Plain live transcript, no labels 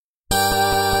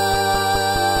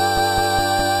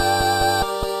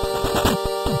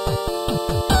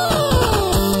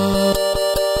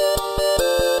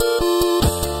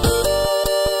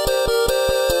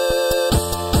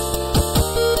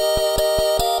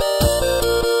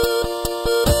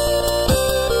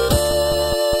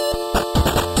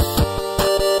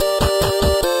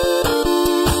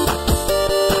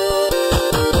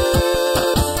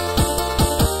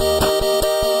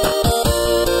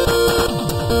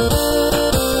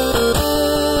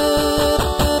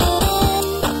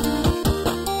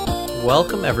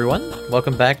welcome everyone.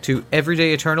 Welcome back to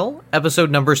Everyday Eternal,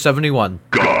 episode number 71.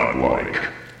 Godlike.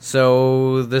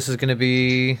 So this is going to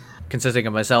be consisting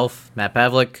of myself, Matt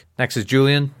Pavlik. Next is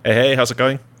Julian. Hey, how's it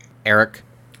going? Eric.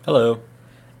 Hello.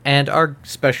 And our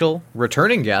special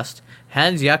returning guest,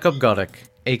 Hans Jakob Godek,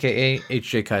 aka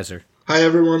HJ Kaiser. Hi,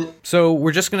 everyone. So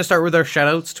we're just going to start with our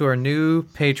shout-outs to our new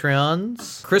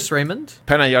Patreons. Chris Raymond.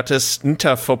 Panagiotis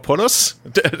Ntafopoulos?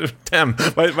 Damn,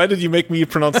 why did you make me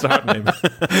pronounce the hard name?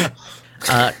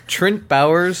 Trent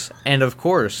Bowers, and of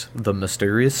course, the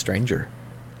Mysterious Stranger.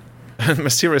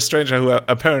 Mysterious stranger who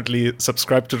apparently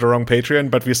subscribed to the wrong Patreon,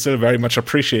 but we still very much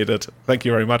appreciate it. Thank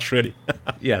you very much, really.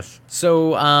 Yes.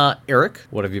 So, Eric,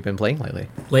 what have you been playing lately?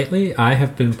 Lately, I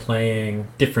have been playing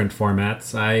different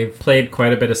formats. I've played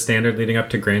quite a bit of Standard leading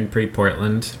up to Grand Prix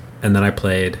Portland, and then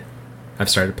I've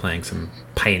started playing some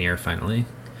Pioneer finally.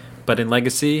 But in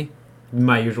Legacy,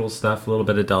 my usual stuff, a little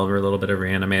bit of Delver, a little bit of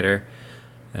Reanimator.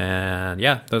 And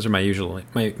yeah, those are my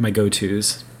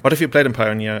go-tos. What have you played in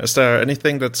Pioneer? Is there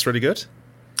anything that's really good?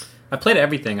 I played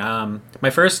everything. My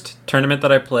first tournament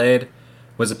that I played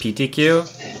was a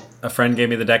PTQ. A friend gave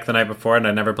me the deck the night before, and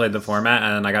I never played the format,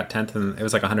 and I got 10th, and it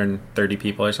was like 130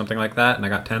 people or something like that, and I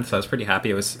got 10th, so I was pretty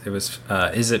happy. It was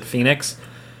Is It Phoenix?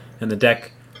 And the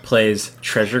deck plays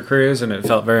Treasure Cruise, and it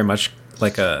felt very much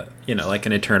like an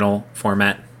Eternal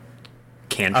format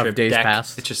cantrip Of Days deck.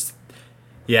 Past. It's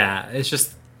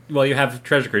just well, you have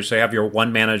Treasure Cruise, so you have your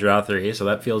 1 mana draw 3, so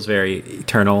that feels very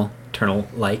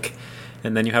Eternal-like.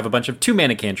 And then you have a bunch of 2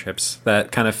 mana cantrips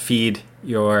that kind of feed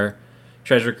your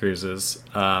Treasure Cruises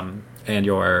and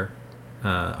your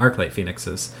Arclight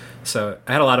Phoenixes. So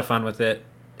I had a lot of fun with it.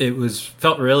 It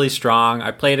felt really strong.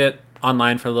 I played it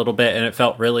online for a little bit, and it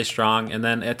felt really strong. And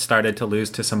then it started to lose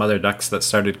to some other decks that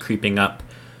started creeping up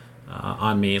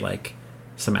on me, like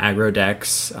some aggro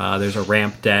decks. There's a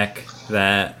ramp deck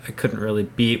that I couldn't really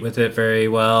beat with it very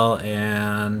well,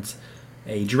 and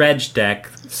a dredge deck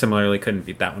similarly couldn't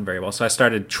beat that one very well. So I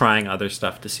started trying other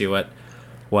stuff to see what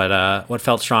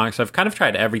felt strong. So I've kind of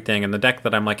tried everything, and the deck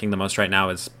that I'm liking the most right now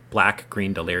is Black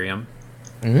Green Delirium.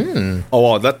 Oh,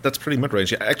 wow, that's pretty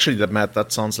mid-range. Yeah, actually,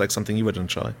 that sounds like something you would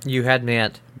enjoy. You had me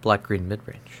at Black Green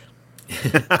Midrange.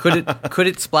 Could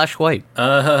it splash white?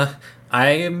 I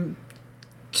am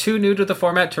too new to the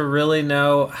format to really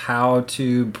know how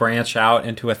to branch out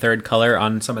into a third color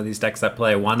on some of these decks that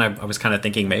play one. I was kind of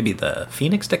thinking maybe the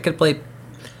Phoenix deck could play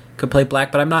black,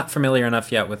 but I'm not familiar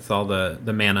enough yet with all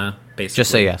the mana, basically.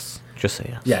 Just say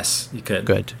yes. Yes, you could.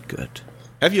 Good.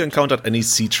 Have you encountered any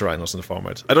siege rhinos in the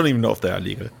format? I don't even know if they are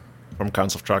legal from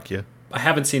Counts of Trakia. I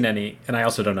haven't seen any, and I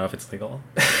also don't know if it's legal.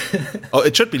 Oh,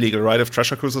 it should be legal, right? If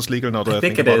Treasure Cruise is legal, now that I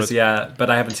think it about is, yeah, but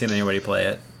I haven't seen anybody play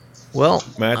it. Well,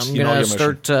 Matt, I'm you know going to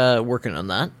your start working on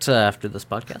that after this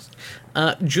podcast.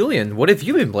 Julian, what have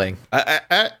you been playing?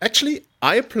 Actually,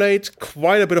 I played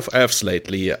quite a bit of Elves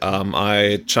lately.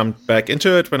 I jumped back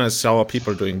into it when I saw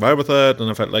people doing well with it, and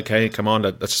I felt like, hey, come on,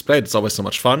 let's just play it. It's always so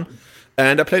much fun.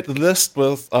 And I played the list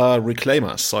with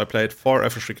Reclaimers. So I played 4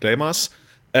 Elfish Reclaimers.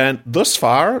 And thus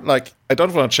far, I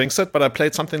don't want to jinx it, but I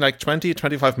played something like 20,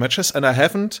 25 matches, and I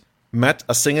haven't met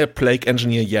a single Plague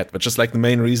Engineer yet, which is the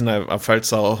main reason I felt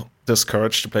so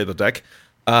discouraged to play the deck.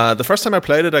 The first time I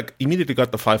played it, I immediately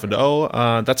got the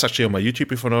 5-0. That's actually on my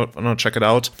YouTube if you want to check it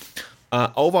out.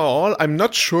 Overall, I'm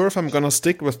not sure if I'm going to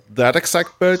stick with that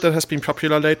exact build that has been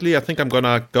popular lately. I think I'm going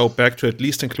to go back to at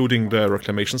least including the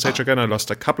Reclamation Sage again. I lost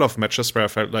a couple of matches where I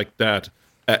felt like that.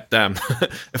 Damn,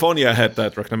 if only I had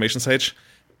that Reclamation Sage.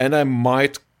 And I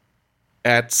might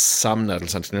add some Nettle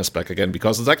Sentinels back again,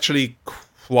 because it's actually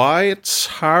quite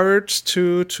hard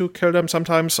to kill them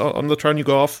sometimes on the turn you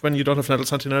go off when you don't have Nettle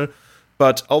Sentinel.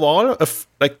 But overall, if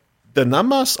the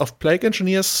numbers of Plague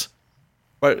Engineers,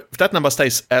 well, if that number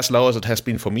stays as low as it has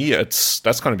been for me, that's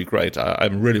going to be great. I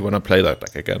really want to play that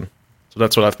deck again. So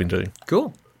that's what I've been doing.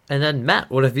 Cool. And then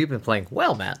Matt, what have you been playing?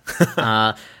 Well,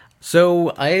 Matt,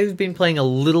 so I've been playing a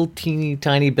little teeny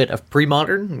tiny bit of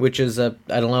pre-modern, which is I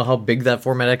don't know how big that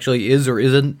format actually is or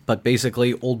isn't, but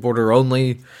basically old border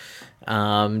only.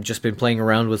 Just been playing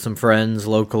around with some friends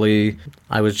locally.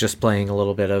 I was just playing a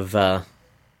little bit of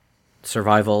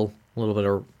survival, a little bit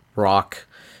of rock,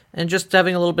 and just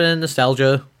having a little bit of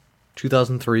nostalgia.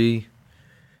 2003,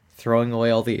 throwing away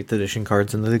all the 8th edition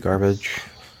cards into the garbage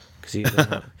because it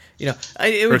was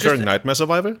Returning just Nightmare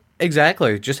Survival?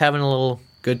 Exactly, just having a little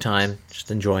good time, just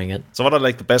enjoying it. So what are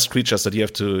the best creatures that you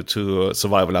have to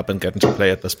survival up and get into play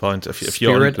at this point? If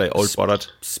you only play old bordered,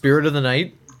 Spirit of the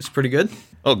Night is pretty good.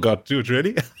 Oh god, dude,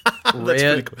 really? That's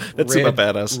pretty cool. That's super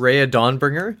badass. Rhea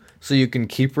Dawnbringer, so you can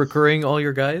keep recurring all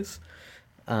your guys.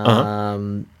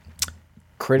 Critter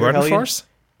Warden Hellion, Force?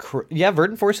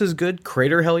 Verdant Force is good.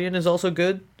 Crater Hellion is also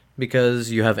good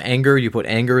because you have Anger. You put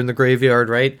Anger in the graveyard,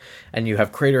 right? And you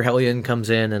have Crater Hellion comes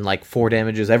in and like 4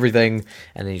 damages everything,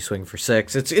 and then you swing for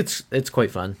 6. It's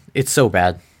quite fun. It's so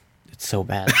bad. It's so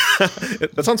bad.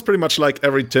 That sounds pretty much like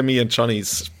every Timmy and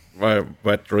Johnny's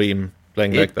wet dream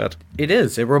playing like that. It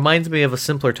is. It reminds me of a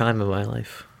simpler time in my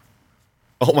life.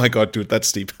 Oh my god, dude,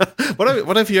 that's deep.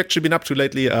 What have you actually been up to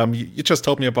lately? You just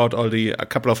told me about a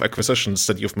couple of acquisitions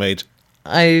that you've made.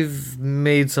 I've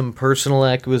made some personal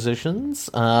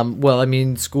acquisitions.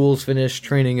 School's finished,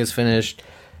 training is finished,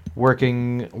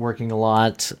 working a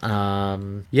lot.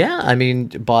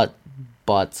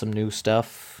 Bought some new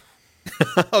stuff.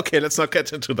 Okay, let's not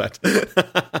get into that.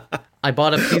 I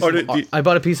bought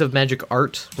a piece of magic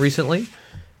art recently.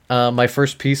 My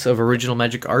first piece of original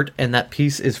magic art, and that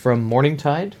piece is from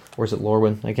Morningtide, or is it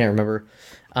Lorwyn? I can't remember.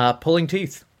 Pulling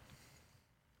Teeth.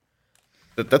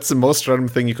 That's the most random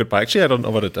thing you could buy. Actually, I don't know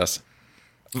what it does.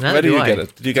 Where do you get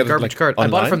it? Did you get it like card. online?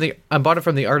 I bought it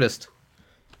from the artist,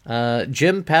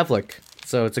 Jim Pavlik.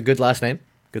 So it's a good last name,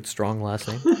 good strong last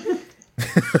name.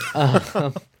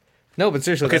 No, but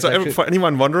seriously. Okay, so for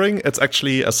anyone wondering, it's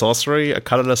actually a sorcery, a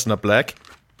colorless and a black.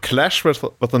 Clash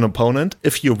with an opponent.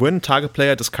 If you win, target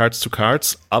player discards 2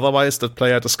 cards. Otherwise, that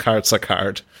player discards a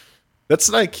card. That's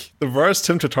like the worst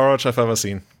Tim Tutorage I've ever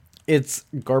seen. It's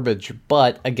garbage.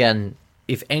 But again,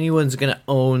 if anyone's going to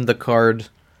own the card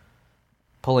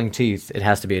Pulling Teeth, it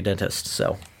has to be a dentist.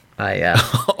 So oh,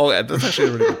 yeah, that's actually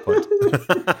a really good point.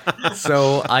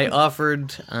 So I offered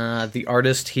the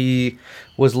artist, he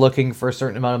was looking for a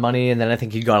certain amount of money, and then I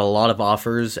think he got a lot of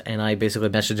offers, and I basically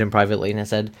messaged him privately, and I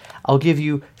said, I'll give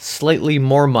you slightly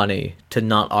more money to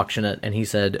not auction it, and he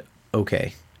said,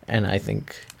 okay. And I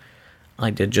think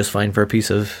I did just fine for a piece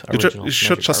of original. You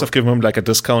should just have given him like a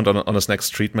discount on his next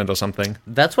treatment or something.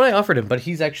 That's what I offered him, but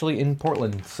he's actually in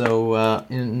Portland, so...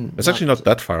 it's actually not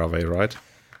that far away, right?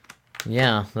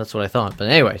 Yeah, that's what I thought. But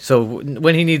anyway, so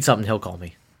when he needs something, he'll call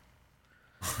me.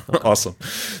 Awesome.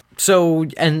 So,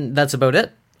 and that's about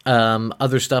it.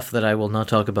 Other stuff that I will not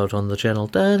talk about on the channel.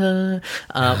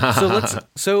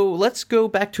 So let's go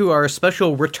back to our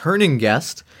special returning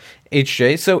guest,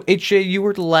 HJ. So HJ, you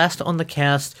were last on the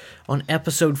cast on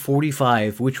episode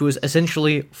 45, which was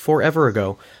essentially forever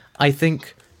ago. I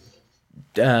think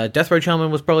Deathrite Shaman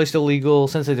was probably still legal.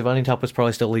 Sensei Divining Top was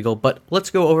probably still legal. But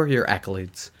let's go over your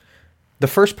accolades. The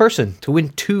first person to win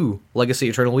 2 Legacy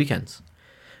Eternal Weekends.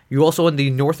 You also won the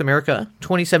North America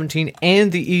 2017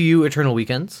 and the EU Eternal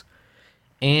Weekends.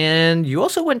 And you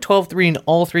also went 12-3 in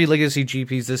all 3 Legacy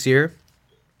GPs this year.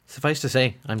 Suffice to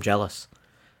say, I'm jealous.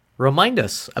 Remind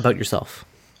us about yourself.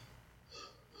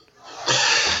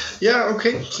 Yeah,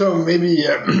 okay. So maybe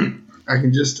I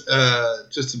can just a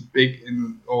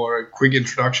quick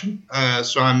introduction.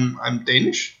 So I'm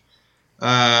Danish.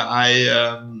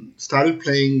 I started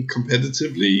playing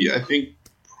competitively, I think,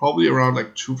 probably around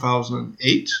like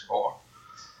 2008 or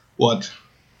what.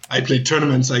 I played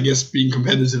tournaments. I guess being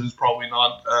competitive is probably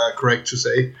not correct to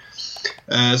say.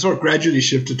 Sort of gradually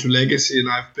shifted to Legacy, and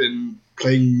I've been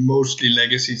playing mostly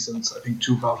Legacy since I think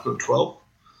 2012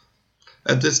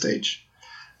 at this stage.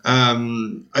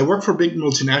 I work for a big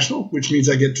multinational, which means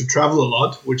I get to travel a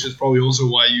lot, which is probably also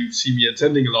why you see me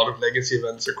attending a lot of Legacy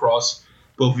events across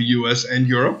both the US and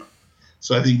Europe.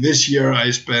 So I think this year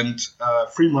I spent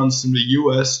 3 months in the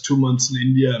US, 2 months in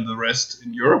India, and the rest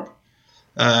in Europe.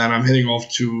 And I'm heading off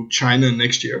to China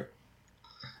next year.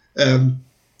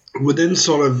 Within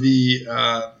sort of the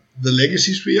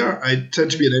Legacy sphere, I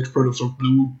tend to be an expert of sort of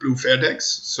blue fair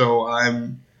decks. So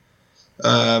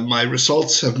my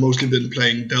results have mostly been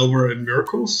playing Delver and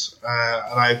Miracles,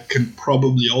 and I can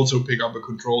probably also pick up a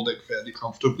control deck fairly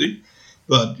comfortably.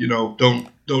 But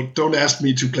don't ask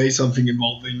me to play something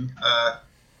involving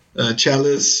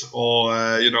Chalice or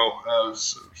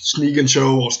Sneak and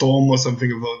Show or Storm or something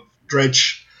of a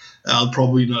Dredge. I'll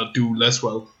probably not do less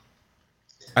well.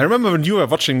 I remember when you were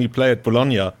watching me play at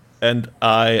Bologna, and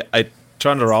I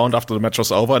turned around after the match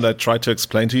was over, and I tried to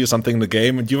explain to you something in the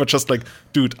game, and you were just like,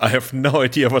 "Dude, I have no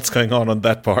idea what's going on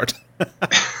that part."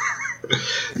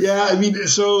 Yeah, I mean,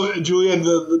 so Julian,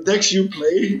 the decks you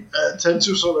play tend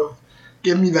to sort of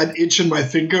give me that itch in my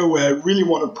finger where I really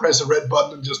want to press a red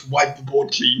button and just wipe the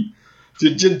board clean,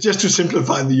 just to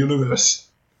simplify the universe.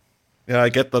 Yeah, I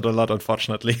get that a lot,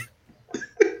 unfortunately.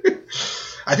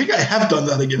 I think I have done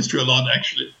that against you a lot,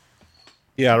 actually.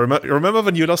 Yeah, remember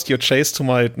when you lost your chase to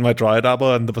my Dryad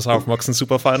Arbor in the Bazaar of Moxen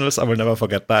Super Finals? I will never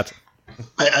forget that.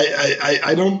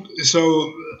 I don't.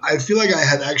 So I feel like I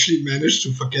had actually managed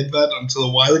to forget that until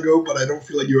a while ago, but I don't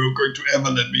feel like you were going to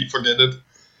ever let me forget it.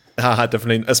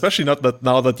 Definitely. Especially not that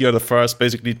now that you're the first,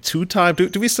 basically two-time.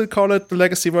 Do we still call it the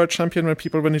Legacy World Champion when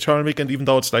people win Eternal Weekend, even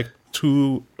though it's like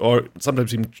 2 or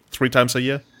sometimes even 3 times a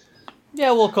year?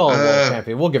 Yeah, we'll call it World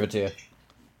Champion. We'll give it to you.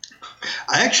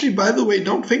 I actually, by the way,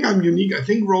 don't think I'm unique. I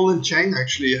think Roland Chang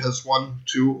actually has won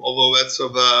too, although that's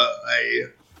of a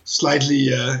slightly,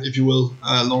 if you will,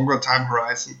 longer time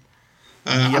horizon.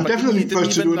 I'm definitely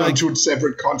supposed to do it on 2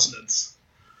 separate continents.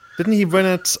 Didn't he win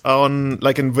it on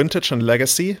like in Vintage and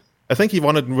Legacy? I think he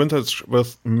won it in Vintage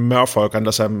with Merfolk,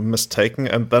 unless I'm mistaken,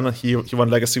 and then he won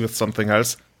Legacy with something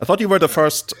else. I thought you were the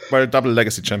first double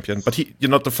Legacy champion, but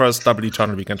you're not the first double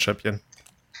Eternal Weekend champion.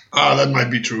 That might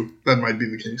be true. That might be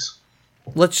the case.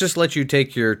 Let's just let you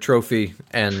take your trophy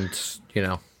and,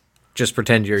 just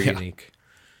pretend you're unique.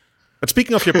 But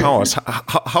speaking of your powers,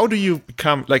 how do you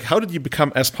become how did you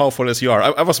become as powerful as you are?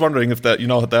 I was wondering if that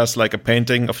there's like a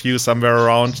painting of you somewhere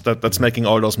around that's making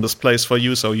all those misplays for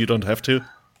you, so you don't have to.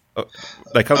 How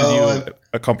did you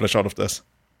accomplish all of this?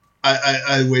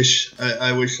 I wish.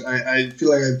 I feel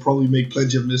like I probably make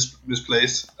plenty of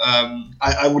misplays.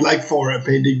 I would like for a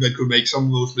painting that could make some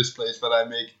of those misplays that I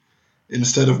make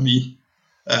instead of me.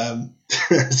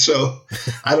 So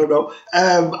I don't know.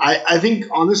 I think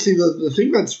honestly the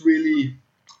thing that's really,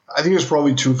 I think there's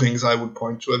probably 2 things I would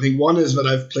point to. I think one is that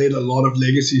I've played a lot of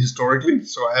Legacy historically,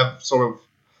 so I have sort of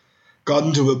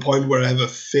gotten to the point where I have a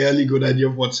fairly good idea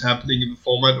of what's happening in the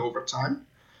format over time.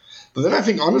 But then I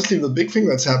think honestly the big thing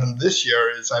that's happened this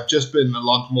year is I've just been a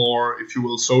lot more, if you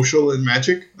will, social in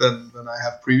Magic than I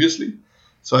have previously.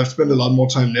 So I've spent a lot more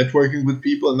time networking with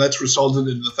people, and that's resulted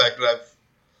in the fact that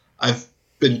I've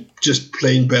been just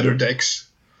playing better decks.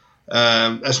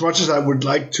 As much as I would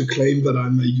like to claim that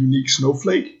I'm a unique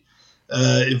snowflake,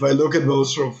 if I look at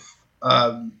those sort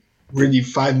of really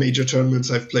 5 major tournaments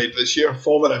I've played this year,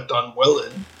 4 that I've done well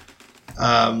in,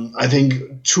 I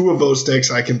think 2 of those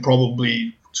decks I can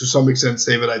probably, to some extent,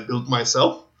 say that I built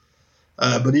myself.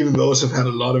 But even those have had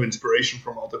a lot of inspiration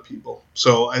from other people.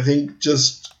 So I think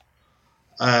just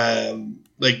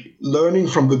learning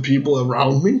from the people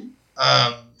around me,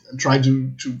 and trying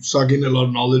to suck in a lot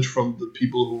of knowledge from the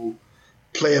people who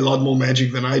play a lot more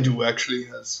Magic than I do actually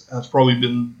has probably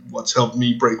been what's helped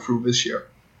me break through this year.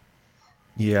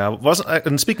 Yeah,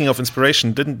 and speaking of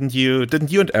inspiration, didn't you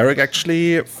and Eric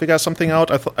actually figure something out?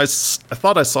 I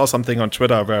thought I saw something on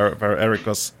Twitter where Eric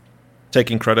was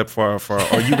taking credit for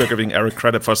or you were giving Eric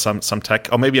credit for some tech,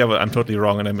 or maybe I'm totally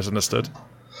wrong and I misunderstood.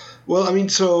 Well, I mean,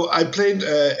 so I played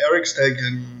Eric's deck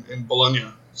in Bologna.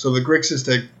 So the Grixis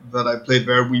deck that I played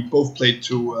there, we both played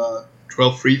to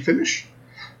 12-3 finish,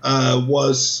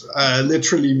 was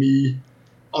literally me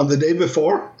on the day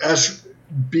before as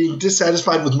being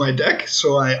dissatisfied with my deck.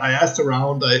 So I asked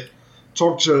around, I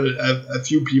talked to a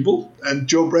few people, and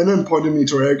Joe Brennan pointed me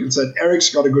to Eric and said, Eric's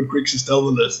got a good Grixis Delver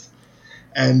list.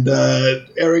 And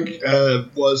Eric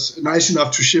was nice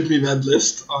enough to ship me that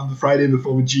list on the Friday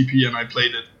before the GP, and I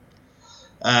played it.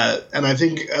 And I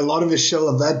think a lot of the shell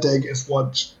of that deck is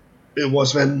what it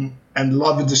was then, and a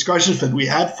lot of the discussions that we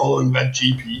had following that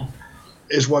GP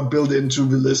is what built into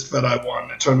the list that I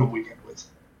won Eternal Weekend with.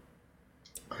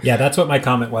 Yeah, that's what my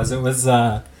comment was. It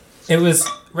was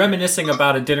reminiscing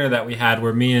about a dinner that we had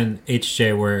where me and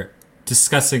HJ were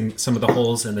discussing some of the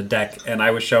holes in the deck, and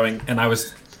I was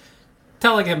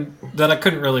telling him that I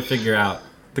couldn't really figure out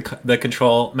the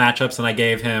control matchups, and I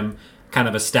gave him kind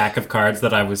of a stack of cards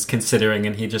that I was considering,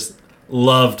 and he just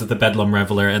loved the Bedlam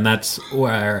Reveler, and that's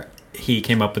where he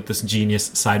came up with this genius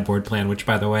sideboard plan, which,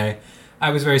 by the way, I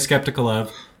was very skeptical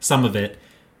of some of it,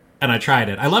 and I tried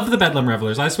it. I loved the Bedlam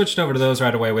Revelers. I switched over to those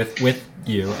right away with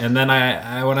you, and then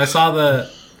I when I saw the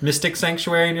Mystic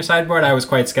Sanctuary in your sideboard, I was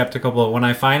quite skeptical, but when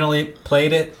I finally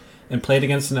played it and played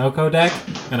against an Oko deck,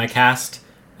 and I cast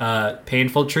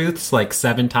Painful Truths like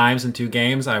 7 times in 2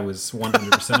 games, I was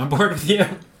 100% on board with you.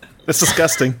 That's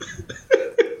disgusting.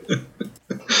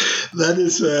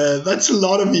 That's a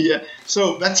lot of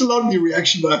the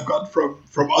reaction that I've got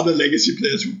from other Legacy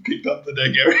players who picked up the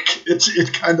deck, Eric.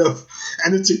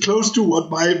 It's close to what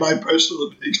my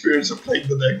personal experience of playing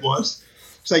the deck was.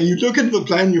 It's like you look at the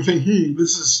plan, you think,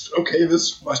 this is okay,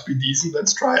 this must be decent,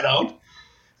 let's try it out.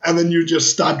 And then you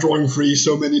just start drawing free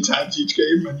so many times each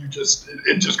game, and it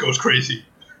just goes crazy.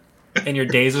 And your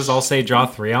dazes all say draw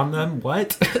 3 on them?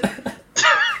 What?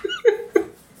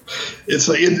 It's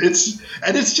like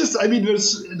it's just, I mean,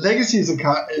 Legacy is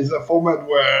a format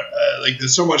where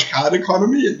there's so much card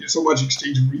economy and there's so much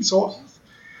exchange of resources.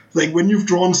 Like when you've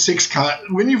drawn 6 cards,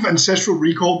 when you've Ancestral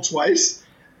Recall twice,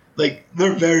 there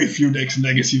are very few decks in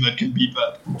Legacy that can beat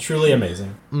that. Truly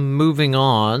amazing. Moving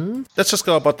on. Let's just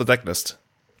go about the deck list.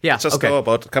 Yeah, let's just okay. go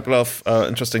about a couple of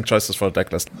interesting choices for the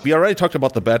deck list. We already talked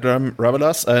about the Bedlam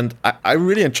Revelers, and I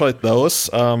really enjoyed those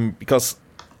because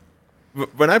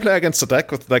when I play against a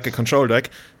deck with like a control deck,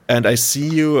 and I see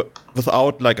you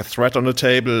without like a threat on the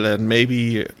table and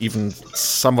maybe even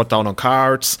somewhat down on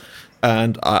cards,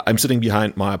 and I'm sitting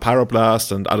behind my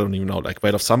Pyroblast and I don't even know, like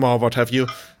Weight of Summer or what have you,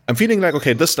 I'm feeling like,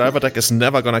 okay, this diver deck is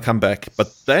never gonna come back.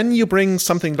 But then you bring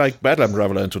something like Bedlam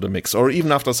Reveler into the mix, or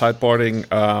even after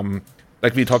sideboarding,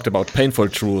 like we talked about, Painful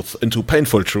Truth,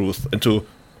 into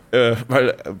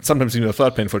well, sometimes even a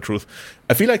third Painful Truth.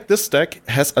 I feel like this deck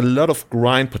has a lot of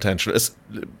grind potential.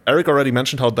 Eric already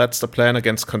mentioned how that's the plan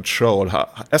against control.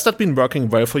 Has that been working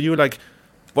well for you? Like,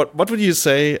 what would you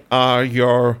say are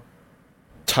your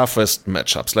toughest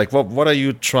matchups? Like, what are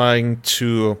you trying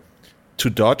to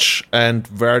dodge, and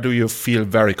where do you feel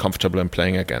very comfortable in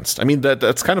playing against? I mean,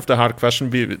 that's kind of the hard question.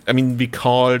 We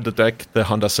call the deck the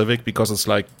Honda Civic because it's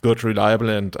like good, reliable,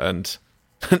 and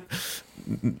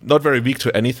not very weak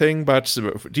to anything. But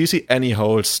do you see any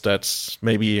holes that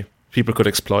maybe people could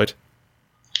exploit?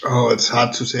 Oh, it's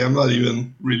hard to say. I'm not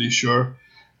even really sure.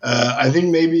 I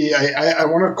think maybe I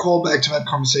want to call back to that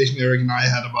conversation Eric and I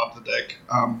had about the deck,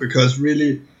 because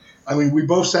really, I mean, we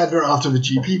both sat there after the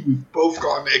GP. We've both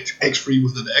gone X-free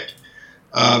with the deck.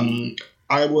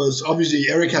 I was, obviously,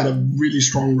 Eric had a really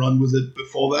strong run with it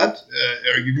before that.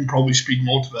 Eric, you can probably speak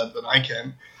more to that than I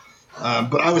can.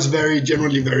 But I was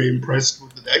generally very impressed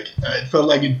with the deck. It felt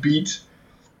like it beat,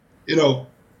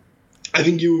 I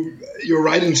think you're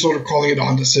right in sort of calling it a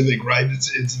Honda Civic, right?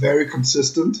 It's very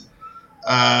consistent.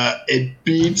 It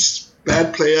beats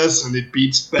bad players and it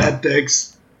beats bad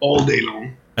decks all day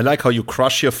long. I like how you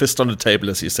crush your fist on the table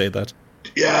as you say that.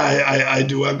 Yeah, I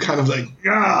do. I'm kind of like,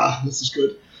 this is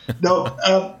good. No,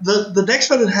 the decks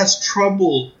that it has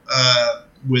trouble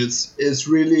with is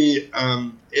really,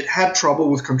 it had trouble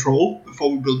with control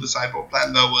before we built the sideboard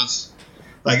plan. That was,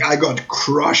 like, I got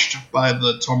crushed by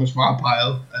the Thomas Marr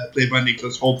pile played by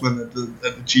Niklas Holtman at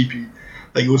the GP.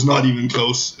 Like, it was not even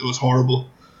close. It was horrible.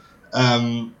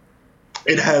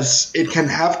 It can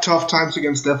have tough times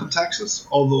against Death and Taxes,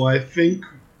 although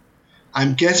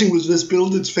I'm guessing with this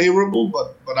build it's favorable,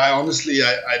 but I honestly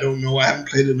I don't know. I haven't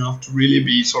played enough to really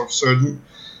be sort of certain.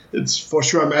 It's for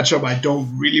sure a matchup I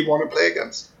don't really want to play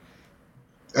against.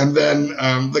 And then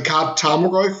the card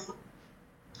Tarmogoyf.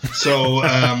 So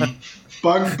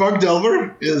Bug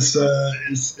Delver is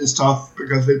tough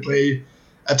because they play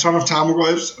a ton of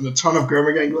Tarmogoyfs and a ton of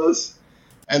Gurmaganglers.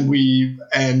 And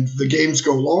the games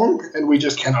go long, and we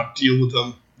just cannot deal with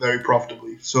them very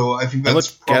profitably. So I think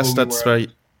that's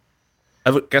I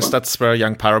would guess that's where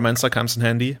Young Pyromancer comes in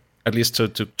handy, at least to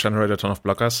generate a ton of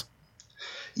blockers.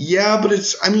 Yeah, but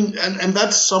and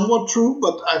that's somewhat true,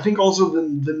 but I think also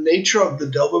the nature of the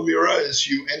Delver Mirror is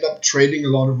you end up trading a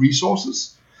lot of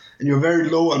resources, and you're very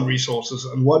low on resources.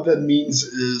 And what that means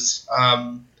is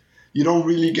you don't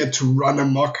really get to run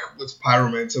amok with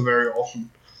Pyromancer very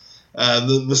often.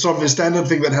 The sort of the standard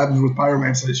thing that happens with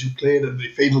Pyromancer is you play it and they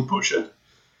fatal push it,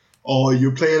 or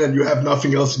you play it and you have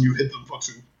nothing else and you hit them for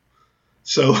 2.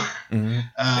 So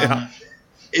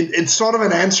it's sort of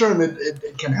an answer, and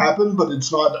it can happen, but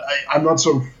it's not. I'm not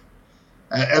sort of,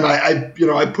 and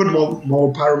I put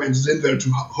more Pyromancers in there to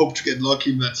hope to get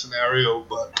lucky in that scenario,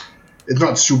 but it's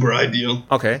not super ideal.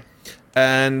 Okay,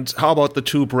 and how about the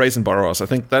 2 Brazen Borrowers? I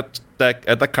think that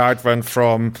card went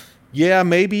from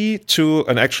maybe to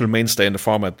an actual mainstay in the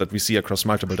format that we see across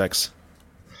multiple decks.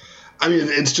 I mean,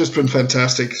 it's just been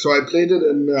fantastic. So I played it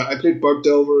I played Bug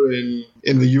Delver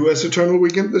in the US Eternal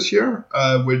Weekend this year,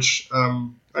 which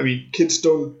kids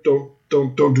don't do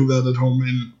that at home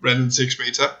in Red and 6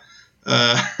 beta.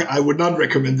 I would not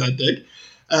recommend that deck.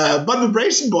 But the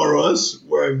Brazen Borrowers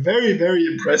were very, very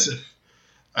impressive.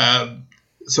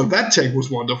 So that tech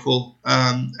was wonderful.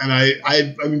 And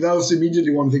that was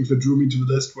immediately one of the things that drew me to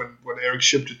the list when Eric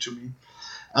shipped it to me.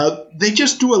 They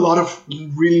just do a lot of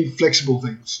really flexible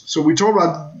things. So we talk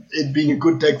about it being a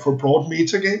good deck for broad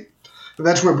meta game, and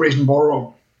that's where Brazen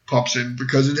Borrower pops in,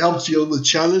 because it helps deal with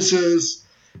chalices,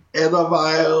 ether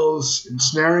vials,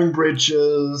 ensnaring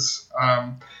bridges,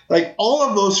 like all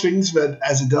of those things that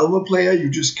as a Delver player you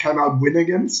just cannot win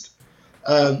against.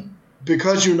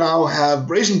 Because you now have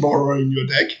Brazen Borrower in your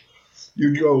deck,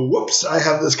 you go, whoops, I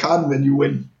have this card, and then you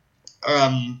win.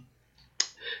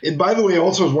 It, by the way,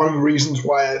 also is one of the reasons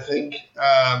why I think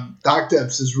Dark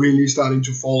Depths is really starting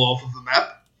to fall off of the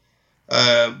map.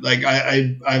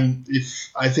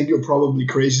 I think you're probably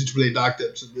crazy to play Dark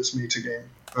Depths in this meta game.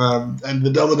 And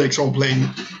the Delver decks all playing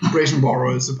Brazen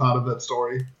Borrower is a part of that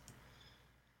story.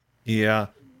 Yeah.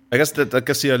 I guess that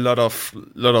gives you a lot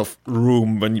of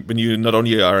room when you not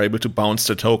only are able to bounce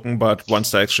the token, but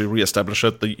once they actually reestablish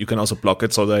it, you can also block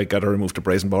it, so they gotta remove the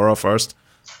Brazen Borer first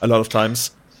a lot of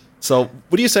times. So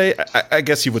would you say, I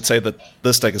guess you would say that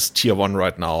this deck is tier 1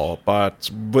 right now, but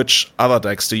which other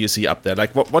decks do you see up there?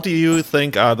 Like, what do you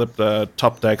think are the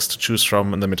top decks to choose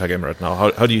from in the metagame right now?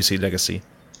 How do you see Legacy?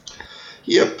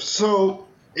 Yep, so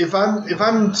if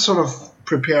I'm sort of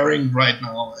preparing right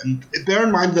now, and bear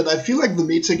in mind that I feel like the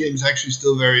metagame is actually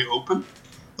still very open.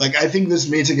 Like, I think this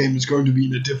metagame is going to be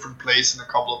in a different place in a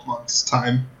couple of months'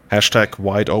 time. Hashtag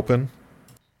wide open.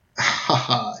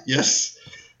 Haha, yes.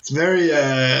 It's very,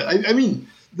 I mean,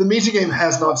 the metagame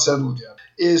has not settled yet.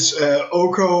 Is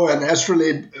Oko and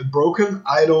Astrolabe broken?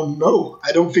 I don't know.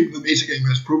 I don't think the metagame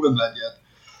has proven that yet.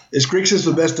 Is Grixis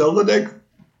the best Delta deck?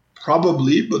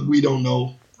 Probably, but we don't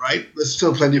know, right? There's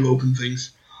still plenty of open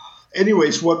things.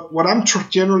 Anyways, what I'm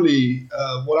generally,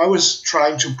 what I was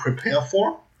trying to prepare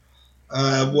for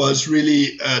was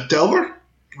really Delver,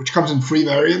 which comes in 3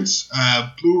 variants,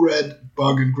 Blue, Red,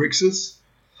 Bug, and Grixis.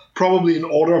 Probably in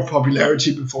order of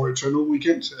popularity before Eternal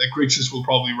Weekend. Grixis will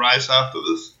probably rise after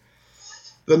this.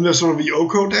 Then there's sort of the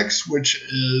Oko decks, which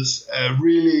is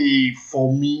really,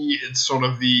 for me, it's sort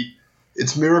of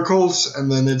it's Miracles, and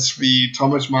then it's the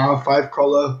Thomas Maher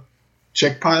 5-color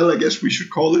check pile, I guess we should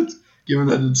call it, given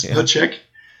that it's the check,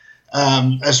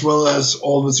 as well as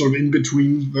all the sort of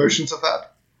in-between versions of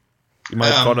that. You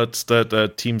might call it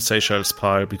the Team Seychelles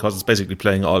pile, because it's basically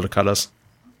playing all the colors.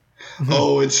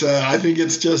 Oh, it's. I think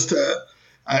it's just.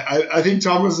 I think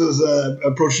Thomas's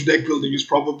approach to deck building is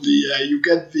probably you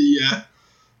get the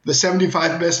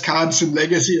 75 best cards in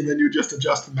Legacy, and then you just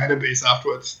adjust the mana base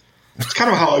afterwards. It's kind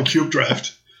of how I cube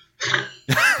draft.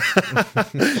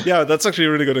 Yeah, that's actually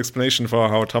a really good explanation for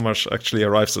how Thomas actually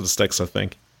arrives at the decks, I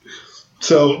think.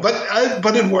 So, but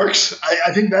it works.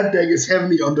 I think that deck is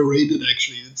heavily underrated.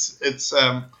 Actually, it's.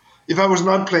 If I was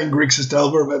not playing Grixis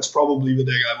Delver, that's probably the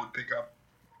deck I would pick up.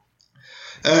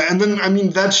 And then, I mean,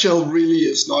 that shell really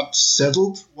is not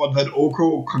settled, what that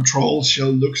Oko control shell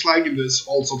looks like, and there's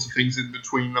all sorts of things in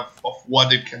between of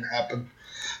what it can happen.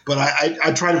 But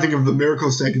I try to think of the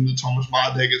Miracles deck and the Thomas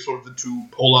Maher deck as sort of the 2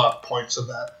 polar points of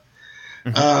that.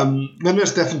 Mm-hmm. Then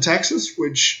there's Death and Taxes,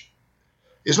 which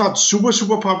is not super,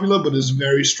 super popular, but is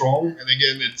very strong. And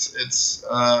again, it's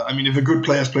I mean, if a good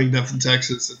player is playing Death and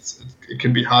Taxes, it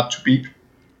can be hard to beat.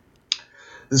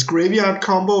 This Graveyard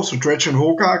combo, so Dredge and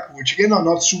Hogak, which again are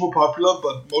not super popular,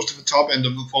 but most of the top end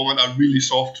of the format are really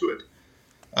soft to it.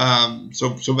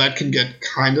 So that can get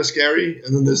kind of scary.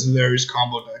 And then there's the various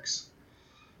combo decks.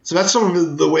 So that's sort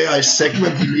of the way I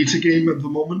segment the metagame at the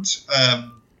moment.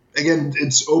 Again,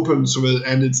 it's open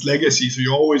and it's Legacy, so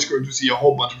you're always going to see a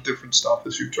whole bunch of different stuff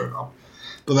as you turn up.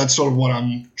 But that's sort of what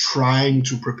I'm trying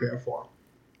to prepare for.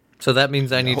 So that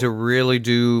means I need to really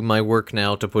do my work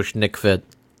now to push Nick Fit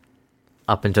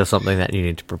up into something that you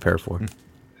need to prepare for.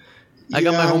 I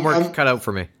got my homework cut out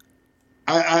for me.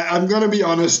 I'm gonna be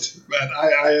honest, man.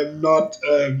 I am not.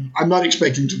 I'm not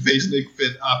expecting to face Nick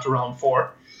Fit after round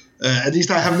 4. At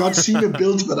least I have not seen a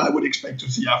build that I would expect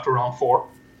to see after round 4.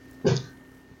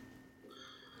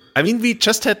 I mean, we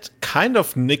just had kind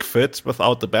of Nick Fit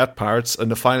without the bad parts in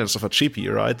the finals of a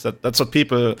GP, right? That's what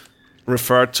people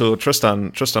refer to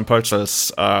Tristan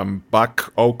Purcell's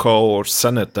Buck, Oko, or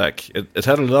Senate deck. It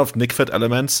had a lot of Nick Fit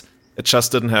elements. It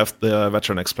just didn't have the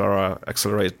Veteran Explorer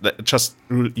Accelerate. It just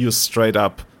used straight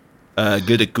up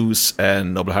Gilded Goose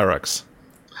and Noble Hyrax.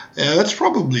 Yeah, that's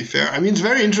probably fair. I mean, it's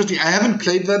very interesting. I haven't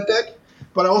played that deck,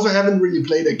 but I also haven't really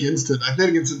played against it. I played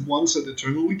against it once at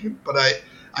Eternal Weekend, but I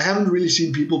haven't really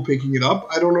seen people picking it up.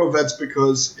 I don't know if that's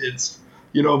because it's,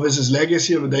 this is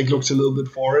Legacy and the deck looks a little bit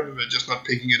foreign and they're just not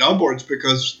picking it up, or it's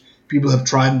because people have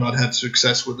tried and not had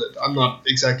success with it. I'm not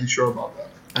exactly sure about that.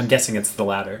 I'm guessing it's the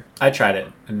latter. I tried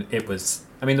it, and it was...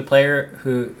 I mean, the player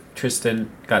who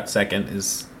Tristan got second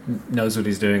knows what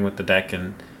he's doing with the deck,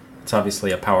 and it's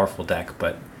obviously a powerful deck,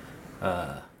 but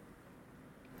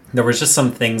there was just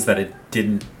some things that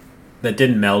didn't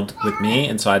meld with me,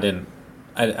 and so I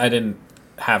didn't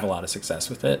have a lot of success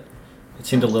with it. It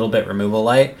seemed a little bit removal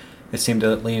light. It seemed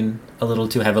to lean a little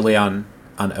too heavily on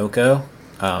Oko,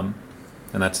 and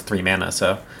that's 3 mana,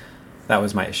 so that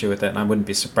was my issue with it, and I wouldn't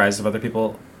be surprised if other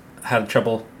people had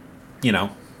trouble, or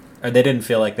they didn't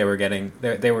feel like they were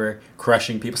they were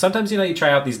crushing people. Sometimes, you try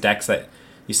out these decks that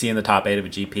you see in the top 8 of a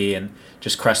GP and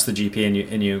just crush the GP,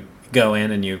 and you go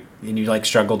in and you like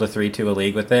struggle to 3-2 a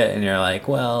league with it, and you're like,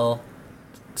 well,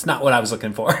 it's not what I was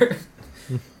looking for.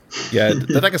 Yeah,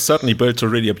 the deck is certainly built to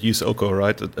really abuse Oko,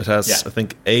 right? It has, I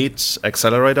think, 8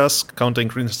 accelerators, counting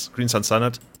Green Sun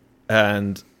Senate,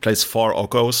 and plays 4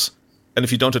 Okos. And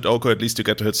if you don't hit Oko, at least you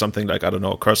get to hit something like, I don't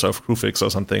know, Cursor of Krufix or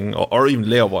something, or even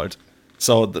Leovold.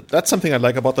 So that's something I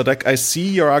like about the deck. I see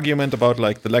your argument about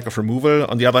like the lack of removal.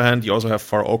 On the other hand, you also have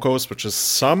 4 Okos, which is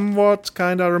somewhat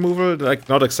kind of removal, like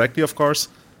not exactly, of course.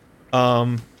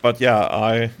 But yeah,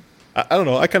 I don't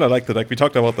know. I kind of like the deck. We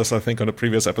talked about this, I think, on a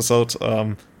previous episode.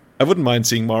 I wouldn't mind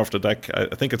seeing more of the deck.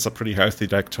 I think it's a pretty healthy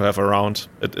deck to have around.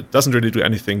 It doesn't really do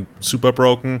anything super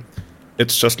broken.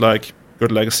 It's just like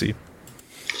good legacy.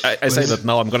 I say that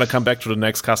now. I'm going to come back to the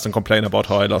next cast and complain about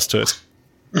how I lost to it.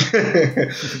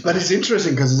 But it's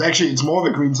interesting because it's more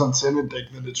of a Green Sun Senate deck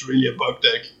than it's really a bug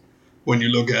deck when you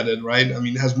look at it, right? I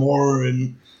mean, it has more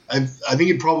in... I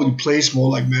think it probably plays more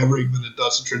like Maverick than it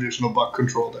does a traditional bug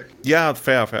control deck. Yeah,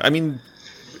 fair. I mean,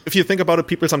 if you think about it,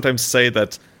 people sometimes say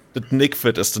that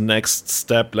Nickfit is the next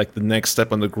step, like the next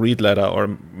step on the greed ladder,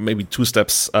 or maybe 2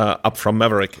 steps up from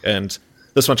Maverick, and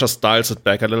this one just dials it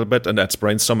back a little bit and adds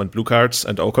Brainstorm and blue cards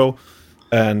and Oko,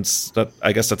 and that,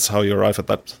 I guess that's how you arrive at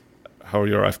that. How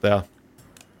you arrive there.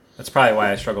 That's probably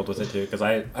why I struggled with it too, because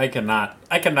I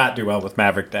cannot do well with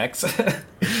Maverick decks.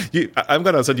 I'm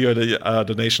gonna send you a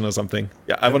donation or something.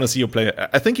 Yeah, I want to see you play.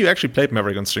 I think you actually played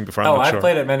Maverick on stream before. I've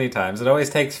played it many times. It always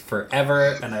takes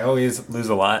forever, and I always lose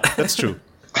a lot. That's true.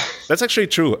 That's actually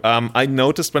true. I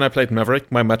noticed when I played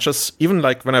Maverick, my matches, even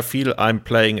like when I feel I'm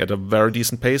playing at a very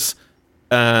decent pace,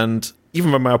 and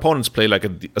even when my opponents play like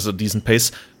as a decent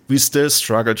pace, we still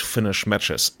struggle to finish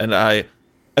matches. And I've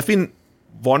been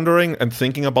wondering and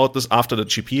thinking about this after the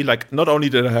GP. Like, not only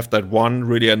did I have that one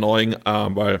really annoying,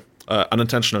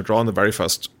 unintentional draw in the very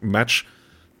first match,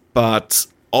 but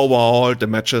overall the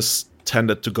matches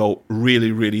tended to go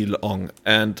really, really long.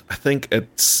 And I think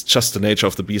it's just the nature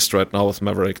of the beast right now with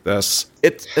Maverick.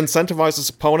 It incentivizes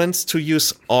opponents to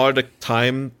use all the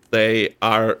time they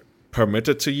are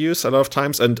permitted to use a lot of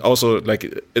times, and also like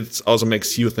it also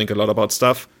makes you think a lot about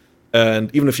stuff.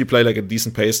 And even if you play like a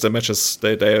decent pace, the matches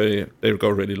they go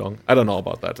really long. I don't know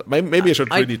about that. Maybe I should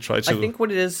really try to. I think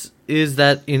what it is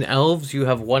that in elves you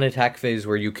have one attack phase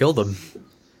where you kill them,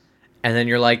 and then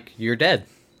you're dead.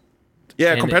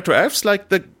 Yeah, compared to elves, like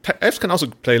the elves can also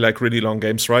play like really long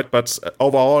games, right? But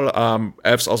overall,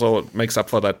 elves also makes up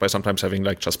for that by sometimes having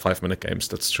like just 5-minute games.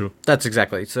 That's true. That's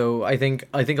exactly. So I think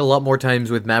a lot more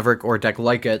times with Maverick or a deck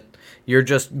like it, you're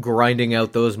just grinding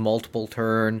out those multiple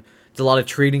turn. It's a lot of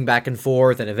trading back and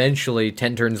forth, and eventually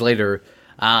 10 turns later,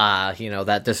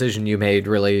 that decision you made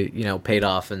really, paid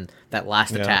off, and that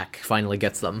last attack finally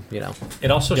gets them,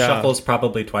 It also shuffles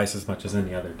probably twice as much as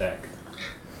any other deck.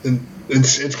 And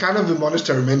it's kind of the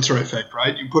Monastery Mentor effect,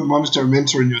 right? You put Monastery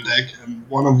Mentor in your deck, and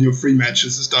one of your free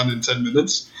matches is done in 10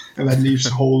 minutes, and that leaves a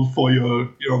hole for your,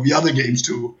 the other games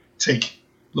to take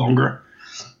longer.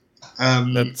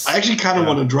 I actually kind of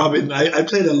want to drop it. I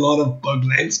played a lot of Bug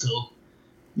Landstill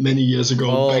many years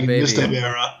ago, back in this type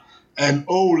era, and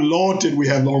oh lord, did we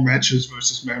have long matches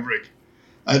versus Maverick.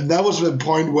 And that was the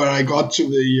point where I got to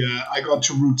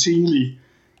routinely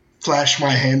flash my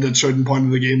hand at a certain point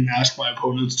of the game and ask my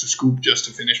opponents to scoop just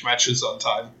to finish matches on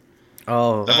time.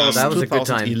 Oh, that was a good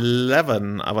time.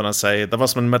 2011, I want to say. That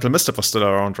was when Metal Mischief was still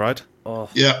around, right? Oh.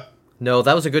 Yeah. No,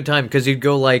 that was a good time, because you'd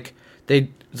go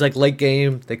it's like late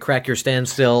game, they crack your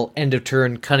standstill, end of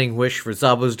turn, Cunning Wish for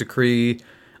Zabo's Decree,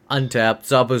 untap,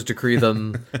 Zabo's Decree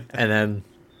them, and then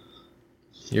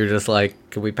you're just like,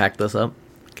 can we pack this up?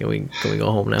 Can we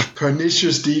go home now?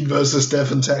 Pernicious Deed versus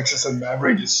Death and Taxes and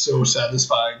Maverick is so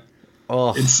satisfying.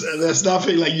 Oh, there's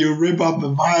nothing like you rip up the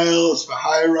vials, the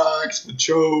hierarchs, the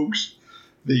chokes,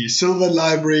 the silver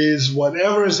libraries,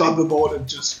 whatever is on the board, it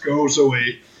just goes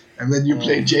away. And then you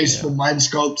play Jason the Mind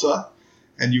Sculptor,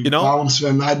 and you bounce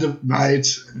the Night of Night,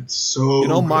 and it's so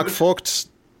good. Mark Vogt,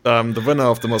 the winner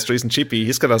of the most recent GP,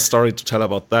 he's got a story to tell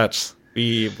about that.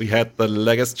 We had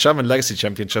the German Legacy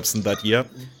Championships in that year,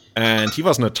 and he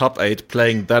was in the top 8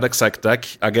 playing that exact deck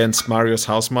against Marius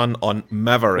Hausmann on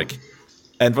Maverick.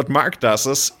 And what Mark does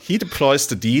is, he deploys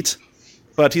the deed,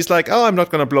 but he's like, I'm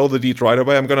not going to blow the deed right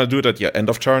away, I'm going to do it at the end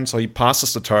of turn, so he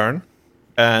passes the turn.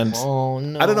 And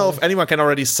I don't know if anyone can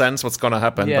already sense what's going to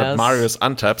happen, but Marius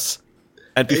untaps.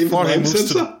 And before he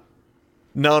moves to...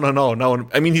 No.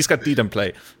 I mean, he's got deed in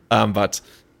play. But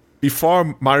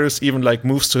before Marius even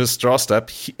moves to his draw step,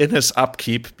 in his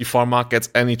upkeep, before Mark gets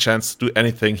any chance to do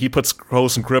anything, he puts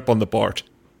Frozen Grip on the board.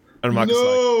 And Mark is like,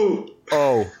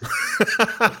 oh.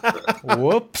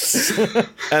 Whoops.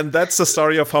 And that's the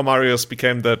story of how Marius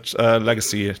became that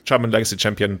German Legacy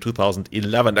champion in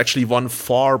 2011. Actually won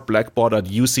 4 black bordered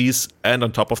UCs, and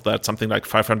on top of that, something like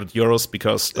 €500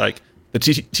 because the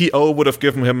TO would have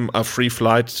given him a free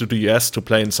flight to the US to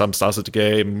play in some Star City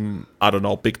game, I don't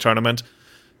know, big tournament.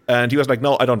 And he was like,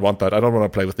 no, I don't want that. I don't want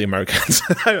to play with the Americans.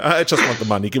 I just want the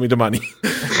money. Give me the money.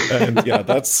 And yeah,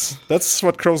 that's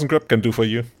what Crows and Grip can do for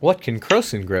you. What can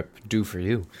Crows and Grip do for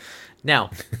you? Now,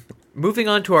 moving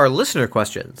on to our listener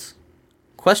questions.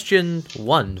 Question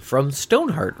 1 from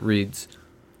Stoneheart reads,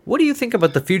 what do you think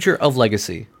about the future of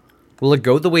Legacy? Will it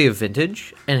go the way of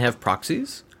Vintage and have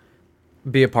proxies?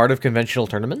 Be a part of conventional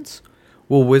tournaments?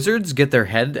 Will Wizards get their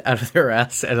head out of their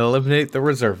ass and eliminate the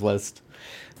reserve list?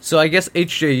 So I guess,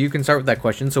 HJ, you can start with that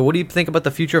question. So what do you think about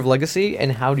the future of Legacy,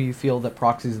 and how do you feel that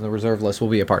proxies in the reserve list will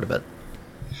be a part of it?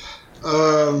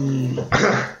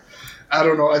 I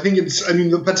don't know. I think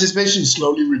the participation is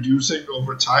slowly reducing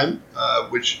over time,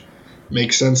 which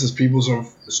makes sense as people sort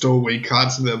of stow away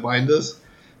cards in their binders.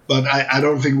 But I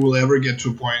don't think we'll ever get to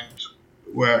a point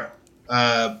where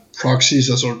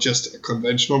proxies are sort of just a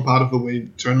conventional part of the way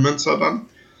tournaments are done.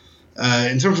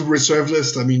 In terms of reserve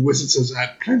list, Wizards has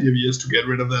had plenty of years to get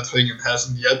rid of that thing and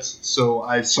hasn't yet, so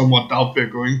I somewhat doubt they're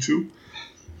going to.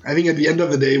 I think at the end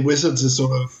of the day, Wizards is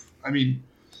sort of,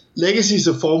 Legacy is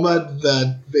a format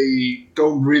that they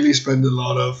don't really spend a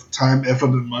lot of time,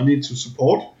 effort, and money to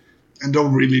support, and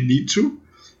don't really need to.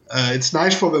 It's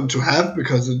nice for them to have,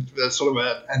 because there's sort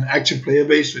of an active player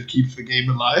base that keeps the game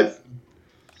alive.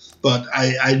 But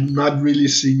I'm not really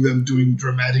seeing them doing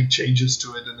dramatic changes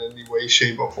to it in any way,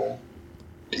 shape, or form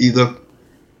either.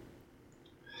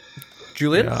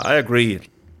 Julian? Yeah, I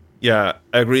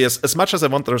agree. As much as I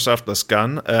want the reserved list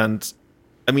gun, and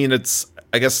it's,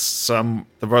 I guess,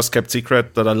 the worst kept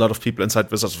secret that a lot of people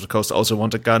inside Wizards of the Coast also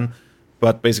want a gun,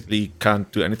 but basically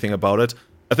can't do anything about it.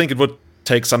 I think it would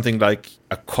take something like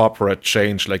a corporate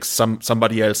change, like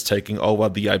somebody else taking over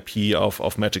the IP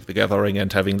of Magic the Gathering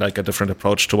and having like a different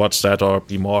approach towards that, or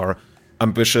be more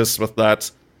ambitious with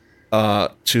that,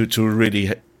 to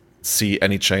really see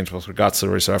any change with regards to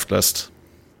the reserved list.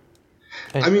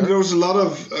 There was a lot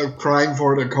of crying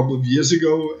for it a couple of years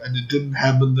ago, and it didn't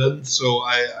happen then, so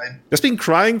I've been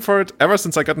crying for it ever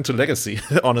since I got into Legacy,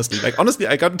 honestly.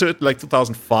 I got into it like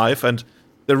 2005, and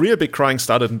the real big crying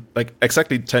started like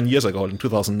exactly 10 years ago in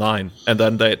 2009. And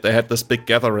then they had this big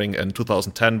gathering in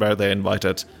 2010 where they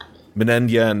invited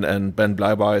Menendian and Ben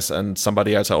Bleiweiss and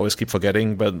somebody else I always keep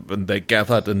forgetting, but when they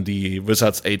gathered in the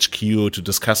Wizards HQ to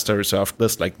discuss the reserved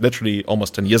list, like literally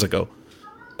almost 10 years ago.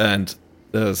 And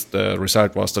the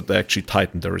result was that they actually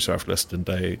tightened the reserve list, and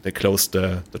they closed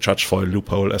the judge foil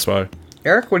loophole as well.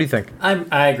 Eric, what do you think?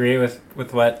 I agree with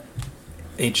what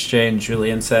HJ and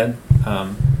Julian said.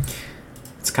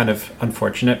 It's kind of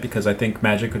unfortunate because I think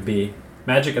Magic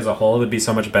as a whole would be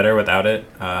so much better without it.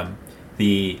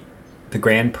 The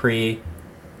Grand Prix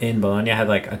in Bologna had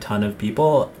like a ton of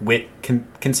people.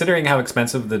 Considering how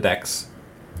expensive the decks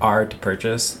are to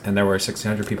purchase, and there were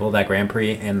 1,600 people at that Grand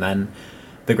Prix, and then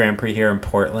the Grand Prix here in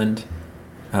Portland,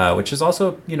 which is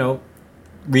also,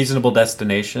 reasonable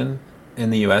destination in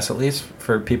the US, at least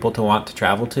for people to want to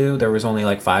travel to. There was only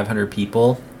like 500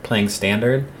 people playing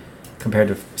Standard compared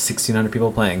to 1,600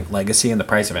 people playing Legacy, and the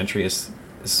price of entry is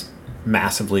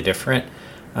massively different.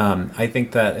 I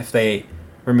think that if they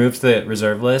removed the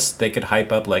reserve list, they could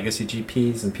hype up Legacy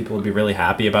GPs, and people would be really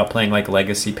happy about playing like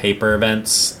Legacy paper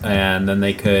events, and then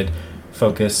they could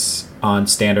focus on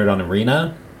Standard on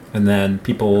Arena, and then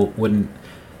people wouldn't.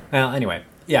 Well, anyway,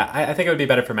 yeah, I think it would be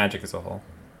better for Magic as a whole.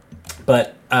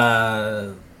 But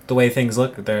the way things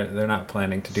look, they're not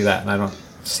planning to do that, and I don't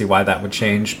see why that would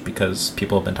change, because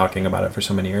people have been talking about it for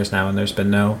so many years now, and there's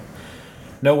been no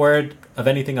word of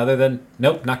anything other than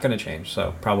nope, not going to change,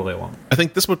 so probably won't. I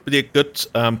think this would be a good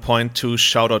point to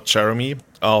shout out Jeremy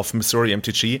of Missouri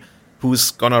MTG,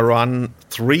 who's going to run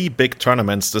 3 big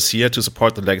tournaments this year to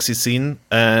support the Legacy scene,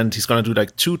 and he's going to do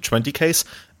like 2 20Ks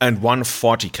and 1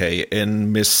 40K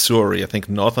in Missouri, I think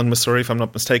northern Missouri if I'm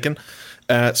not mistaken.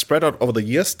 Spread out over the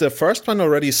years. The first one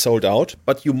already sold out,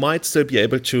 but you might still be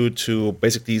able to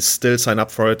basically still sign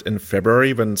up for it in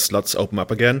February when slots open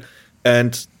up again.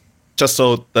 And just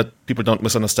so that people don't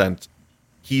misunderstand,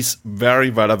 he's very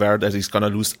well aware that he's going to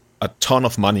lose a ton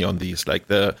of money on these. Like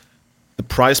the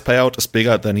prize payout is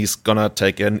bigger than he's going to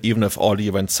take in, even if all the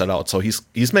events sell out. So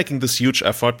he's making this huge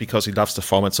effort because he loves the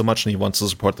format so much and he wants to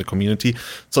support the community.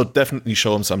 So definitely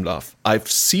show him some love. I've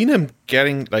seen him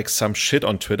getting like some shit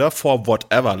on Twitter for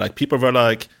whatever. Like people were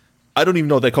like, I don't even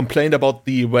know, they complained about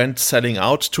the event selling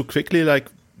out too quickly. Like,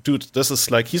 dude, this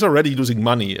is like, he's already losing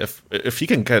money. If he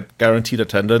can get guaranteed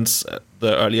attendance,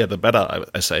 the earlier the better,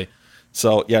 I say.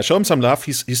 So yeah, show him some love.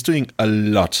 He's doing a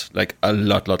lot.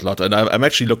 And I'm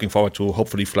actually looking forward to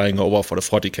hopefully flying over for the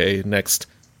 40K next,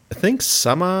 I think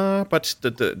summer, but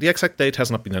the exact date has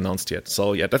not been announced yet.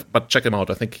 So yeah, but check him out.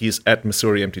 I think he's at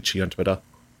Missouri MTG on Twitter.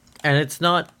 And it's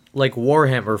not like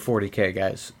Warhammer 40k,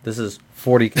 guys. This is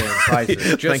 40k in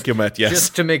prizes. Thank you, Matt. Yes.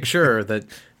 Just to make sure that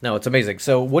no, it's amazing.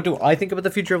 So, what do I think about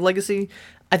the future of Legacy?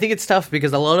 I think it's tough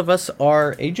because a lot of us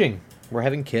are aging. We're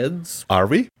having kids. Are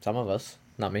we? Some of us,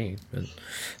 not me, but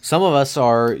some of us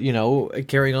are,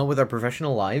 carrying on with our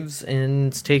professional lives, and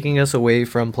it's taking us away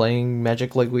from playing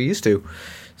Magic like we used to.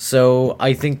 So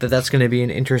I think that that's going to be an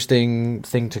interesting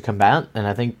thing to combat, and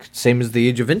I think same as the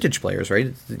age of vintage players,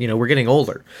 right? We're getting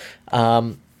older.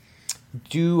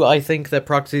 Do I think that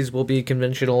proxies will be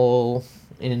conventional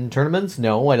in tournaments?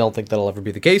 No, I don't think that'll ever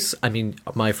be the case. I mean,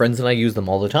 my friends and I use them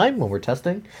all the time when we're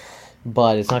testing,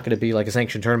 but it's not going to be like a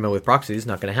sanctioned tournament with proxies.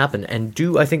 Not going to happen. And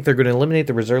do I think they're going to eliminate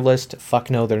the reserve list? Fuck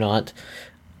no, they're not.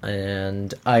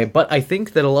 But I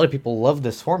think that a lot of people love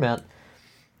this format,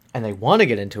 and they want to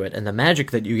get into it, and the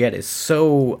magic that you get is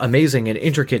so amazing and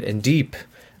intricate and deep,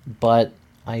 but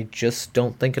I just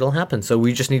don't think it'll happen. So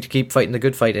we just need to keep fighting the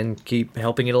good fight and keep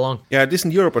helping it along. Yeah,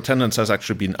 decent Europe attendance has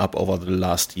actually been up over the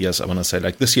last years, I want to say.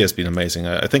 Like, this year has been amazing.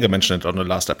 I think I mentioned it on the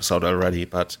last episode already,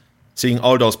 but seeing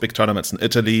all those big tournaments in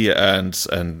Italy and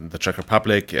the Czech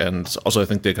Republic, and also I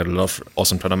think they got a lot of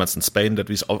awesome tournaments in Spain that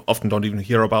we often don't even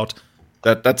hear about,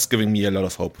 that's giving me a lot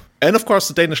of hope. And of course,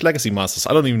 the Danish Legacy Masters.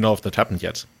 I don't even know if that happened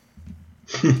yet.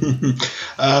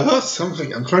 That was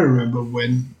something, I'm trying to remember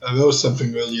when. There was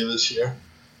something earlier this year.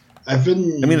 I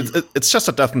mean, it's just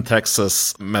a Death in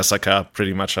Texas massacre,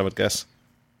 pretty much, I would guess.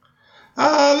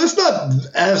 There's not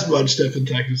as much Death in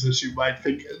Texas as you might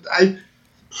think.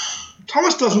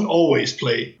 Thomas doesn't always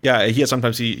play. Yeah, I hear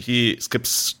sometimes he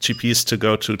skips GPs to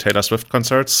go to Taylor Swift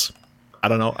concerts. I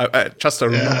don't know. I just a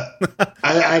rumor.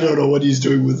 I don't know what he's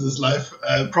doing with his life.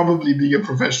 Probably being a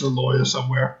professional lawyer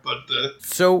somewhere. But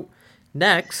So...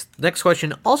 Next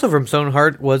question, also from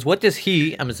Stoneheart, was what does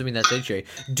he, I'm assuming that's HJ,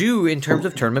 do in terms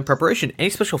of tournament preparation? Any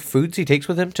special foods he takes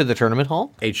with him to the tournament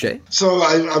hall? HJ? So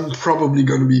I'm probably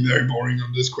going to be very boring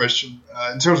on this question.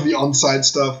 In terms of the on-site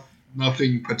stuff,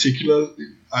 nothing particular.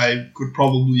 I could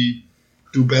probably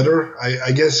do better.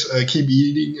 I guess keep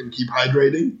eating and keep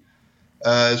hydrating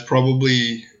is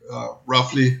probably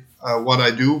roughly what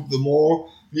I do.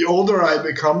 The older I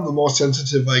become, the more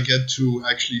sensitive I get to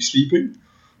actually sleeping.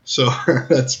 So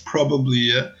that's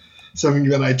probably something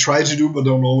that I try to do but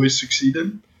don't always succeed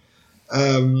in.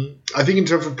 I think in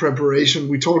terms of preparation,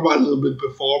 we talked about it a little bit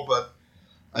before, but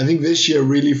I think this year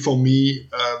really for me,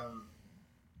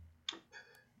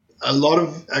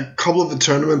 a couple of the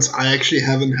tournaments I actually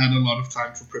haven't had a lot of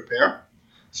time to prepare.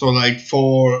 So like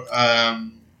for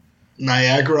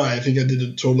Niagara, I think I did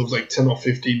a total of like 10 or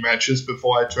 15 matches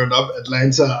before I turned up.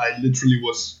 Atlanta, I literally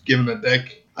was given a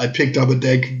deck. I picked up a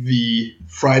deck the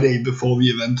Friday before the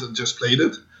event and just played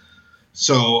it.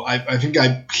 So I think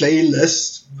I play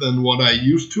less than what I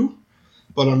used to.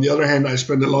 But on the other hand, I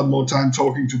spend a lot more time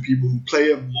talking to people who play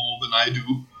more than I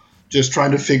do. Just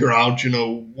trying to figure out,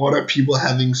 what are people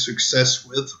having success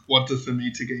with? What does the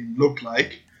meta game look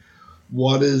like?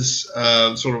 What is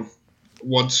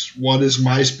what is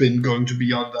my spin going to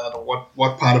be on that? Or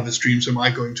what part of the streams am I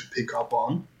going to pick up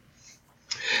on?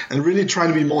 And really trying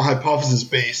to be more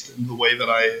hypothesis-based in the way that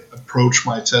I approach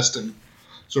my testing.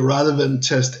 So rather than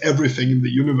test everything in the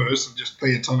universe and just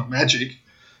play a ton of Magic,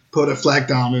 put a flag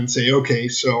down and say, okay,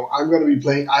 so I'm going to be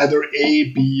playing either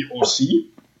A, B, or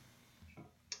C.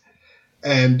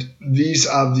 And these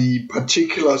are the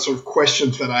particular sort of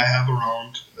questions that I have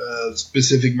around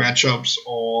specific matchups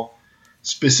or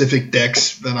specific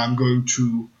decks that I'm going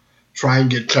to try and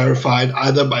get clarified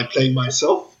either by playing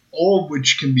myself, or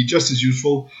which can be just as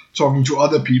useful, talking to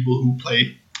other people who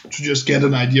play to just get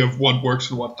an idea of what works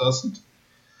and what doesn't.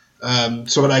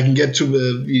 So that I can get to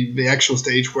the actual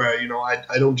stage where,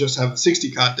 I don't just have a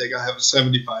 60-card deck, I have a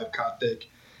 75-card deck,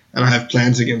 and I have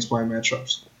plans against my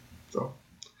matchups. So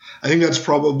I think that's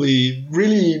probably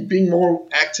really being more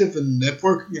active in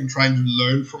networking and trying to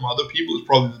learn from other people is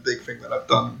probably the big thing that I've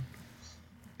done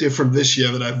different this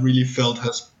year that I've really felt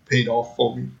has paid off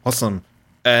for me. Awesome.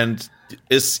 And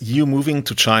is you moving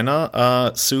to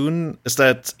China soon? Is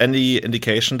that any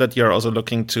indication that you're also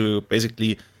looking to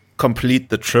basically complete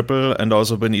the triple and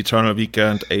also win Eternal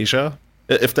Weekend Asia,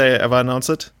 if they ever announce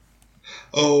it?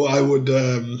 Oh, I would,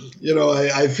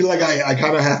 I feel like I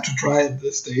kind of have to try at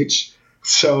this stage.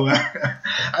 So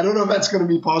I don't know if that's going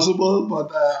to be possible,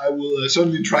 but I will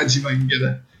certainly try and see if I can get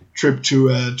a trip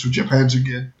to Japan to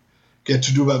get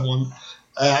to do that one.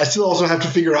 I still also have to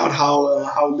figure out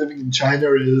how living in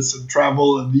China is and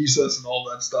travel and visas and all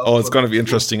that stuff. Oh, it's going to be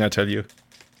interesting, I tell you.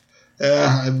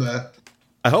 Yeah,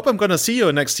 I hope I'm going to see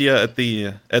you next year at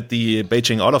the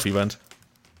Beijing Olaf event.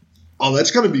 Oh,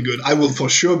 that's going to be good. I will for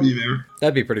sure be there.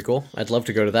 That'd be pretty cool. I'd love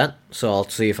to go to that. So I'll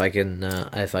see if I can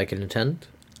attend.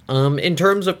 In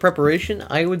terms of preparation,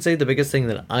 I would say the biggest thing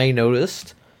that I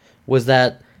noticed was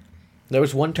that there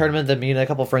was one tournament that me and a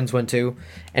couple friends went to,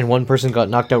 and one person got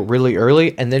knocked out really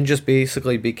early, and then just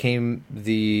basically became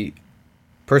the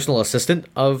personal assistant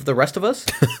of the rest of us,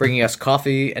 bringing us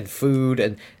coffee and food,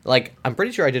 and like I'm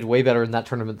pretty sure I did way better in that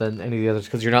tournament than any of the others,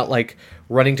 because you're not like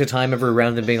running to time every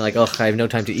round and being like, oh, I have no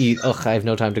time to eat, oh, I have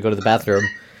no time to go to the bathroom.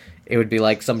 It would be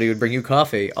like somebody would bring you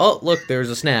coffee. Oh, look, there's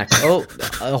a snack. Oh,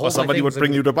 or somebody would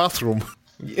bring you the bathroom.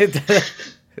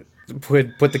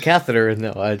 Put the catheter in.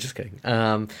 No, just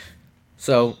kidding.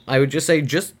 So I would just say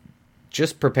just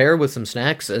prepare with some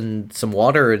snacks and some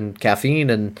water and caffeine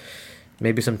and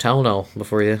maybe some Tylenol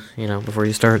before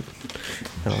you start.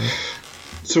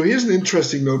 So here's an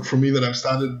interesting note for me that I've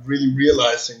started really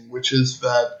realizing, which is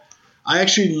that I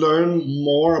actually learn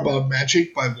more about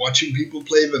Magic by watching people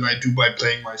play than I do by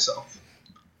playing myself.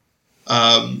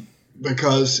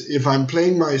 Because if I'm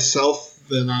playing myself,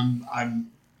 then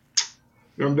I'm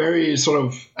very sort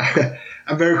of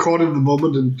I'm very caught in the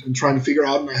moment and trying to figure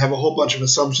out, and I have a whole bunch of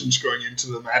assumptions going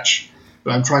into the match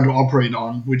that I'm trying to operate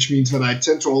on, which means that I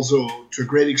tend to also, to a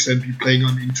great extent, be playing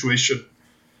on intuition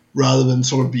rather than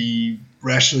sort of be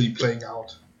rationally playing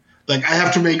out. Like, I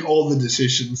have to make all the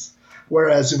decisions.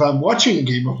 Whereas if I'm watching a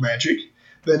game of Magic,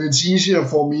 then it's easier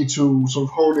for me to sort of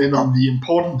hone in on the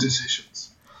important decisions.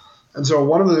 And so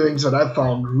one of the things that I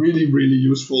found really, really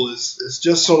useful is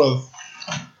just sort of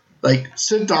like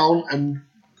sit down and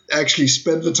actually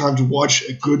spend the time to watch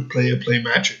a good player play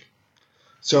Magic.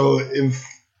 So if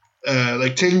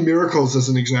like taking Miracles as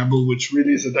an example, which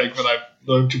really is a deck that I've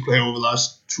learned to play over the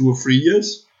last 2 or 3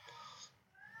 years,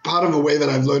 part of the way that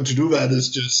I've learned to do that is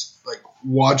just like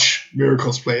watch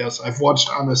Miracles players. I've watched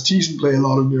Anders Thiessen play a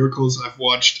lot of Miracles. I've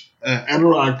watched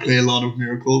Anurag play a lot of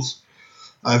Miracles.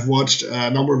 I've watched a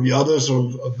number of the others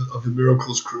of the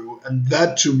Miracles crew, and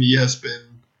that to me has been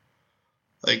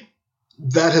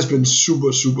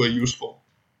super, super useful.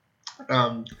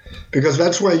 Because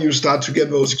that's where you start to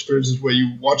get those experiences where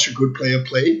you watch a good player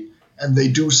play and they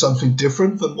do something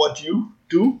different than what you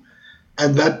do.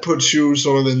 And that puts you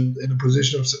sort of in a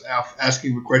position of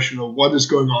asking the question of what is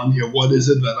going on here? What is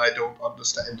it that I don't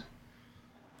understand?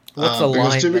 What's the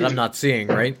line that I'm not seeing,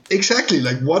 right? Exactly.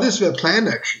 Like, what is their plan,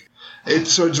 actually?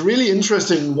 So it's really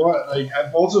interesting.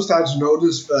 I've also started to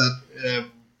notice that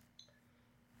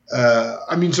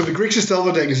so the Grixis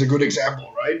Delver deck is a good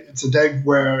example, right? It's a deck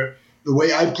where the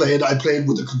way I played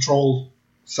with a control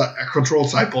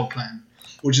sideboard plan,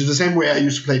 which is the same way I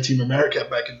used to play Team America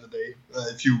back in the day.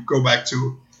 If you go back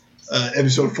to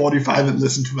episode 45 and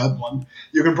listen to that one,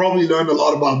 you can probably learn a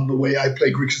lot about the way I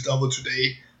play Grixis Delver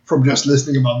today from just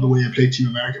listening about the way I played Team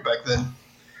America back then.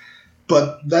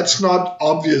 But that's not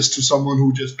obvious to someone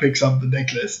who just picks up the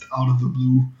deck list out of the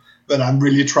blue that I'm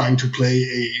really trying to play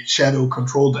a shadow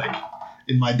control deck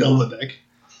in my Delver deck.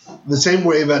 The same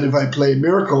way that if I play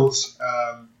Miracles,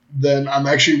 then I'm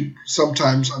actually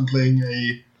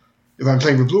if I'm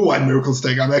playing the blue-white Miracles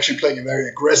deck, I'm actually playing a very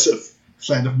aggressive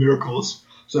Land of Miracles.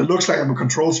 So it looks like I'm a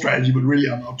control strategy, but really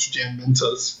I'm out to jam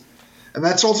mentors. And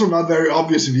that's also not very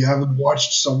obvious if you haven't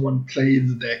watched someone play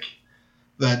the deck.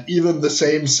 That even the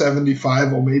same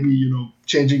 75, or maybe,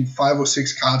 changing 5 or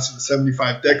 6 cards in the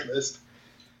 75 deck list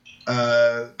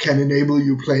can enable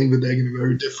you playing the deck in a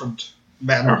very different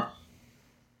manner.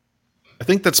 I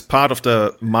think that's part of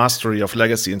the mastery of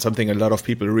Legacy and something a lot of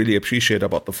people really appreciate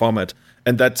about the format.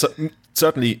 And that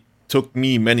certainly took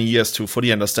me many years to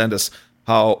fully understand is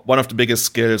how one of the biggest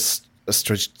skills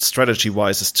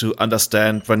strategy-wise is to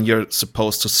understand when you're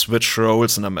supposed to switch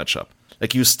roles in a matchup.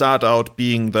 Like, you start out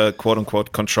being the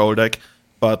quote-unquote control deck,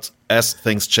 but as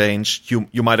things change,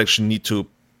 you might actually need to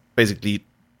basically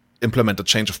implement a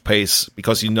change of pace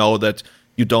because you know that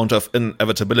you don't have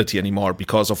inevitability anymore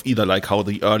because of either like how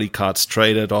the early cards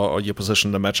traded or your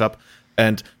position in the matchup.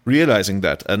 And realizing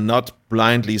that and not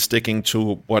blindly sticking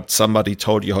to what somebody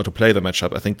told you how to play the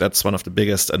matchup, I think that's one of the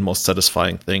biggest and most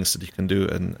satisfying things that you can do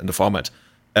in the format.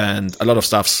 And a lot of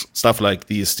stuff like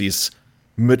these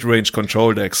mid-range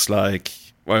control decks, like,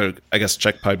 well, I guess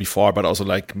Jackpile before, but also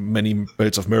like many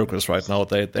builds of Miracles right now,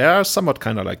 they are somewhat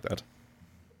kind of like that.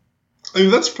 I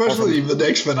mean, that's personally the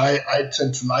decks that I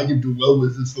tend to like and do well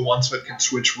with is the ones that can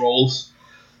switch roles.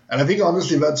 And I think,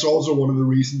 honestly, that's also one of the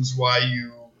reasons why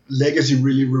Legacy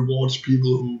really rewards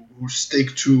people who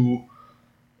stick to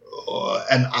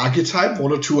an archetype,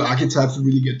 1 or 2 archetypes, and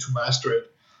really get to master it.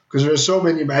 Because there are so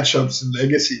many matchups in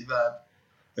Legacy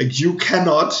that you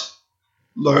cannot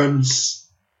learn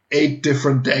 8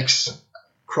 different decks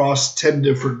across 10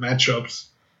 different matchups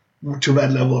to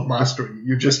that level of mastery.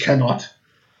 You just cannot.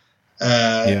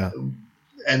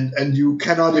 and you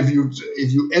cannot, if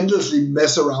you endlessly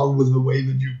mess around with the way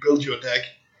that you build your deck,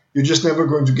 you're just never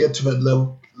going to get to that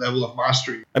level of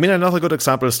mastery. I mean, another good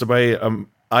example is the way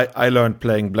I learned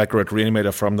playing Black Red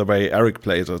Reanimator from the way Eric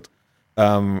played it.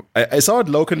 I saw it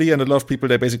locally, and a lot of people,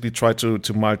 they basically try to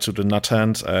mull to the nut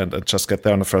hand and just get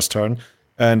there on the first turn.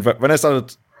 And when I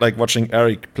started like watching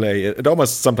Eric play, it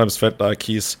almost sometimes felt like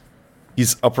he's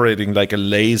operating like a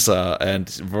laser and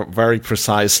very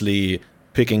precisely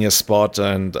picking a spot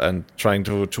and trying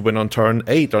to win on turn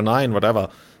 8 or 9, whatever.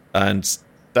 And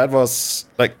that was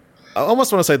like, I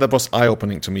almost want to say that was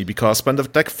eye-opening to me, because when the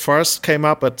deck first came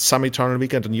up at some Eternal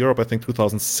Weekend in Europe, I think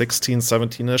 2016,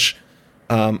 17-ish,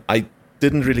 I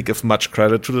didn't really give much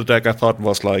credit to the deck. I thought it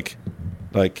was like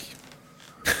the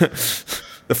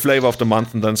flavor of the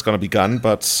month, and then it's going to be gone.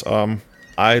 But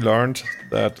I learned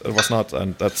that it was not,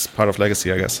 and that's part of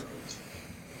Legacy, I guess.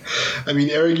 I mean,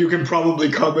 Eric, you can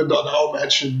probably comment on our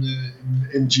match in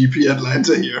GP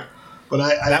Atlanta here. But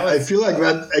I feel like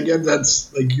that, again,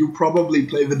 that's like you probably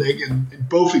play the deck in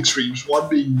both extremes, one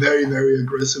being very, very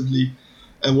aggressively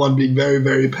and one being very,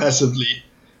 very passively.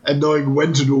 And knowing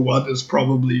when to do what is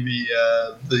probably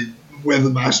the where the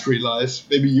mastery lies.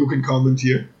 Maybe you can comment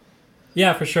here.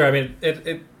 Yeah, for sure. I mean,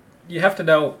 it you have to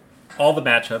know all the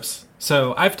matchups.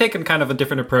 So I've taken kind of a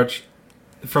different approach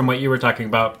from what you were talking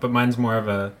about, but mine's more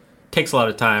of takes a lot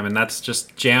of time, and that's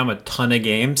just jam a ton of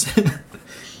games.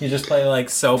 You just play like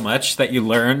so much that you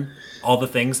learn all the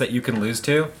things that you can lose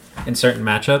to in certain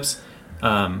matchups.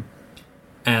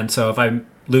 And so if I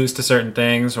lose to certain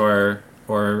things or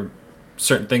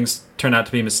certain things turn out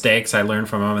to be mistakes, I learn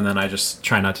from them, and then I just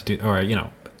try not to do, or,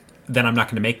 then I'm not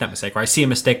going to make that mistake. Or I see a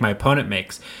mistake my opponent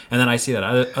makes, and then I see that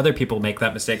other people make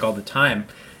that mistake all the time,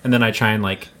 and then I try and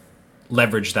like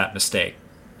leverage that mistake.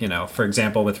 For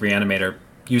example, with Reanimator,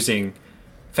 using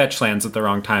fetch lands at the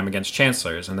wrong time against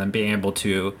Chancellors, and then being able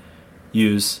to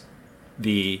use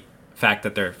the fact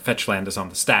that their fetch land is on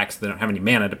the stack, so they don't have any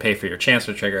mana to pay for your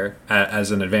Chancellor trigger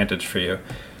as an advantage for you,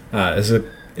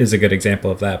 is a good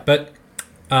example of that. But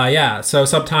so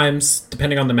sometimes,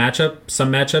 depending on the matchup,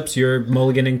 some matchups you're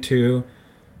mulliganing to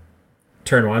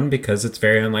turn 1 because it's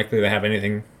very unlikely they have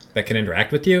anything that can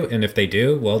interact with you, and if they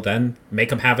do, well, then make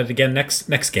them have it again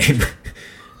next game.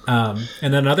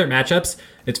 And then other matchups,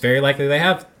 it's very likely they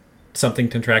have something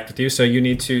to interact with you, so you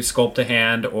need to sculpt a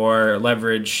hand or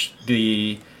leverage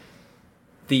the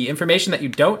information that you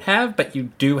don't have, but you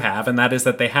do have, and that is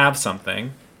that they have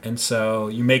something. And so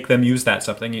you make them use that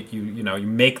something. You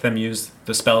make them use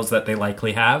the spells that they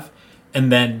likely have,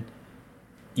 and then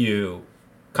you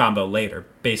combo later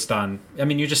based on. I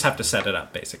mean, you just have to set it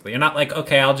up basically. You're not like,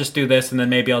 okay, I'll just do this, and then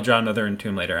maybe I'll draw another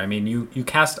Entomb later. I mean, you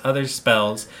cast other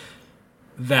spells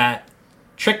that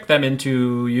trick them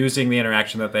into using the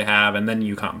interaction that they have, and then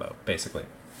you combo basically.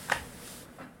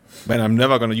 Man, I'm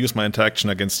never going to use my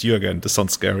interaction against you again. This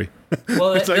sounds scary.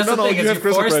 Well, it's that's like, the thing, is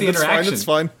you force the interaction. It's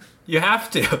fine. You have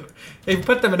to. You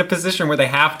put them in a position where they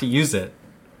have to use it,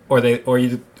 or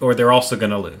they're also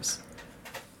going to lose.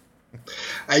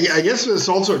 I guess there's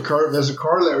also there's a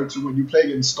corollary to when you play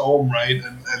against Storm, right?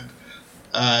 And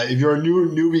if you're a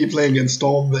newbie playing against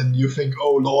Storm, then you think,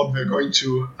 oh Lord, they're going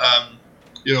to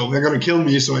they're going to kill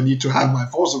me, so I need to have my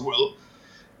Force of Will.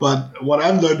 But what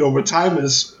I've learned over time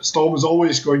is Storm is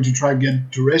always going to try and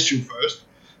get to rest you first.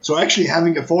 So actually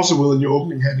having a Force of Will in your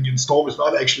opening hand against Storm is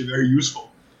not actually very useful.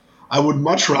 I would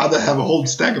much rather have a whole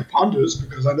stack of Ponders,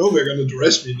 because I know they're going to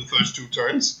duress me in the first 2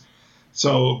 turns.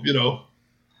 So,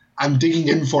 I'm digging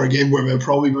in for a game where they're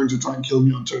probably going to try and kill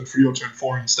me on turn 3 or turn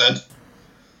 4 instead.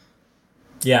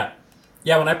 Yeah.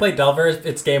 Yeah, when I play Delver,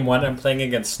 it's game 1, I'm playing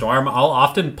against Storm. I'll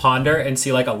often ponder and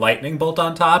see like a lightning bolt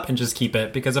on top and just keep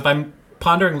it, because if I'm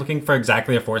pondering looking for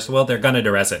exactly a Force of Will, they're going to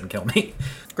duress it and kill me.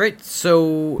 Great.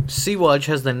 So, Sea-Watch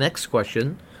has the next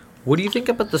question. What do you think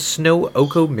about the Snow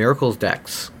Oko Miracles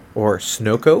decks? Or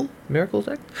Snoko Miracles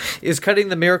deck? Is cutting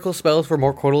the miracle spells for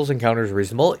more quotals and counters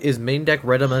reasonable? Is main deck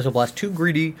Red Elemental Blast too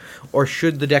greedy? Or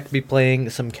should the deck be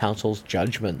playing some Council's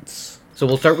Judgments? So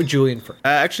we'll start with Julian first.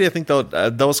 Actually, I think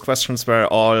those questions were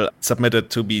all submitted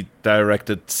to be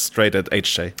directed straight at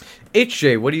HJ.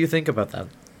 HJ, what do you think about that?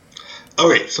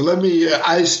 Okay, so let me...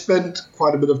 I spent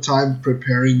quite a bit of time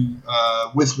preparing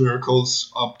with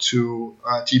Miracles up to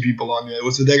GP Bologna. It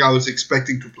was a deck I was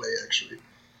expecting to play, actually.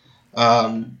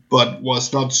 But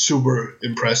was not super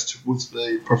impressed with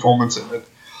the performance in it.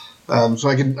 So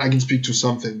I can speak to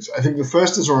some things. I think the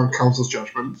first is around Council's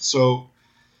Judgment. So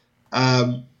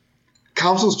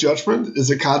Council's Judgment is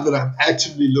a card that I'm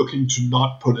actively looking to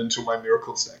not put into my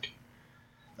Miracles deck.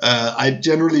 I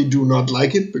generally do not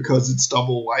like it because it's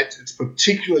double white. It's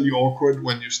particularly awkward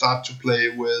when you start to play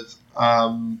with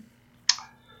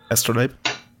Astrolabe?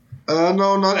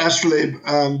 No, not Astrolabe.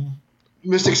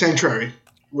 Mystic Sanctuary,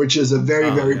 which is a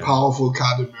very powerful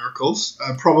card in Miracles.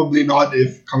 Probably not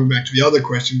if, coming back to the other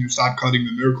question, you start cutting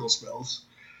the Miracle spells.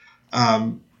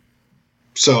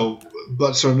 So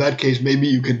in that case, maybe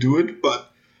you can do it, but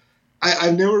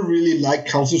I've never really liked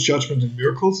Council's Judgment in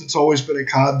Miracles. It's always been a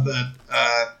card that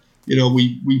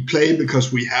we play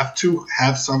because we have to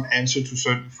have some answer to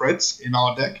certain threats in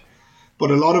our deck.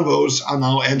 But a lot of those are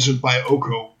now answered by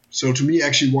Oko. So to me,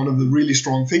 actually, one of the really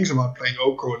strong things about playing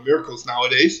Oko and Miracles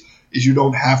nowadays is you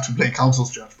don't have to play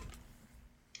Council's Judgment.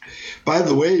 By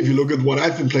the way, if you look at what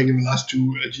I've been playing in the last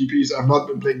two GPs, I've not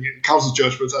been playing Council's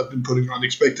Judgments. I've been putting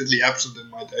Unexpectedly Absent in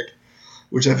my deck,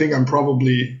 which I think I'm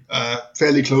probably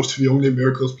fairly close to the only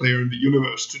Miracles player in the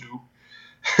universe to do.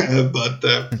 But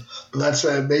that's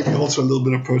maybe also a little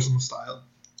bit of personal style.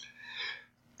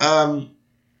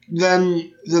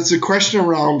 Then there's a question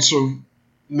around sort of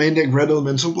main deck Red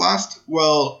Elemental Blast.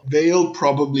 Well, Veil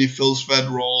probably fills that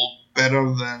role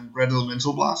better than Red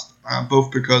Elemental Blast,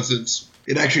 both because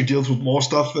it actually deals with more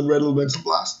stuff than Red Elemental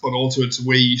Blast, but also it's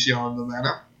way easier on the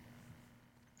mana.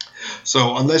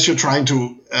 So unless you're trying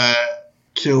to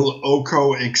kill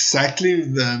Oko exactly,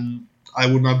 then I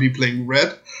would not be playing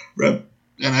Red. And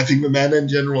I think the mana in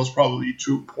general is probably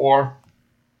too poor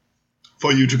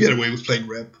for you to get away with playing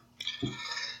Red.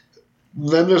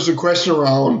 Then there's a question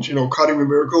around, cutting the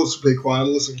Miracles to play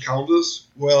Quietless and counters.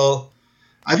 Well,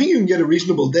 I think you can get a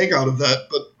reasonable deck out of that,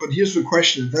 but here's the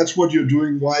question. If that's what you're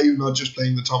doing, why are you not just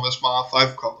playing the Thomas Marr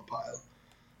 5-color pile?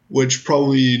 Which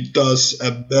probably does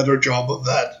a better job of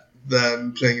that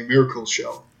than playing a Miracle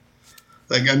Shell.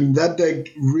 That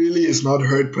deck really is not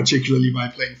hurt particularly by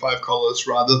playing 5 colors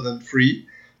rather than 3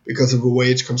 because of the way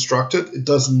it's constructed. It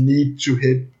doesn't need to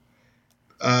hit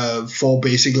 4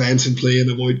 basic lands in play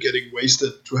and avoid getting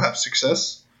wasted to have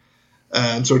success.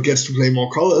 And so it gets to play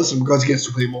more colors, and because it gets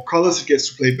to play more colors, it gets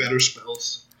to play better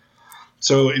spells.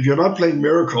 So if you're not playing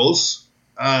Miracles,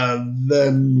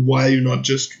 then why are you not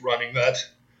just running that?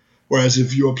 Whereas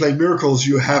if you are playing Miracles,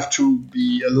 you have to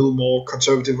be a little more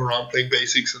conservative around playing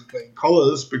basics and playing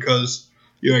colors because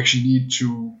you actually need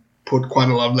to put quite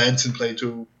a lot of lands in play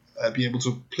to be able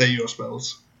to play your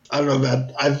spells. I don't know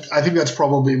that. I think that's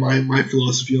probably my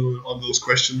philosophy on those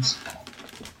questions.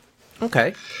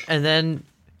 Okay. And then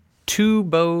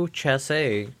Tubo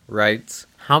Chasse writes,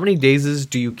 how many dazes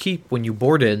do you keep when you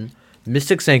board in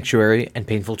Mystic Sanctuary and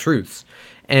Painful Truths?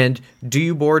 And do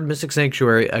you board Mystic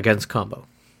Sanctuary against combo?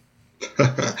 So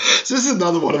this is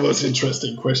another one of those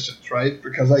interesting questions, right?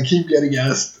 Because I keep getting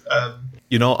asked. Our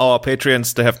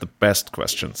Patreons, they have the best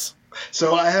questions.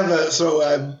 So I have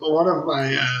one of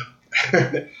my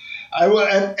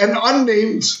an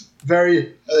unnamed,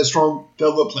 very strong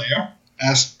Delver player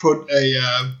put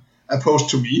a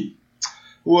post to me,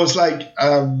 who was like,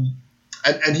 and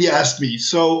he asked me,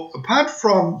 so apart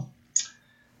from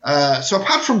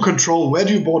Control, where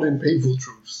do you board in Painful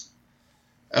Truths?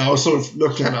 And I was sort of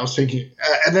looking at it, I was thinking,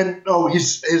 and then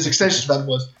his extension to that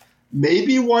was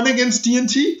maybe one against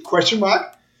D&T? ?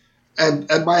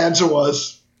 And my answer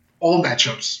was all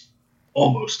matchups,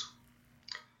 almost.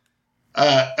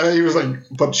 And he was like,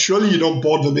 but surely you don't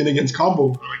board them in against combo.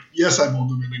 I'm like, yes, I board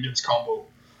them in against combo.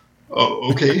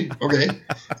 Oh, okay.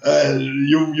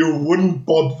 You wouldn't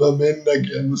board them in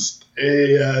against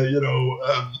an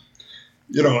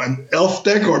elf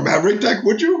deck or maverick deck,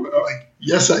 would you? I'm like,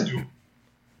 yes, I do.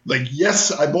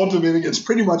 Yes, I bought them in against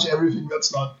pretty much everything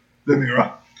that's not the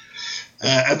mirror.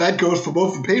 And that goes for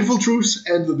both the Painful Truths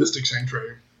and the Mystic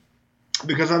Sanctuary.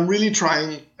 Because I'm really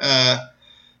trying,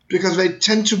 because they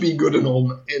tend to be good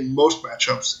in most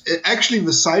matchups. Actually,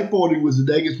 the sideboarding with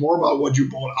the deck is more about what you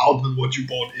bought out than what you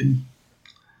bought in.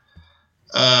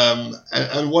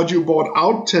 And what you bought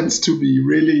out tends to be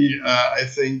really, I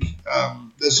think,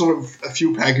 there's sort of a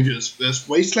few packages. There's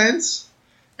Wastelands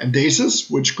and Dazes,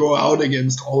 which go out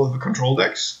against all of the control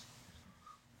decks,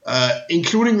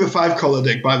 including the 5-color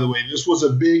deck, by the way. This was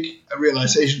a big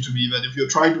realization to me that if you're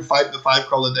trying to fight the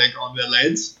 5-color deck on their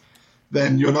lands,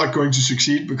 then you're not going to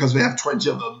succeed because they have 20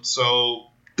 of them.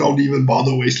 So don't even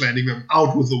bother wastelanding them.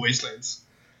 Out with the Wastelands.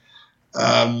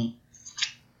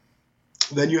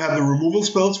 Then you have the removal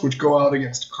spells, which go out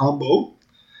against combo.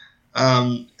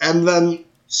 And then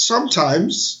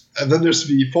sometimes, and then there's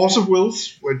the Force of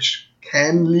Wills, which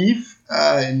can leave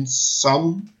in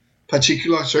some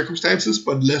particular circumstances,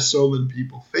 but less so than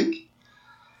people think.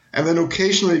 And then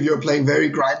occasionally, if you're playing very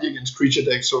grindy against creature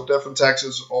decks, so Death and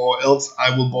Taxes or else,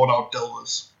 I will board out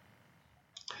Delvers.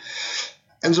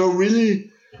 And so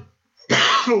really,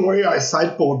 the way I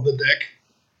sideboard the deck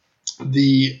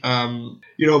the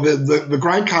the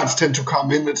grind cards tend to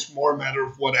come in. It's more a matter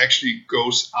of what actually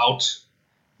goes out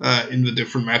in the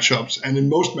different matchups. And in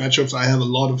most matchups, I have a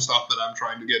lot of stuff that I'm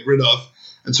trying to get rid of,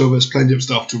 and so there's plenty of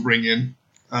stuff to bring in,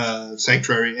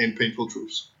 Sanctuary and Painful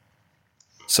Truths.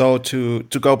 So to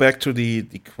go back to the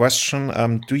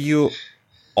question, do you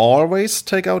always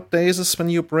take out dazes when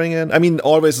you bring in? I mean,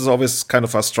 always is always kind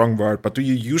of a strong word, but do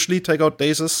you usually take out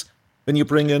dazes when you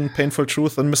bring in Painful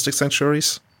Truth and Mystic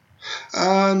Sanctuaries?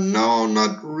 No,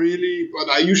 not really. But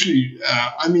I usually,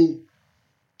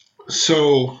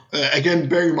 again,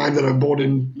 bearing in mind that I bought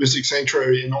in Mystic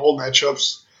Sanctuary in all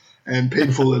matchups and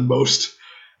Painful in most.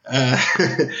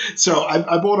 So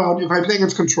I bought out, if I play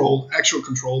against actual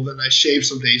control, then I shave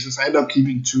some dazes. I end up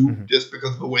keeping 2 just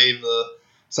because of the way the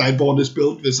sideboard is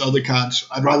built with other cards.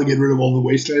 I'd rather get rid of all the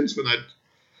wastelands than I'd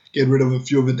get rid of a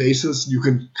few of the dazes. You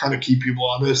can kind of keep people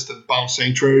honest and bounce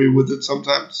Sanctuary with it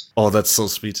sometimes. Oh, that's so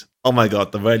sweet. Oh my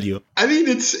god, the value. I mean,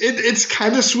 it's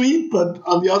kind of sweet, but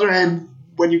on the other hand,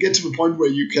 when you get to the point where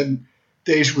you can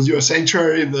daze with your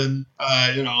Sanctuary, then,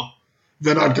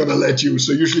 they're not going to let you.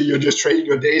 So usually you're just trading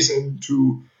your daze in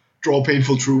to draw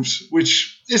Painful Troops,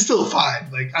 which is still fine.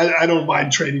 Like, I don't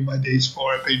mind trading my daze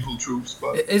for Painful Troops.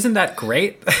 But isn't that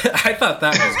great? I thought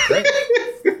that was great.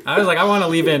 I was like, I want to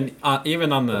leave in, even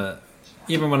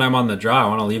when I'm on the draw, I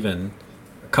want to leave in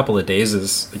a couple of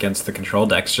dazes against the control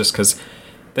decks, just because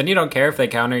then you don't care if they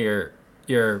counter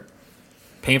your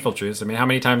Painful Truths. I mean, how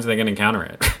many times are they going to counter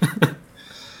it?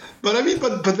 But I mean,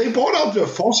 but they bought out their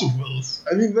Force of Wills.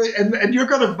 I mean, and you're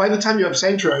gonna, by the time you have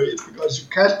Sanctuary, it's because you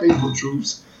cast Painful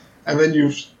Truths, and then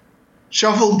you've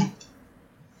shuffled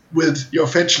with your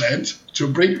fetch land to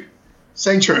bring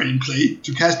Sanctuary in play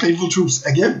to cast Painful Truths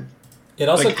again. It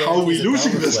also like, how are we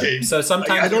losing this game? So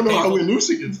sometimes I don't know how we're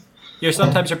losing it.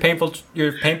 Sometimes your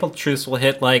painful truths will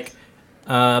hit like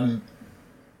a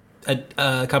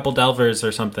couple Delvers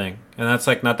or something, and that's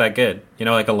like not that good.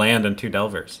 Like a land and 2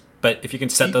 Delvers. But if you can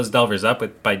set those Delvers up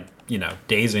by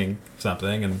dazing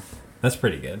something, and that's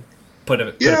pretty good. Put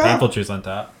a Painful Truth on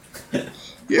top.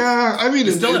 Yeah, I mean,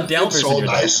 it's all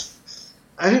nice.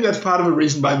 I think that's part of the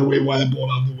reason, by the way, why I bought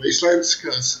out the Wastelands,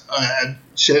 because I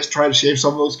try to shave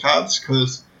some of those cards,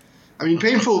 because, I mean,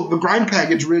 the grind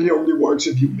package really only works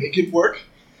if you make it work,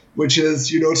 which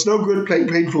is, it's no good playing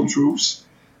Painful Troops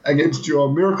against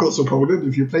your Miracles opponent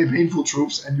if you play Painful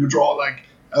Troops and you draw, like,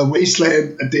 a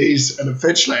Wasteland, a Daze, and a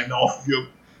Fetch land off of your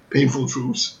Painful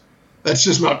Troops. That's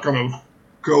just not going to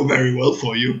go very well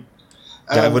for you.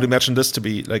 Yeah, I would imagine this to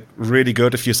be like really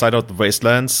good if you side out the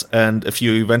Wastelands, and if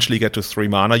you eventually get to 3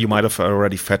 mana, you might have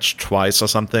already fetched twice or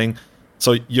something.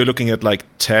 So you're looking at like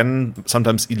 10,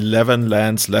 sometimes 11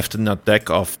 lands left in a deck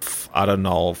of, I don't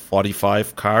know,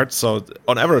 45 cards. So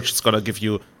on average, it's going to give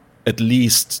you at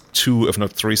least 2, if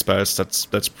not 3 spells.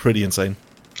 That's pretty insane.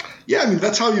 Yeah, I mean,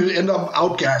 that's how you end up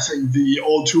outgassing the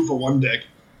all 2-for-1 deck.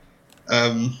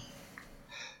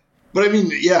 But I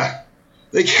mean, yeah.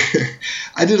 Like,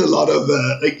 I did a lot of,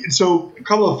 a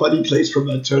couple of funny plays from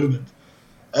that tournament.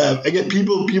 Again,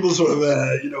 people sort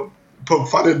of, poke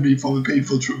fun at me for the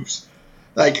Painful Truths.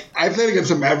 Like, I played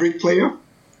against a Maverick player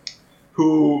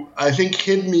who I think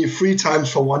hit me 3 times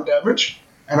for 1 damage,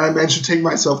 and I managed to take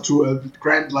myself to a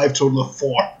grand life total of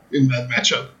 4 in that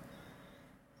matchup.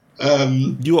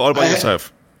 You all by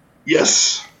yourself?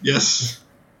 Yes.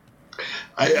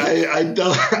 I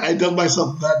dealt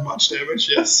myself that much damage,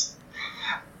 yes.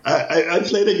 I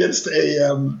played against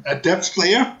a depth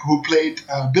player who played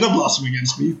Bitter Blossom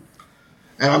against me,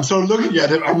 and I'm sort of looking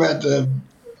at him. I'm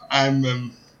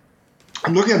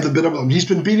looking at the Bitter Blossom. He's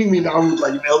been beating me down with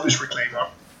like an Elvish Reclaimer.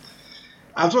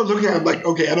 I'm sort of looking at him like,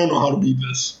 okay, I don't know how to beat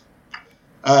this.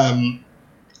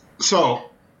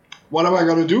 So what am I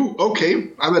gonna do?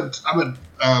 Okay, I'm at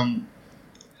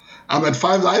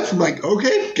 5 life. I'm like,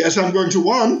 okay, guess I'm going to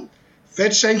 1.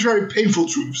 Fetch Sanctuary, Painful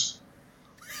Truths.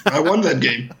 I won that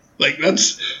game. Like,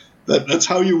 that's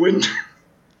how you win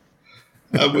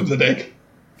with the deck.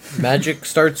 Magic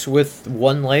starts with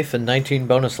 1 life and 19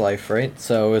 bonus life, right?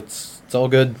 So it's all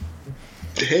good.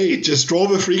 Hey, just draw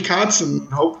the 3 cards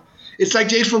and hope. It's like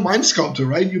Jadeful Mind Sculptor,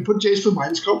 right? You put Jadeful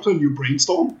Mind Sculptor and you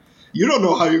brainstorm. You don't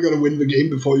know how you're going to win the game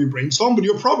before you brainstorm, but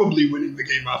you're probably winning the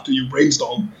game after you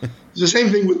brainstorm. It's the same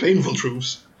thing with Painful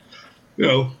Truths.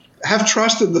 Have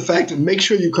trust in the fact and make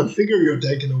sure you configure your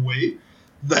deck in a way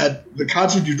that the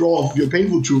cards that you draw of your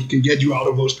Painful Truth can get you out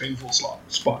of those painful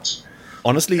spots.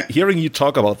 Honestly, hearing you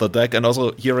talk about the deck and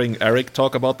also hearing Eric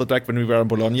talk about the deck when we were in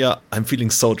Bologna, I'm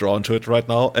feeling so drawn to it right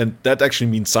now. And that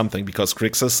actually means something, because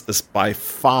Grixis is by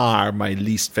far my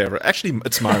least favorite. Actually,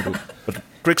 it's Mardu, but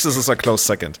Grixis is a close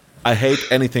second. I hate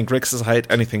anything Grixis, I hate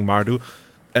anything Mardu.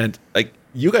 And like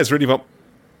you guys really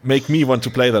make me want to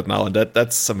play that now, and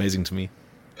that's amazing to me.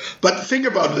 But think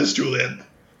about this, Julian,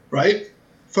 right?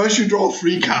 First you draw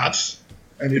 3 cards,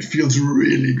 and it feels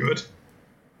really good.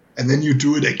 And then you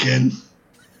do it again.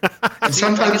 And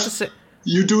sometimes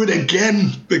you do it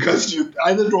again because you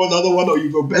either draw another one or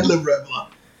you go Bedlam Reveler.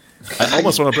 I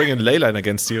almost want to bring in Leyline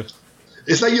against you.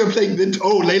 It's like you're playing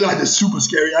Leyline is super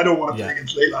scary. I don't want to play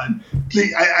against Leyline.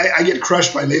 I get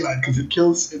crushed by Leyline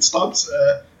because it stops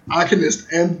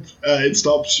Arcanist and it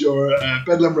stops your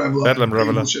Bedlam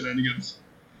Reveler. Shenanigans.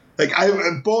 Like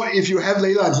if you have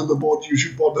Leylines on the board, you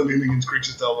should board them in against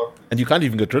Grixis Delver. And you can't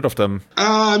even get rid of them.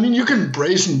 I mean, you can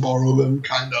brazen borrow them,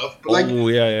 kind of. But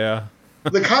yeah.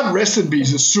 The card Rest in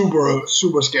Peace is super,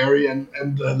 super scary, and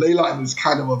Leyline is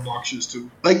kind of obnoxious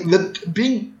too. Like,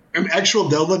 being an actual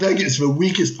Delver deck is the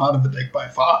weakest part of the deck by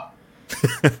far.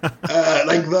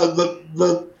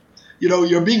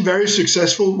 You're being very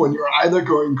successful when you're either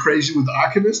going crazy with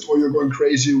Arcanist or you're going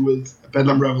crazy with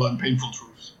Bedlam Reveler and Painful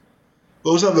Truths.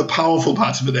 Those are the powerful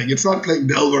parts of the deck. It's not playing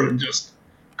Delver and just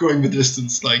going the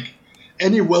distance. Like,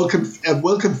 any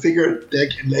well-configured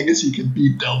deck in Legacy can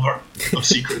beat Delver of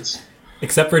Secrets.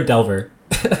 Except for Delver.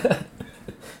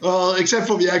 Well, except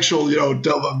for the actual,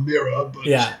 Delver mirror. But,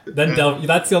 yeah, then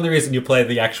that's the only reason you play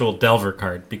the actual Delver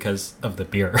card, because of the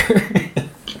mirror.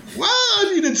 Well,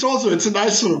 I mean, it's a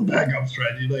nice sort of backup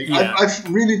strategy. Like,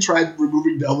 I've really tried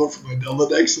removing Delver from my Delver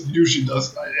decks, and it usually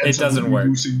it doesn't work.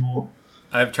 Losing more.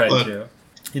 I've tried to.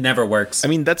 It never works. I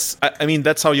mean, that's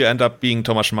how you end up being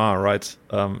Tomasz Ma, right?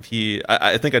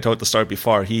 I think I told the story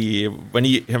before. When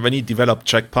he developed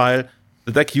Checkpile,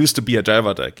 the deck used to be a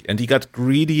Delver deck, and he got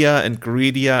greedier and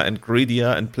greedier and greedier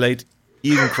and played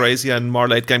even crazier and more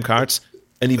late game cards,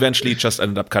 and eventually just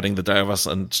ended up cutting the Delvers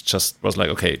and just was like,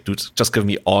 okay, dude, just give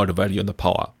me all the value and the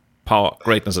power,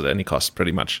 greatness at any cost,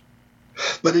 pretty much.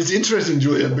 But it's interesting,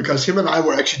 Julian, because him and I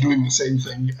were actually doing the same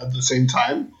thing at the same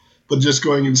time, but just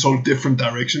going in sort of different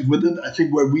directions with it. I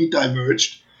think where we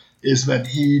diverged is that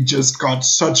he just got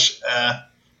such a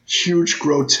huge,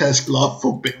 grotesque love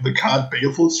for the card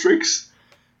Baleful Strix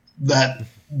that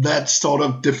sort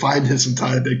of defined his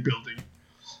entire deck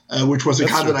building, which was a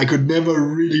card that I could never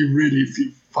really, really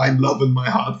find love in my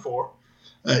heart for,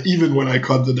 even when I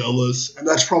cut the Delvers. And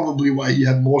that's probably why he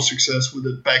had more success with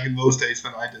it back in those days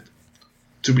than I did,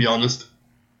 to be honest.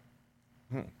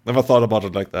 Never thought about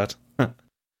it like that.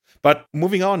 But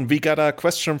moving on, we got a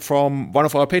question from one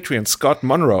of our patrons, Scott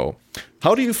Monroe.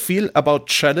 How do you feel about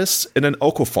Chalice in an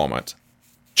Oko format?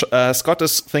 Scott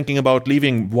is thinking about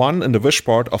leaving one in the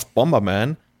Wishboard of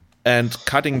Bomberman and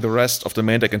cutting the rest of the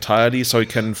main deck entirely so he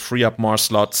can free up more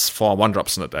slots for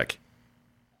 1-drops in the deck.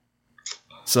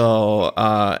 So,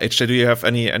 HJ, do you have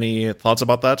any thoughts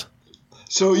about that?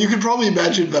 So you can probably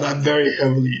imagine that I'm very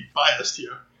heavily biased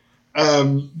here.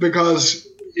 Because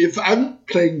if I'm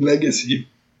playing Legacy...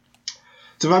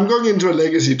 So if I'm going into a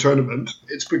Legacy tournament,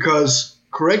 it's because,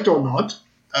 correct or not,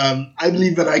 I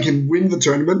believe that I can win the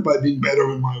tournament by being better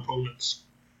than my opponents.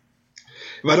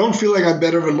 If I don't feel like I'm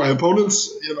better than my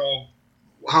opponents,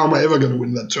 how am I ever going to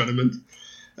win that tournament?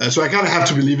 So I kind of have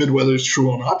to believe it whether it's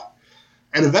true or not.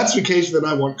 And if that's the case, then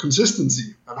I want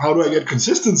consistency. And how do I get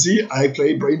consistency? I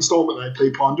play Brainstorm and I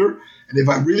play Ponder. And if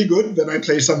I'm really good, then I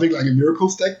play something like a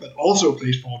Miracles deck that also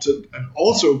plays Portent and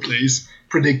also plays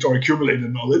Predict or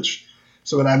Accumulated Knowledge.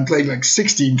 So that I'm playing like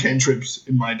 16 cantrips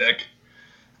in my deck.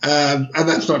 And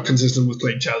that's not consistent with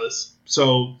playing Chalice.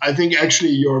 So I think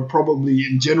actually you're probably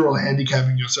in general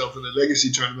handicapping yourself in a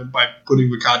Legacy tournament by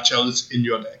putting the card Chalice in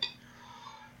your deck.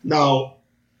 Now,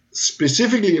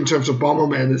 specifically in terms of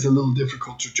Bomberman, it's a little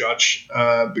difficult to judge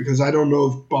because I don't know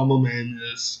if Bomberman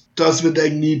does the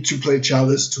deck need to play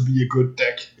Chalice to be a good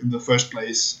deck in the first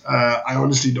place? I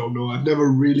honestly don't know. I've never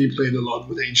really played a lot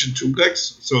with Ancient Tomb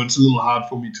decks, so it's a little hard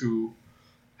for me to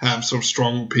have some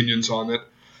strong opinions on it.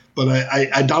 But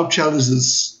I doubt Chalice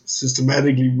is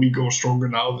systematically weak or stronger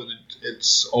now than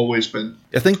it's always been.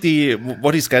 I think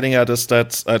what he's getting at is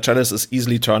that Chalice is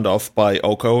easily turned off by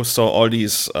Oko, so all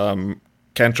these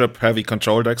cantrip-heavy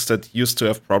control decks that used to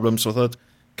have problems with it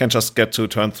can just get to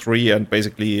turn 3 and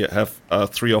basically have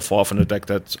 3 or 4 in a deck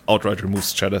that outright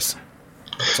removes Chalice.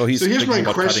 So he's thinking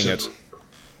about cutting it.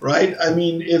 Right? I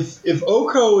mean, if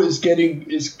Oko is killing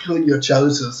your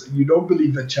Chalices and you don't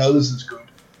believe that Chalice is good,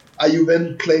 are you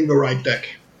then playing the right deck?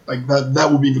 Like that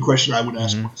would be the question I would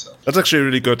ask myself. That's actually a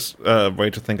really good way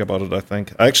to think about it, I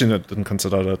think. I actually didn't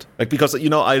consider that. Because,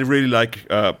 I really like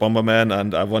Bomberman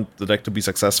and I want the deck to be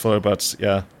successful, but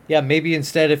yeah. Yeah, maybe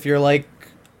instead if you're like,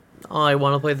 I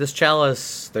want to play this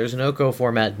Chalice, there's an Oko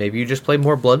format, maybe you just play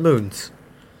more Blood Moons.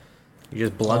 You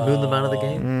just Blood Moon them out of the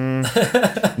game?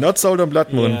 Not sold on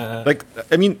Blood Moon. Yeah. Like,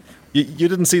 I mean, you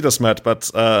didn't see this, Matt, but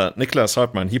Nicholas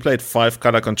Hartmann, he played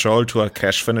 5-color control to a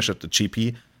cash finish at the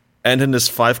GP. And in this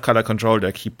 5-color control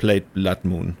deck, he played Blood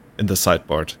Moon in the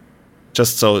sideboard.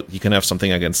 Just so he can have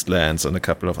something against lands and a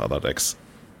couple of other decks.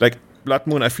 Like, Blood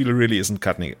Moon, I feel really isn't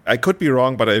cutting it. I could be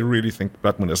wrong, but I really think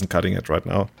Blood Moon isn't cutting it right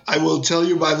now. I will tell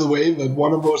you, by the way, that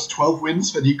one of those 12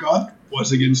 wins that he got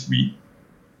was against me.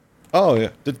 Oh, yeah.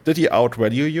 Did he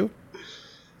outvalue you?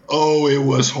 Oh, it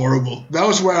was horrible. That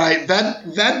was where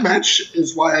that match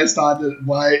is why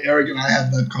Eric and I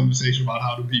had that conversation about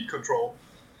how to beat control.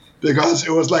 Because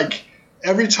it was like,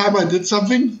 every time I did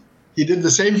something, he did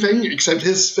the same thing, except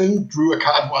his thing drew a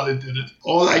card while it did it.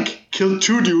 Or like, killed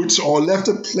 2 dudes, or left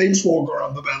a planeswalker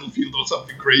on the battlefield, or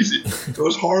something crazy. It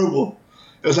was horrible.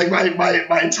 It was like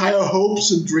my entire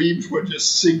hopes and dreams were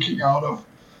just sinking out of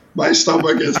my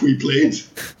stomach as we played.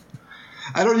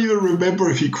 I don't even remember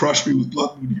if he crushed me with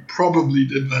Blood Moon. He probably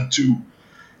did that too.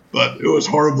 But it was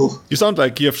horrible. You sound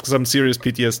like you have some serious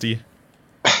PTSD.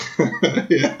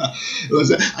 Yeah. It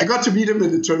was, I got to meet him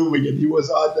in Eternal Wing, and he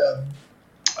was on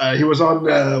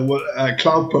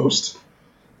Cloud Post.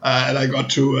 And I got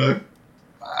to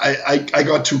I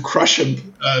got to crush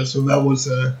him. So that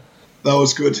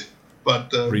was good.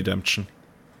 But Redemption.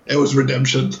 It was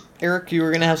redemption. Eric, you were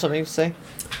going to have something to say?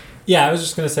 Yeah, I was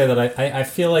just going to say that I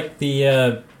feel like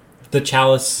the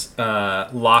Chalice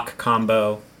lock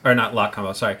combo, or not lock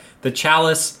combo, sorry. The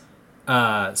Chalice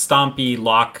Stompy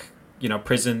lock,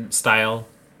 prison style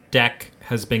deck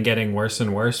has been getting worse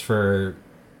and worse for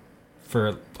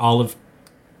all of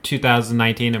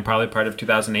 2019 and probably part of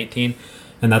 2018.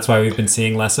 And that's why we've been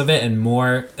seeing less of it and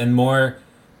more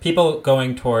people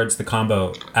going towards the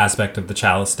combo aspect of the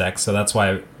Chalice deck. So that's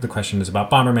why the question is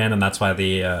about Bomberman, and that's why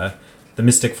the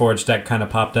Mystic Forge deck kind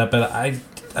of popped up. But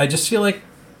I just feel like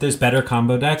there's better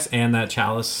combo decks, and that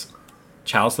Chalice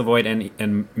the Void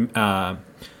and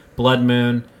Blood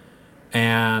Moon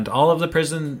and all of the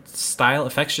prison style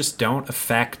effects just don't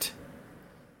affect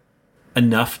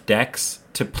enough decks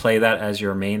to play that as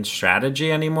your main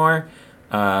strategy anymore.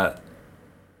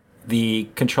 The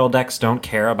control decks don't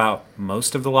care about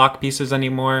most of the lock pieces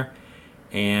anymore,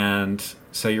 and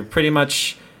so you're pretty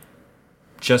much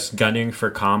just gunning for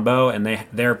combo, and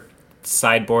their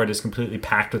sideboard is completely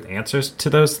packed with answers to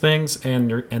those things,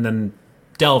 and then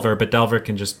Delver, but Delver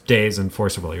can just daze and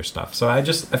force will your stuff. So I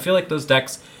feel like those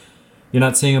decks, you're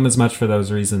not seeing them as much for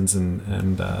those reasons,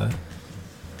 and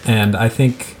I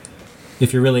think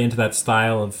if you're really into that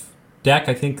style of deck,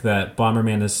 I think that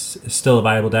Bomberman is still a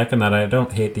viable deck, and that I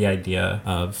don't hate the idea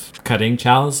of cutting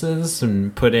chalices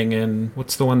and putting in,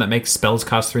 what's the one that makes spells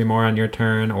cost 3 more on your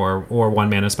turn, or 1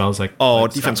 mana spells like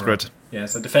Defense Grid. Yeah,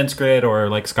 so Defense Grid, or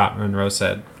like Scott Monroe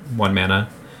said, 1 mana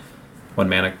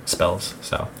spells.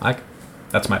 So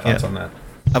that's my thoughts on that.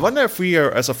 I wonder if we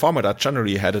are, as a format, are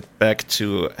generally headed back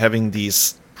to having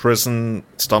these prison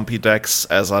stompy decks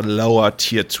as a lower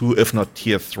tier 2, if not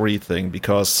tier 3 thing,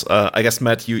 because I guess,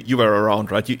 Matt, you were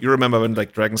around, right? You remember when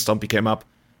like Dragon Stompy came up?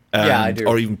 Yeah, I do.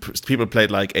 Or even people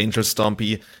played like Angel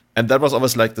Stompy, and that was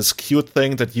always like this cute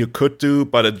thing that you could do,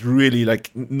 but it really, like,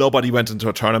 nobody went into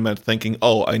a tournament thinking,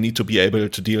 oh, I need to be able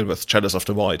to deal with Chalice of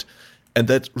the Void. And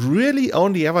that really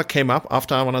only ever came up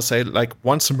after, I want to say, like,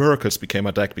 once Miracles became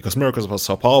a deck, because Miracles was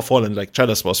so powerful, and like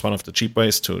Chalice was one of the cheap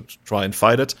ways to try and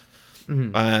fight it.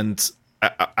 Mm-hmm. And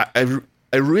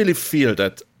I really feel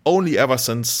that only ever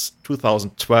since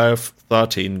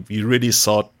 2012-13 we really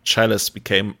saw Chalice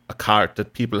became a card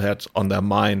that people had on their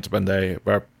mind when they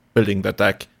were building their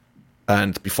deck.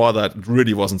 And before that, it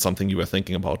really wasn't something you were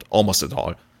thinking about almost at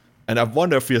all. And I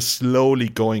wonder if we're slowly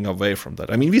going away from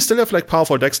that. I mean, we still have like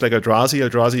powerful decks like Eldrazi.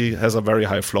 Eldrazi has a very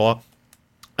high floor.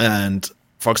 And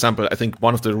for example, I think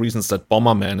one of the reasons that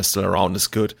Bomberman is still around is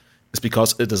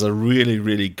because it is a really,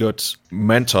 really good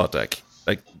mentor deck.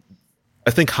 Like,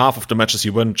 I think half of the matches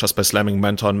you win just by slamming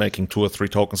mentor and making 2 or 3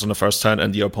 tokens on the first turn,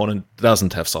 and the opponent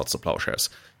doesn't have Swords to Plowshares.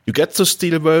 You get to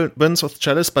steal wins with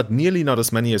Chalice, but nearly not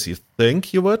as many as you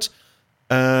think you would.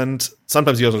 And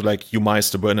sometimes you also like you mice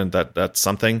to win, and that's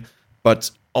something.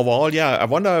 But overall, yeah, I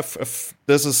wonder if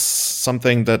this is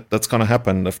something that's going to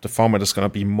happen, if the format is going to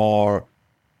be more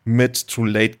mid to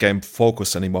late game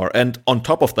focus anymore. And on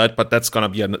top of that, but that's going to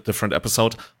be a different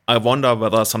episode, I wonder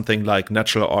whether something like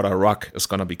Natural Order Ruck is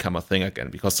going to become a thing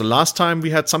again. Because the last time we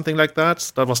had something like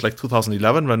that was like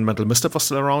 2011 when Mental Mischief was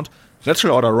still around.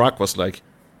 Natural Order Ruck was like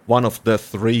one of the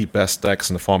 3 best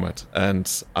decks in the format.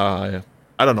 And I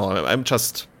don't know, I'm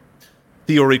just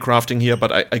theory crafting here,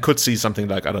 but I could see something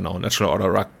like, I don't know, Natural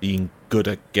Order Ruck being good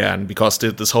again. Because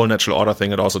this whole Natural Order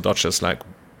thing, it also dodges like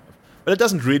But it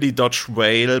doesn't really dodge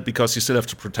whale because you still have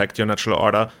to protect your natural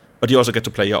order. But you also get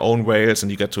to play your own whales,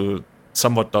 and you get to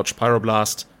somewhat dodge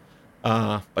pyroblast.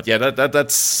 But yeah,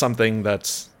 that's something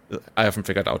that I haven't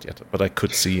figured out yet. But I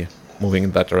could see moving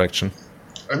in that direction.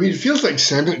 I mean, it feels like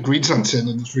Green Sun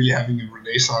Senate is really having a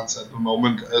renaissance at the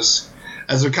moment. As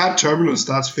the card Terminal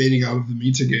starts fading out of the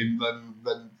meta game,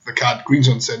 then the card Green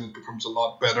Sun Senate becomes a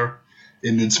lot better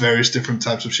in its various different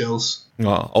types of shells.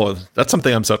 Oh, that's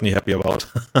something I'm certainly happy about.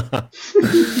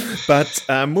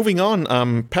 But moving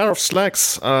on, Pair of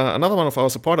Slacks, another one of our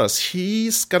supporters,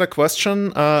 he's got a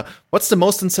question. What's the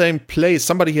most insane play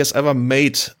somebody has ever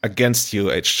made against you,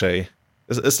 HJ?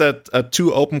 Is that a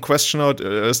too open question, or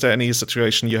is there any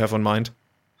situation you have on mind?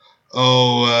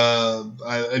 Oh,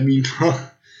 I mean,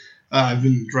 I've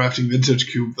been drafting Vintage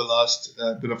Cube the last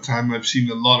bit of time. I've seen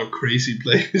a lot of crazy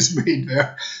plays made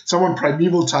there. Someone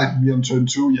Primeval Titaned me on turn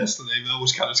 2 yesterday. That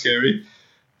was kind of scary.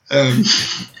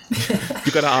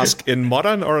 You gotta ask, in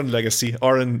Modern or in Legacy?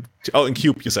 Or in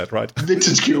Cube, you said, right?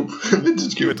 Vintage Cube.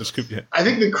 Vintage Cube. Vintage Cube, yeah. I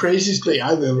think the craziest play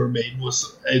I've ever made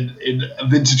was in a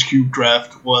Vintage Cube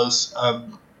draft was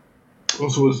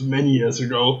many years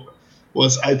ago.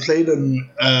 Was I played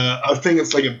I think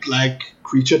it's like a black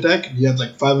creature deck. He had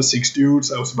like 5 or 6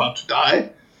 dudes. I was about to die.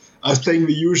 I was playing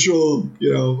the usual,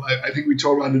 I think we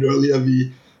talked about it earlier,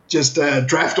 the just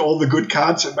draft all the good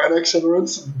cards and mana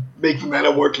accelerants and make the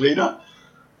mana work later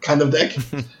kind of deck.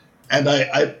 And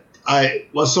I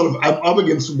was I'm up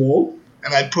against the wall,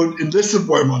 and I put Enlisted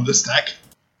Worm on this deck.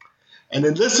 And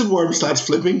Enlisted Worm starts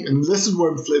flipping, and Enlisted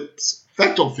Worm flips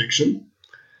Factal Fiction.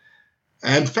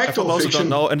 And Factal For those who don't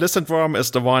know, Enlisted Worm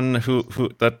is the one who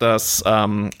that does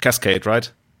Cascade, right?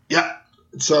 Yeah,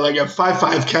 it's like a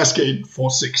 5/5 Cascade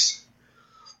 4/6.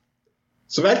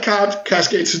 So that card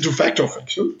cascades into Factor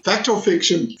Fiction. Factor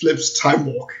Fiction flips Time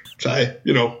Walk.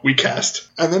 We cast.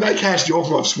 And then I cast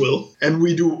Yorkmoth's Will, and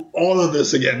we do all of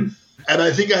this again. And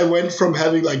I think I went from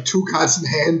having like 2 cards in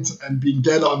hand and being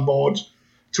dead on board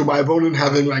to my opponent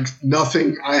having like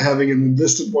nothing, I having an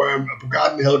Enlisted Worm, a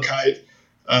Bogarden Hellkite,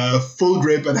 full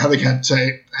grip, and having had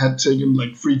taken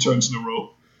like 3 turns in a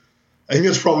row. I think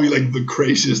that's probably like the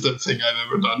craziest thing I've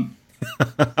ever done.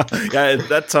 Yeah,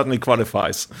 that certainly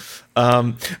qualifies.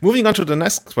 Moving on to the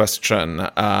next question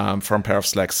from Pair of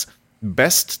Slacks.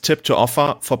 Best tip to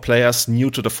offer for players new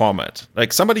to the format?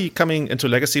 Like somebody coming into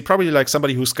Legacy, probably like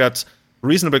somebody who's got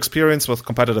reasonable experience with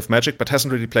competitive Magic but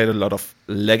hasn't really played a lot of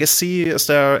Legacy. Is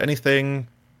there anything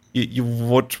you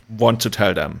would want to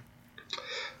tell them?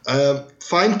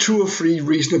 Find 2 or 3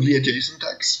 reasonably adjacent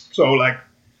decks. So like,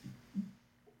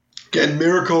 again,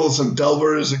 Miracles and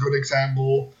Delver is a good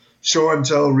example. Show and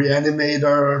Tell,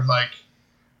 Reanimator, like,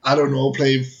 I don't know,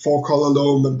 play 4-color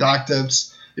Loam and Dark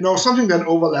Depths. Something that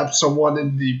overlaps somewhat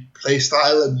in the play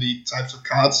style and the types of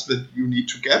cards that you need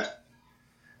to get.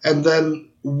 And then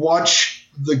watch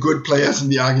the good players in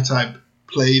the archetype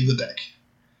play the deck.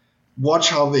 Watch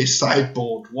how they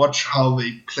sideboard. Watch how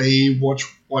they play. Watch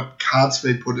what cards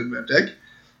they put in their deck.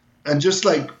 And just,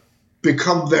 like,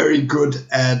 become very good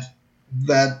at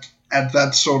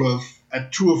that sort of,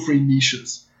 at 2 or 3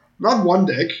 niches. Not one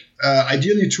deck,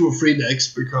 ideally 2 or 3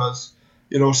 decks, because,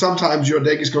 sometimes your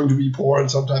deck is going to be poor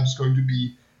and sometimes it's going to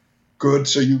be good,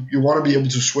 so you want to be able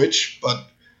to switch, but,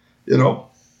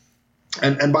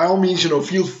 and by all means,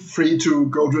 feel free to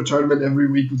go to a tournament every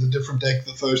week with a different deck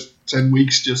the first 10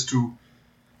 weeks just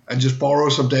borrow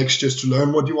some decks just to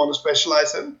learn what you want to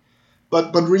specialize in.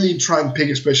 But really try and pick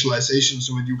a specialization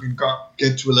so that you can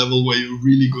get to a level where you're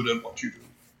really good at what you do.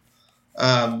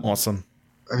 Awesome.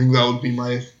 I think that would be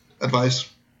my advice.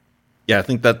 Yeah, I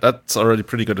think that's already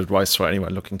pretty good advice for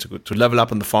anyone looking to level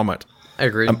up in the format. I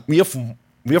agree. We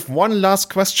have one last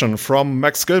question from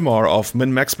Max Gilmore of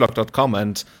minmaxblog.com,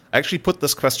 and I actually put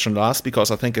this question last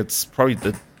because I think it's probably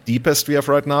the deepest we have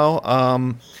right now.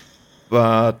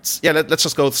 But yeah, let's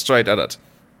just go straight at it.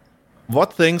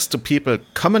 What things do people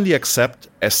commonly accept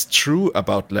as true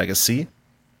about Legacy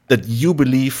that you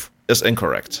believe is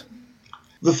incorrect?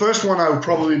 The first one I would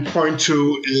probably point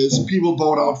to is people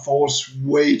bought out Force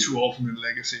way too often in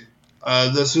Legacy.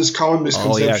 There's this common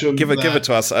misconception. Oh yeah, give it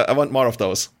to us. I want more of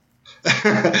those.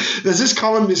 There's this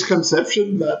common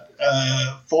misconception that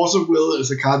Force of Will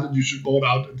is a card that you should board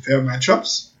out in fair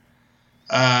matchups,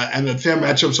 and that fair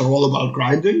matchups are all about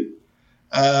grinding.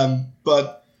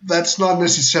 But that's not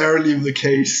necessarily the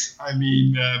case. I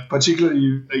mean,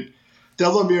 particularly like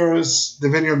Delver Mirrors,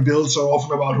 depending on builds, are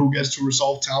often about who gets to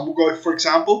resolve Tarmogoyf, for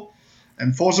example.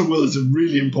 And Force of Will is a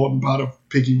really important part of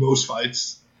picking those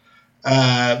fights.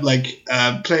 Playing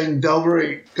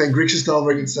Grixis Delver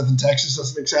against 7 Taxes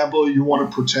as an example, you want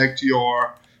to protect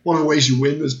one of the ways you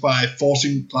win is by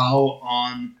forcing Plow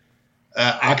on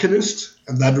Arcanist,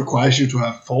 and that requires you to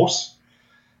have Force.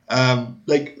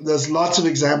 There's lots of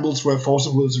examples where Force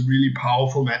of Will is a really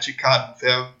powerful magic card in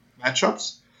fair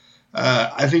matchups.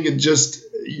 I think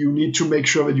you need to make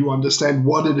sure that you understand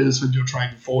what it is that you're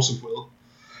trying to Force of Will.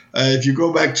 If you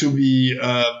go back to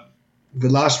the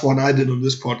last one I did on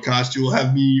this podcast, you will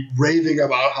have me raving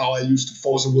about how I used to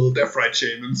Force of Will Deathrite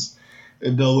Shamans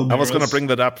in Delver Mirrors. I was going to bring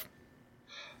that up.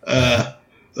 I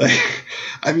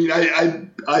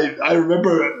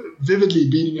remember vividly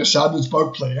beating a Shaman's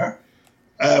Bug player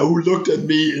who looked at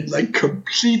me in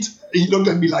he looked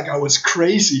at me like I was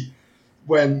crazy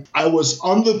when I was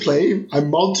on the play. I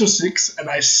mulled to 6 and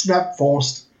I snap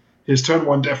forced his turn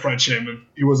 1 Deathrite Shaman.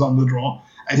 He was on the draw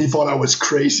and he thought I was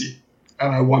crazy,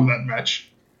 and I won that match.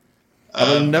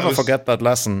 I will never forget that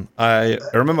lesson. I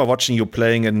remember watching you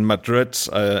playing in Madrid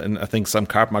in, I think, some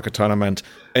card market tournament,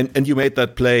 and you made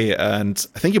that play, and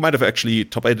I think you might have actually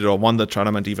top 8'd or won the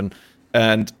tournament even.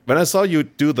 And when I saw you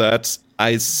do that,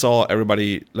 I saw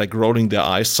everybody like rolling their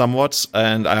eyes somewhat,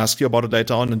 and I asked you about it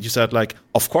later on, and you said like,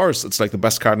 of course, it's like the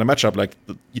best card in the matchup. Like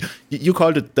you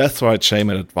called it Deathrite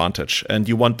Shaman advantage, and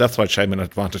you want Deathrite Shaman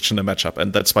advantage in the matchup,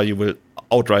 and that's why you will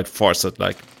outright force it,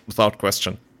 like without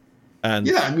question. And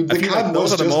yeah, I mean, the card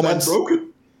was just that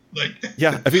broken.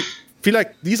 Yeah, I feel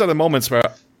like these are the moments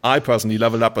where I personally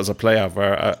leveled up as a player,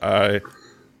 where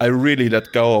I really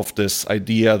let go of this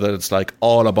idea that it's like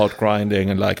all about grinding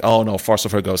and like, oh no, Force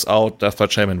of Will goes out,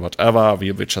 Deathrite Shaman, whatever,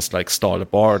 we just like stall the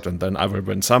board and then I will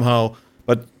win somehow.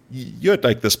 But you had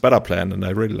like this better plan, and I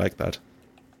really like that.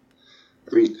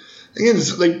 I mean, again,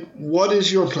 it's like, what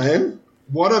is your plan?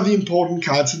 What are the important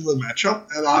cards in the matchup?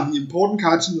 And are the important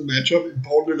cards in the matchup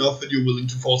important enough that you're willing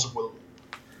to Force of Will?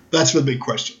 That's the big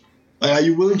question. Like, are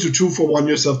you willing to 2-for-1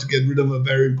 yourself to get rid of a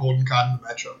very important card in the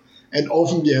matchup? And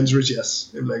often the answer is yes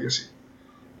in Legacy,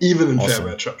 even in fair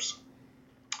matchups.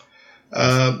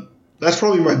 That's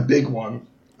probably my big one.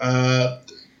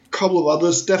 Couple of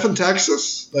others. Death and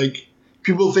Taxes. Like,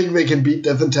 people think they can beat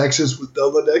Death and Taxes with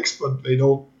Delver decks, but they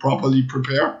don't properly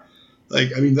prepare. Like,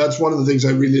 I mean, that's one of the things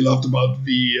I really loved about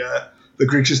the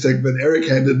Grixis deck that Eric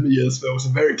handed me, is there was a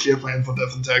very clear plan for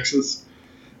Death and Taxes.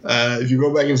 If you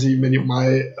go back and see many of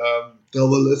my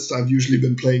Delver lists, I've usually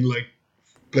been playing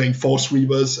Force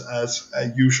Reavers as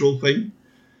a usual thing.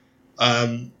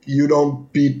 You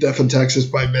don't beat Death and Taxes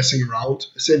by messing around.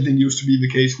 Same thing used to be the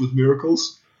case with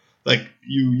Miracles. Like,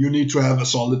 you need to have a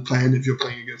solid plan if you're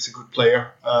playing against a good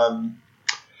player.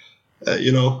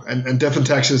 And Death and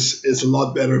Taxes is a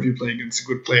lot better if you play against a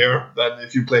good player than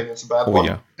if you play against a bad one.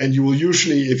 Yeah. And you will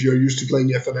usually, if you're used to playing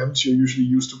FNMs, you're usually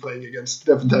used to playing against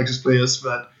Death and Taxes players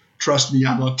that, trust me,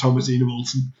 are not Thomas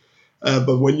Enevoldsen.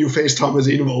 But when you face Thomas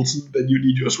Enevoldsen, then you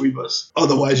need your sweepers.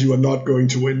 Otherwise, you are not going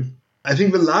to win. I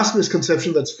think the last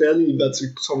misconception that's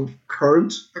a sort of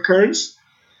current occurrence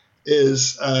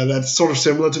is that's sort of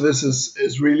similar to this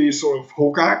is really sort of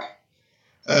Hogak.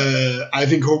 I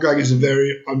think Hogak is a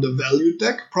very undervalued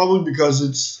deck, probably because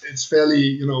it's fairly,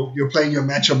 you're playing your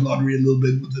matchup lottery a little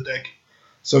bit with the deck.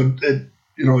 So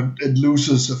it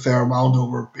loses a fair amount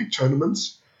over big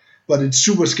tournaments. But it's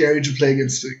super scary to play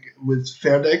against with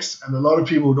fair decks, and a lot of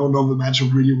people who don't know the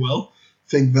matchup really well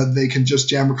think that they can just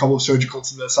jam a couple of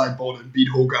surgicals in their sideboard and beat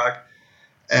Hogak.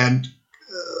 And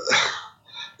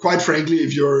quite frankly,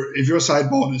 if your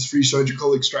sideboard is 3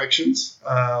 surgical extractions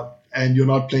and you're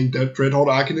not playing Dreadhorde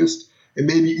Arcanist, and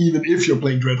maybe even if you're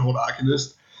playing Dreadhorde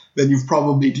Arcanist, then you've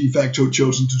probably de facto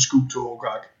chosen to scoop to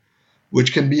Hogak,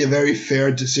 which can be a very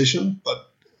fair decision, but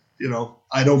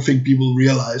I don't think people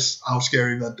realize how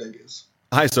scary that deck is.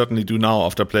 I certainly do now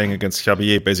after playing against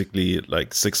Xavier basically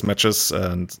like 6 matches,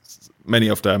 and many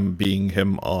of them being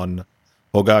him on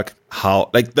Hogak.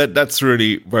 How like that's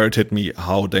really where it hit me,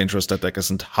 how dangerous that deck is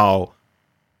and how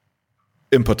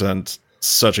impotent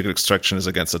surgical extraction is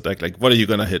against the deck. Like, what are you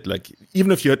gonna hit? Like,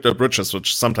 even if you hit the bridges,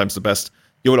 which is sometimes the best,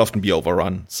 you will often be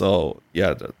overrun. So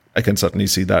yeah, I can certainly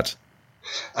see that.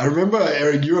 I remember,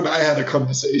 Eric, you and I had a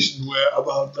conversation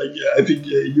about I think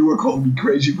you were calling me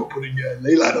crazy for putting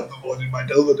Leyline of the Void in my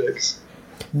Delver decks.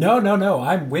 No,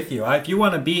 I'm with you. If you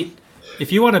want to beat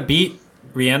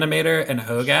Reanimator and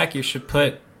Hogak, you should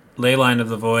put Leyline of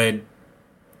the Void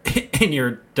in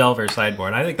your Delver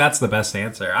sideboard. I think that's the best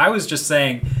answer. I was just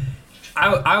saying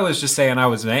I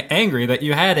was angry that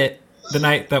you had it the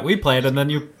night that we played, and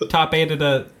then you top 8'd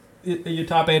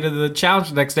the challenge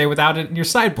the next day without it in your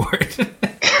sideboard.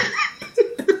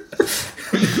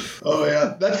 Oh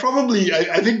yeah, that's probably.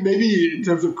 I think maybe in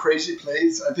terms of crazy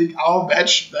plays, I think our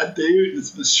match that day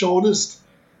is the shortest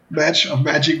match of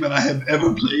Magic that I have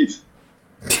ever played.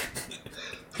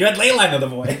 You had Leyline of the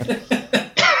Void.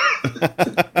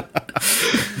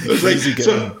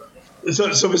 So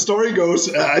the story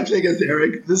goes, I play against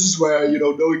Eric. This is where,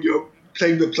 knowing you're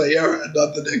playing the player and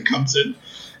not the deck comes in.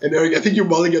 And Eric, I think you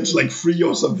mulligan to like 3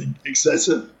 or something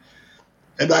excessive.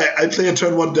 And I play a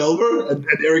turn 1 Delver, and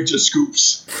Eric just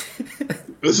scoops.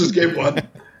 This is game 1.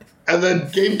 And then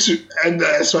game 2, and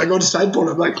so I go to sideboard.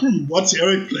 I'm like, what's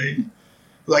Eric playing?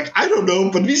 Like, I don't know,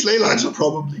 but these ley lines are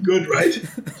probably good, right?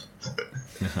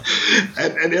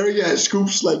 and Eric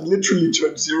scoops like literally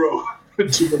turn 0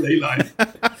 to the ley line.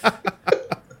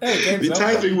 The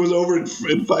entire thing was over in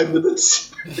 5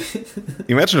 minutes.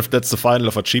 Imagine if that's the final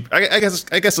of a cheap. I guess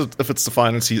if it's the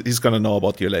finals, he's gonna know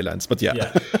about your ley lines. But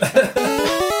yeah.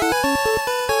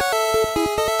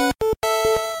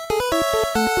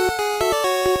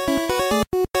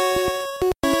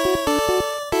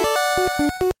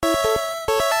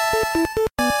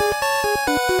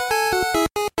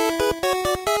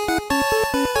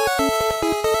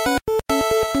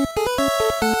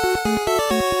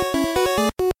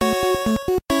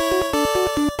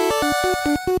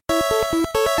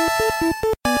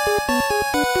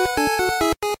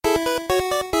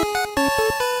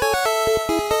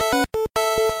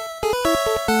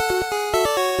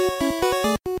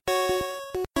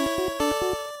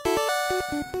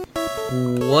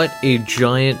 What a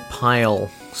giant pile.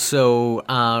 So,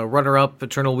 runner-up,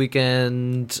 Eternal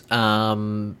Weekend.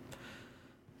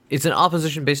 It's an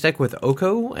opposition-based deck with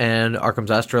Oko and Arkham's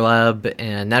Astrolabe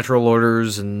and Natural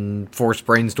Orders and Forced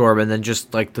Brainstorm, and then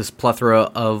just like this plethora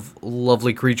of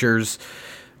lovely creatures.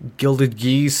 Gilded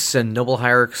Geese and Noble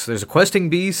Hierarchs. There's a Questing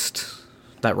Beast.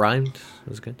 That rhymed. That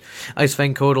was good.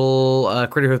 Icefang Codal,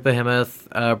 Critterhoof Behemoth,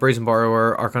 Brazen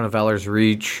Borrower, Archon of Valor's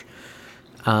Reach.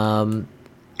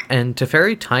 And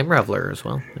Teferi Time Reveler as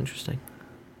well. Interesting.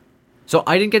 So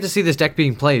I didn't get to see this deck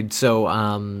being played.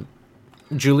 So,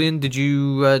 Julian, did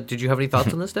you have any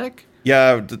thoughts on this deck?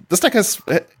 Yeah, this deck has.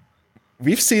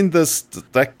 We've seen this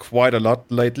deck quite a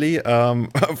lot lately.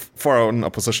 For our own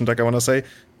opposition deck, I want to say.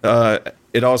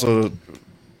 It also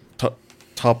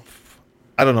top,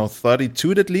 I don't know,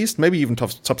 32 at least, maybe even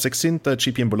top 16, the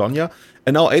GP in Bologna.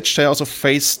 And now HJ also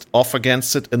faced off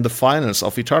against it in the finals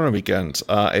of Eternal Weekend.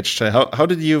 HJ, how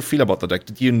did you feel about the deck?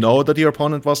 Did you know that your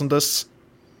opponent wasn't this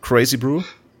crazy brew?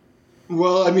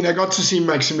 Well, I mean, I got to see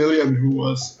Maximilian, who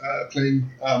was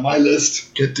playing my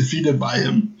list, get defeated by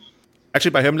him.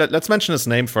 Actually, by him, let's mention his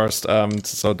name first,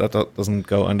 so that doesn't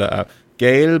go under.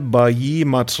 Gaël Bailly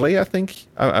Matre, I think.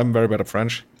 I'm very bad at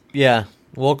French. Yeah,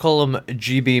 we'll call him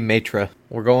GB Maitre.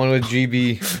 We're going with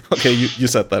GB. Okay, you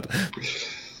said that.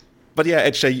 But yeah,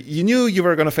 HJ, you knew you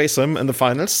were going to face him in the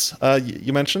finals,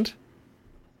 you mentioned?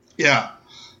 Yeah,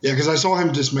 because I saw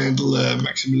him dismantle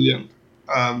Maximilian.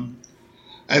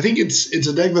 I think it's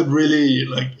a deck that really,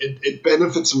 like, it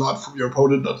benefits a lot from your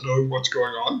opponent not knowing what's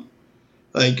going on.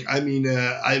 Like, I mean,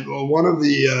 one of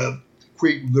the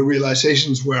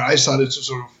realizations where I started to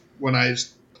sort of, when I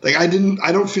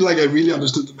don't feel like I really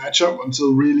understood the matchup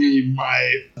until really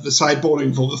the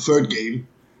sideboarding for the third game,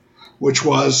 which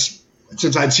was,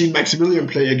 since I'd seen Maximilian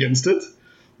play against it,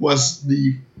 was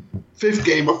the 5th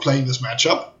game of playing this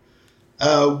matchup.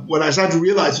 When I started to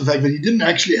realize the fact that he didn't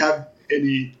actually have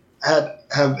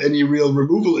any real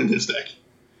removal in his deck.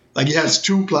 Like, he has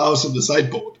 2 plows in the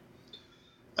sideboard.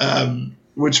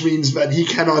 Which means that he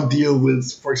cannot deal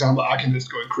with, for example, Arcanist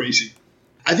going crazy.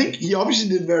 I think he obviously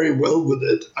did very well with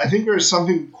it. I think there's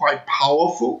something quite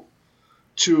powerful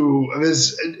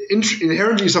there's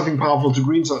inherently something powerful to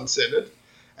Green Sun Senate,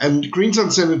 and Green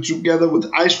Sun Senate together with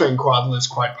Icefang Quaddle is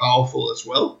quite powerful as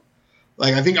well.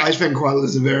 Like, I think Icefang Quaddle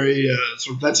is a very,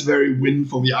 that's a very win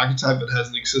for the archetype that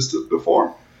hasn't existed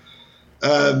before.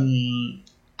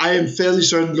 I am fairly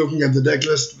certain, looking at the deck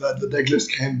list, that the deck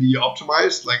list can be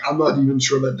optimized. Like, I'm not even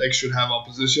sure that deck should have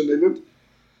opposition in it.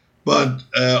 But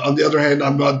on the other hand,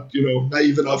 I'm not,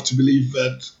 naive enough to believe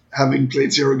that having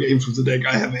played 0 games with the deck,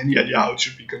 I have any idea how it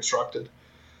should be constructed.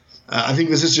 I think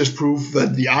this is just proof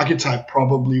that the archetype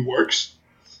probably works,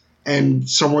 and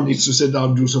someone needs to sit down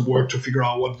and do some work to figure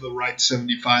out what the right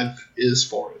 75 is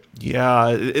for it. Yeah,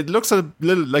 it looks a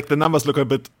little like the numbers look a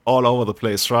bit all over the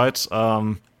place, right?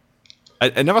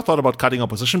 I never thought about cutting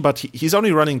opposition, but he's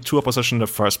only running 2 opposition in the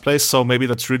first place, so maybe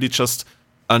that's really just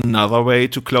another way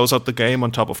to close out the game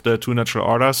on top of the 2 natural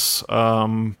orders,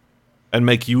 and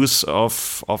make use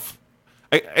of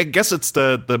I guess it's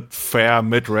the fair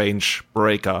mid-range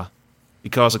breaker,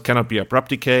 because it cannot be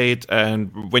abrupt-decayed,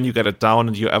 and when you get it down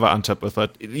and you ever untap with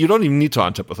it, you don't even need to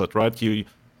untap with it, right? You're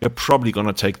probably going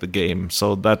to take the game,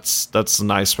 so that's a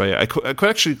nice way. I could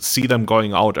actually see them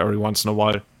going out every once in a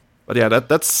while. But yeah,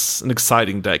 that's an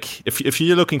exciting deck. If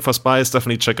you're looking for spies,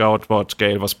 definitely check out what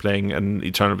Gaël was playing in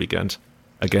Eternal Weekend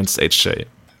against HJ.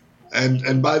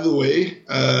 And by the way,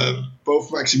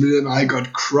 both Maximilian and I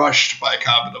got crushed by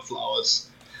Carpet of Flowers.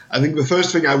 I think the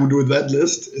first thing I would do with that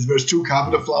list is there's 2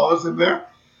 Carpet of Flowers in there,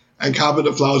 and Carpet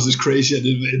of Flowers is crazy,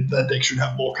 and that deck should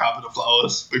have more Carpet of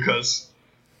Flowers because,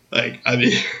 like, I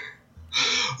mean,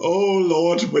 oh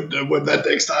lord, when that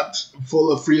deck starts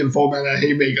full of 3 and 4 mana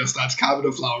Haymaker starts Carpet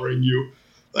of Flowering you,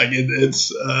 like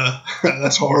it's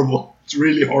that's horrible. It's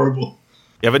really horrible.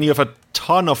 Yeah, when you have a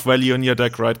ton of value in your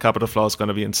deck, right, Carpet of Flowers is going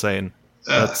to be insane.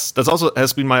 That's also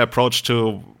has been my approach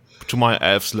to my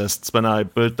elves lists. When I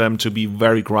build them to be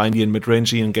very grindy and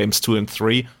mid-rangey in games 2 and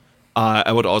 3,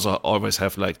 I would also always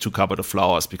have like 2 Carpet of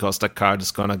Flowers because that card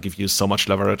is going to give you so much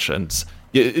leverage, and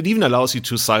it even allows you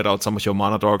to side out some of your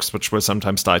mana dorks, which will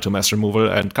sometimes die to mass removal.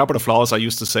 And Carpet of Flowers, I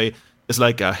used to say, is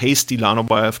like a hasty Lano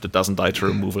elf that doesn't die to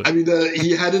removal. I mean,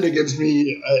 he had it against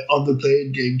me on the play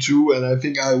in game 2, and I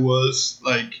think I was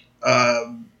like,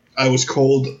 I was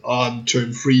cold on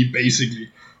turn 3, basically.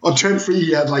 On turn 3,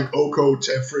 he had like Oko,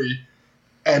 Teferi,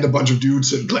 and a bunch of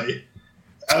dudes in play.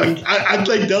 I'm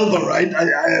like Delver, right?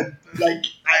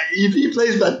 If he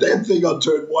plays that damn thing on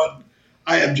turn 1,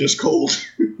 I am just cold.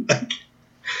 Like,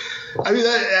 I mean,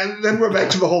 and then we're back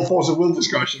to the whole Force of Will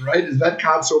discussion, right? Is that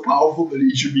card so powerful that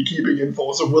he should be keeping in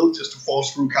Force of Will just to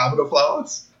force through Carpet of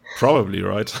Flowers? Probably,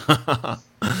 right?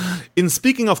 In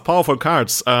speaking of powerful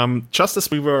cards, just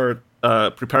as we were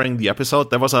preparing the episode,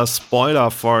 there was a spoiler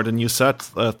for the new set,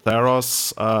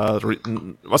 Theros,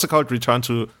 what's it called?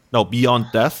 Beyond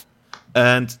Death.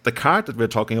 And the card that we're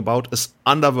talking about is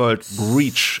Underworld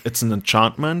Breach. It's an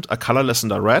enchantment, a colorless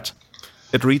and a red.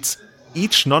 It reads,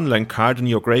 each non-land card in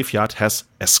your graveyard has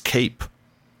Escape.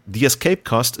 The Escape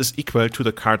cost is equal to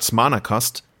the card's mana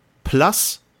cost,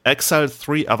 plus exile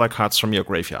 3 other cards from your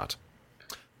graveyard.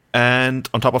 And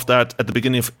on top of that, at the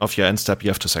beginning of your end step, you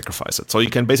have to sacrifice it. So you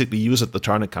can basically use it the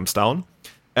turn it comes down.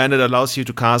 And it allows you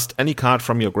to cast any card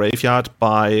from your graveyard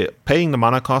by paying the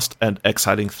mana cost and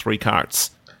exiling 3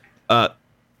 cards.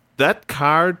 That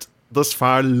card thus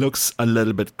far looks a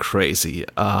little bit crazy.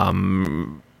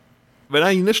 When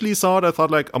I initially saw it, I thought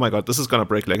like, oh my god, this is going to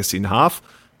break Legacy in half.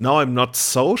 Now I'm not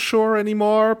so sure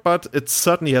anymore, but it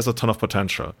certainly has a ton of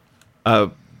potential.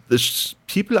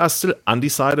 People are still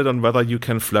undecided on whether you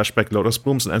can flashback Lotus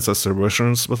Blooms and Ancestor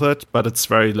Visions with it, but it's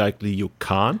very likely you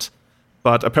can't.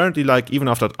 But apparently, like, even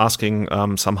after asking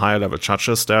some higher level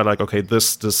judges, they're like, okay,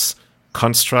 this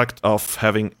construct of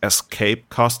having escape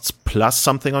costs plus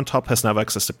something on top has never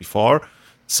existed before,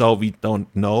 so we don't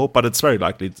know, but it's very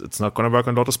likely it's not going to work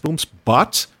on Lotus Blooms.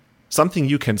 But something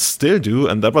you can still do,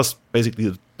 and that was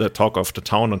basically the talk of the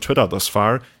town on Twitter thus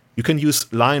far, you can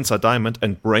use Lions or Diamond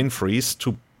and Brain Freeze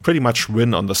to pretty much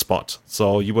win on the spot.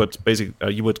 So you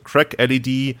would crack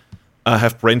LED,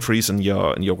 have Brain Freeze in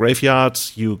your graveyard.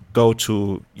 You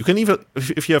can even,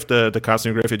 if you have the cards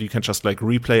in your graveyard, you can just like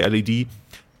replay LED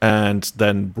and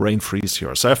then Brain Freeze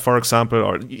yourself, for example,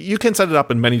 or you can set it up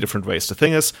in many different ways. The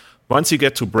thing is, once you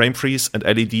get to Brain Freeze and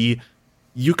LED,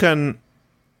 you can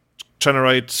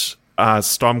generate a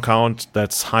storm count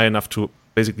that's high enough to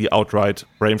basically outright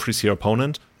Brain Freeze your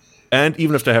opponent. And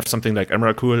even if they have something like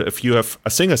Emrakul, if you have a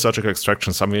single Surgical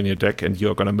Extraction somewhere in your deck and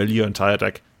you're going to mill your entire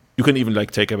deck, you can even like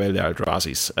take away their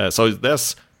Eldrazi's. So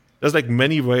there's like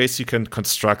many ways you can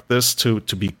construct this to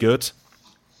be good.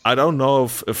 I don't know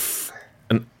if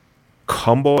an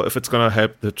combo, if it's going to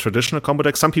help the traditional combo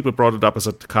deck. Some people brought it up as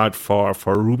a card for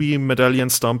Ruby Medallion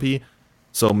Stompy,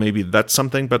 so maybe that's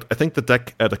something. But I think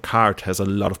the card has a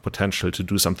lot of potential to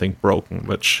do something broken,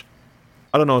 which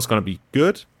I don't know is going to be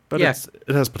good. But yeah,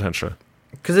 it has potential.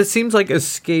 Because it seems like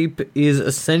Escape is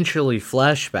essentially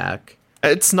flashback.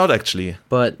 It's not actually.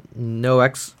 But no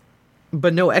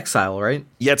exile, right?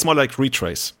 Yeah, it's more like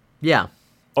Retrace. Yeah.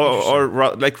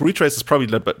 Or like Retrace is probably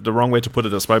the wrong way to put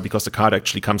it as well, because the card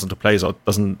actually comes into play, so it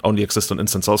doesn't only exist on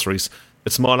instant sorceries.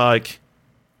 It's more like,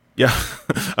 yeah,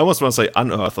 I almost want to say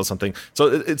Unearth or something. So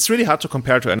it's really hard to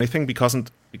compare to anything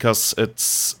because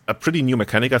it's a pretty new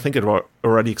mechanic. I think it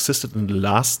already existed in the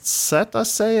last set, I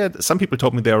say. Some people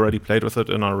told me they already played with it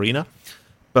in Arena.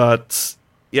 But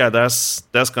yeah, there's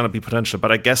going to be potential.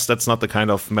 But I guess that's not the kind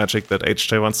of Magic that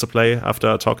HJ wants to play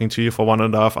after talking to you for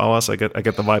 1.5 hours. I get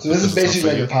the vibe. So this is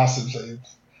basically like a passive play.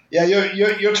 Yeah,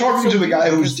 you're talking to the guy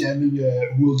who's jamming,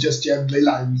 who will just jam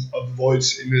Leylines of the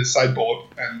Voids in his sideboard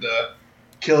and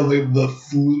kill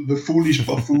the foolish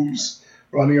buffoons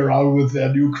running around with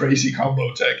their new crazy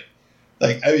combo tech.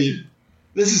 Like, I mean,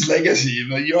 this is Legacy.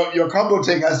 But your combo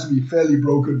tech has to be fairly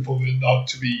broken for it not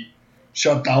to be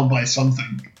shut down by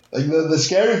something. Like the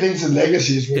scary things in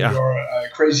Legacy is when your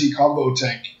crazy combo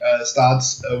tech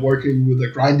starts working with a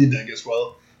grindy deck as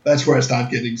well. that's where I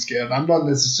start getting scared. I'm not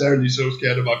necessarily so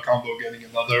scared about combo getting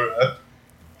another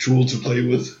tool to play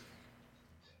with.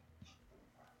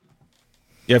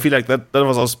 Yeah, I feel like that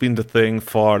was also been the thing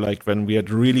for like when we had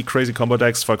really crazy combo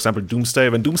decks. For example, Doomsday.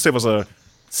 When Doomsday was a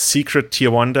secret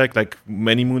tier 1 deck like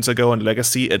many moons ago in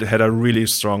Legacy, it had a really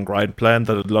strong grind plan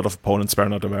that a lot of opponents were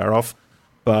not aware of.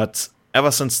 But ever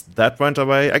since that went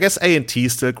away, I guess A&T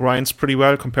still grinds pretty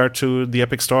well compared to the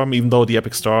Epic Storm, even though the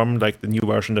Epic Storm, like the new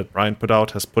version that Brian put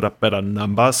out, has put up better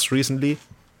numbers recently.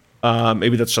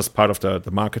 Maybe that's just part of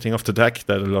the marketing of the deck,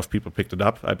 that a lot of people picked it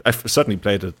up. I've certainly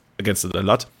played it against it a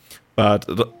lot. But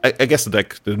I guess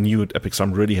the new Epic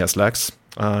Storm really has legs,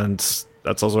 and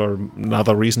that's also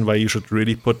another reason why you should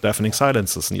really put Deafening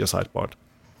Silences in your sideboard.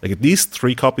 Like at least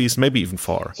 3 copies, maybe even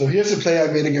 4. So here's a play I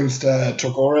made against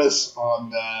Togores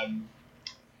on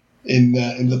in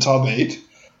the top 8.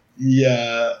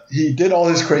 He did all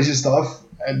his crazy stuff,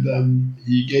 and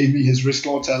he gave me his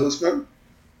Risklaw Talisman.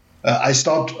 I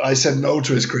said no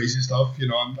to his crazy stuff.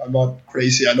 I'm not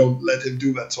crazy. I don't let him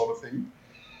do that sort of thing.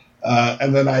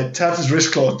 And then I tapped his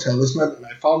Risklaw Talisman, and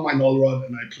I found my Null Rod,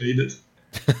 and I played it.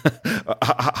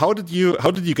 How did you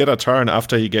get a turn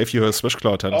after he gave you a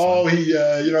Swishclaw Talisman? Oh,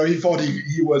 he thought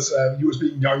he was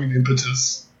being young and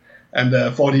impetus, and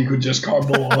thought he could just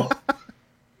combo off.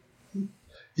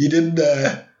 He didn't.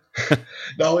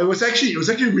 No, it was actually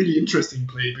a really interesting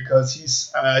play because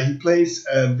he plays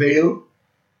Veil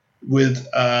with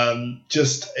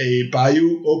just a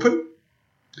Bayou open.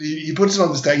 He puts it on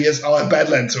the stack. He has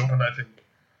Badlands open, I think.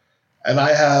 And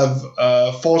I have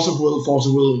Force of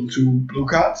Will, and 2 blue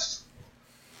cards.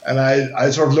 And I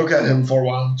sort of look at him for a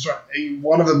while.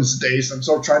 One of them is Daze. I'm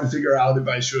sort of trying to figure out if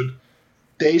I should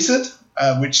Daze it,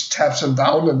 which taps him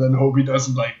down, and then hope he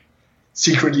doesn't like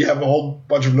secretly have a whole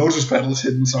bunch of Lotus Petals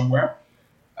hidden somewhere,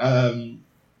 and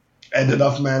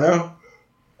enough mana.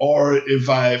 Or if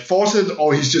I force it,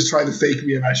 or he's just trying to fake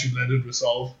me and I should let it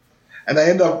resolve. And I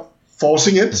end up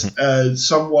forcing it,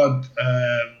 somewhat,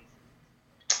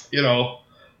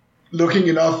 looking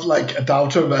enough like a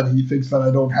doubter that he thinks that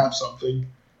I don't have something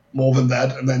more than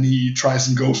that, and then he tries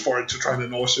and goes for it to try to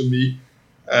Norseman me,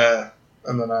 and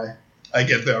then I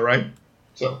get there, right?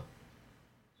 So.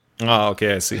 Oh,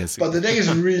 okay, I see. But the deck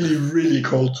is really, really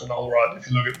cold to Null Rod if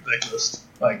you look at the deck list.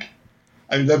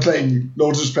 They're playing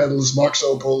Lotus Petals, Mox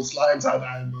Opals, Lion's Eye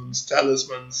Diamonds,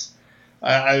 Talismans.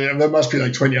 There must be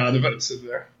like 20 artifacts in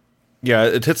there. Yeah,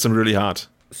 it hits them really hard.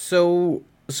 So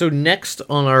next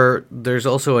on there's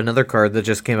also another card that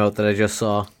just came out that I just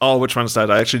saw. Oh, which one is that?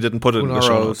 I actually didn't put it in the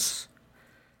show notes.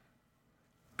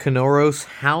 Kanoros,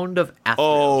 Hound of Athos.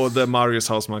 Oh, the Marius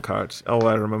Hausmann card. Oh,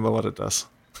 I remember what it does.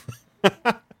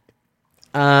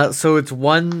 So it's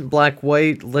 1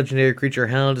 black-white legendary creature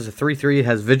Hound. Is a 3/3. It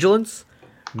has Vigilance,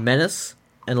 Menace,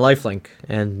 and Lifelink.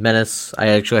 And Menace, I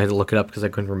actually had to look it up because I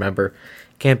couldn't remember.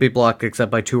 Can't be blocked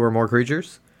except by 2 or more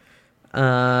creatures.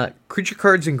 Creature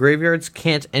cards in graveyards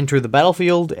can't enter the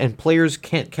battlefield, and players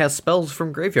can't cast spells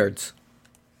from graveyards.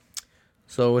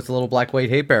 So it's a little black-white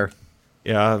hate bear.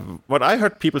 Yeah, what I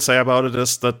heard people say about it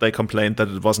is that they complained that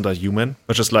it wasn't a human,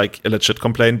 which is like a legit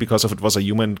complaint, because if it was a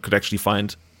human, it could actually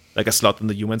find like a slot in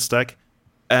the human stack.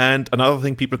 And another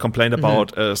thing people complained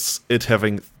about is it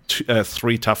having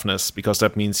 3 toughness, because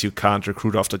that means you can't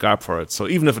recruit off the guard for it. So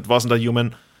even if it wasn't a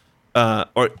human,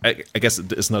 or I guess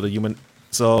it is not a human,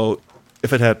 so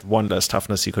if it had 1 less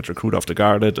toughness, you could recruit off the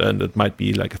guarded, and it might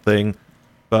be like a thing.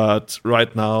 But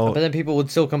right now... But then people would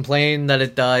still complain that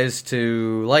it dies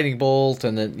to Lightning Bolt,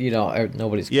 and then,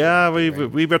 nobody's... Yeah,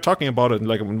 we were talking about it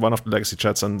like in one of the Legacy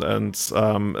chats, and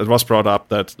it was brought up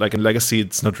that like in Legacy,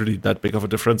 it's not really that big of a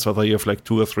difference whether you have like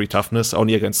 2 or 3 toughness.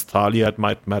 Only against Thalia it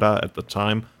might matter at the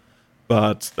time.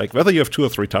 But like whether you have 2 or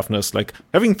 3 toughness, like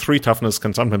having 3 toughness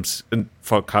can sometimes,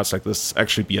 for cards like this,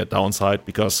 actually be a downside,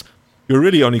 because you're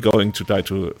really only going to die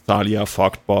to Thalia,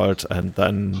 Fogged Bolt, and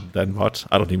then what?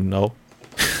 I don't even know.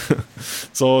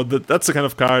 So that's the kind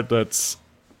of card that's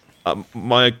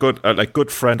my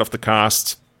good friend of the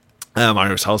cast,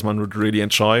 Marius Hausmann, would really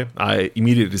enjoy. I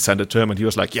immediately sent it to him, and he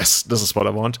was like, "Yes, this is what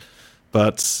I want."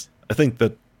 But I think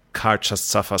that card just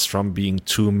suffers from being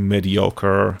too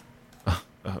mediocre.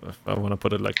 If I want to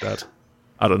put it like that.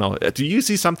 I don't know. Do you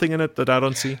see something in it that I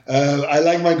don't see? I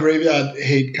like my graveyard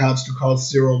hate cards to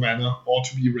cost 0 mana or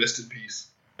to be rest in peace.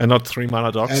 And not 3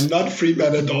 mana dogs? And not 3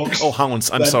 mana dogs. Oh,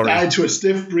 hounds, I'm sorry. That die to a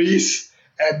stiff breeze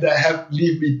and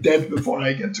leave me dead before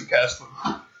I get to cast them.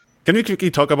 Can we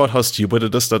quickly talk about how stupid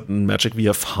it is that in Magic we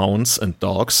have hounds and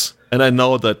dogs? And I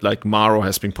know that like Maro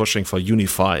has been pushing for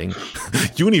unifying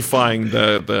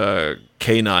the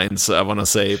canines, I want to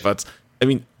say. But I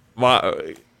mean,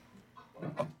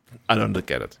 I don't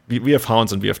get it. We have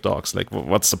hounds and we have dogs. Like,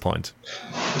 what's the point?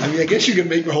 I mean, I guess you can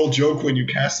make a whole joke when you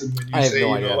cast it, when you say,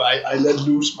 I let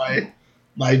loose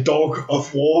my dog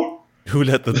of war. Who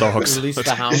let the dogs? Release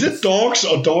the hounds. Is it dogs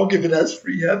or dog if it has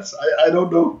 3 heads? I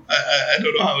don't know. I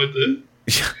don't know how it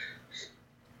is.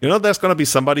 You know, there's going to be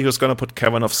somebody who's going to put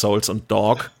Cavern of Souls on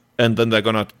dog, and then they're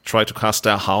going to try to cast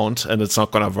their hound, and it's not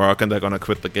going to work, and they're going to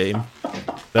quit the game.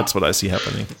 That's what I see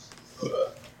happening.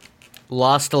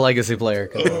 Lost a legacy player.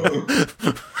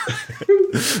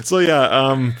 So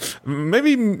yeah,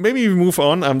 maybe we move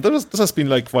on. This has been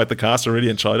like quite the cast. I really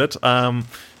enjoyed it.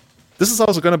 This is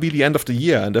also going to be the end of the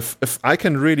year, and if I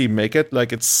can really make it,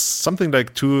 like it's something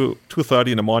like 2:30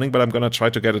 in the morning, but I'm going to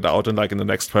try to get it out in the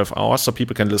next 12 hours so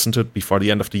people can listen to it before the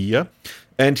end of the year.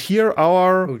 And here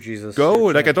our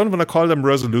goal, like I don't want to call them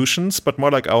resolutions, but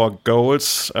more like our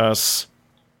goals as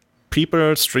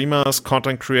people, streamers,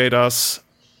 content creators,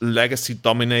 legacy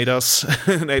dominators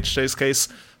in HJ's case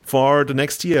for the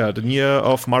next year, the year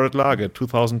of Marit Lage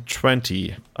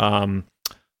 2020.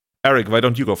 Eric, why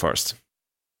don't you go first?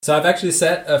 So I've actually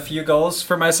set a few goals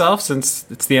for myself since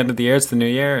it's the end of the year, it's the new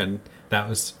year, and that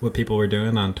was what people were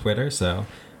doing on Twitter. So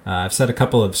I've set a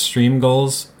couple of stream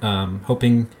goals,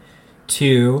 hoping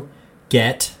to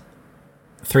get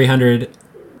 300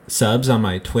 subs on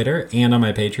my Twitter and on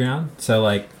my Patreon. So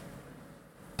like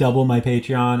double my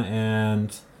Patreon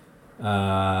and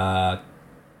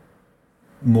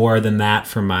more than that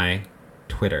for my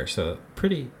Twitter. So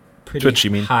pretty Twitch,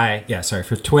 you mean? High. Yeah, sorry,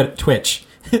 for Twitch.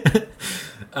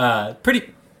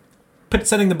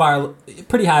 Setting the bar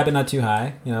pretty high, but not too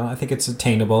high. You know, I think it's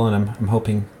attainable, and I'm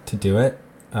hoping to do it.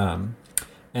 And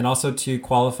also to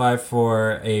qualify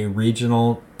for a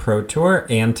regional pro tour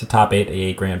and to top 8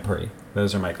 a Grand Prix.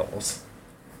 Those are my goals.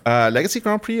 Legacy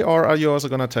Grand Prix, or are you also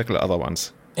going to tackle other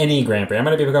ones? Any Grand Prix. I'm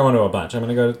going to be going to a bunch. I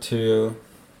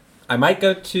might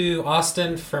go to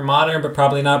Austin for Modern, but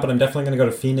probably not. But I'm definitely going to go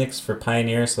to Phoenix for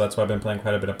Pioneer. So that's why I've been playing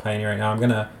quite a bit of Pioneer right now.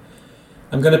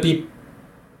 I'm gonna be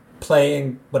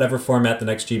playing whatever format the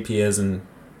next GP is, and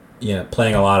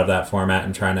playing a lot of that format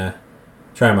and trying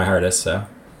my hardest. So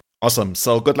awesome.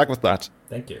 So good luck with that.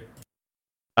 Thank you.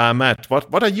 Matt,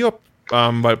 what are your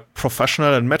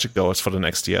professional and Magic goals for the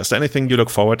next year? Is there anything you look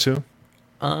forward to?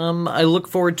 I look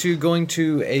forward to going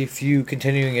to a few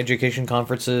continuing education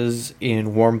conferences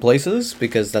in warm places,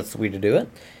 because that's the way to do it.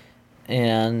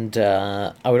 And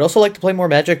I would also like to play more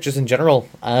Magic just in general.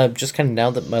 Just kind of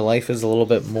now that my life is a little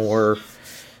bit more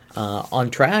on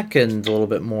track and a little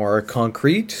bit more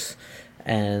concrete,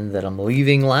 and that I'm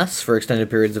leaving less for extended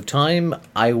periods of time,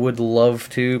 I would love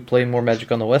to play more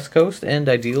Magic on the West Coast, and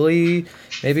ideally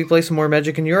maybe play some more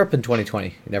Magic in Europe in 2020.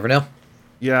 You never know.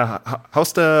 Yeah,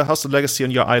 how's the legacy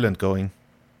on your island going?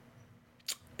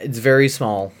 It's very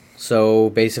small,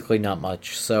 so basically not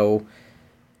much. So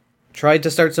tried to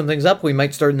start some things up. We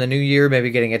might start in the new year,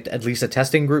 maybe getting at least a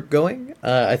testing group going.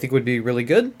 I think would be really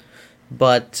good.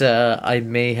 But I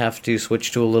may have to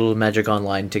switch to a little Magic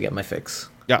Online to get my fix.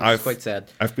 Yeah, it's quite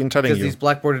sad. I've been telling you. Because these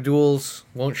Black Border duels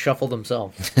won't shuffle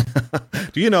themselves.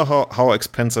 Do you know how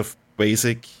expensive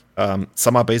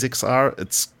summer basics are?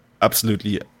 It's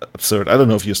absolutely absurd. I don't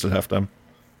know if you still have them.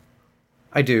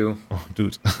 I do. Oh,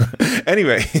 dude.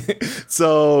 Anyway,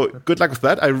 so good luck with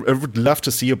that. I would love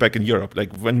to see you back in Europe.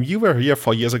 Like when you were here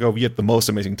 4 years ago, we had the most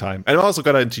amazing time. And I'm also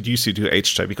gonna introduce you to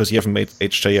HJ because you haven't made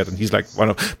HJ yet, and he's like one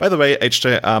of. By the way,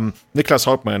 HJ, Niklas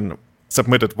Hauptmann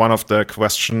submitted one of the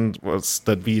questions was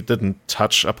that we didn't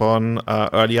touch upon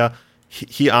earlier.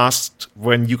 He asked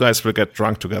when you guys will get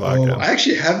drunk together again. I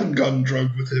actually haven't gotten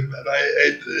drunk with him, and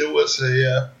it was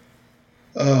a.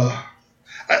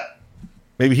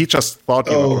 Maybe he just thought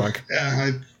you were drunk. Yeah,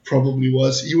 I probably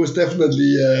was. He was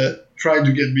definitely trying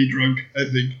to get me drunk, I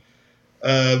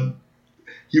think.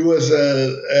 He was,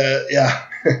 yeah.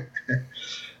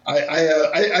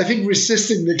 I think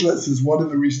resisting Niklas is one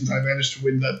of the reasons I managed to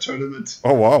win that tournament.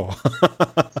 Oh, wow.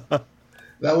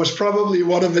 That was probably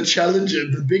one of the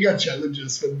challenges, the bigger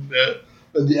challenges than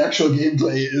the actual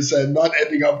gameplay is not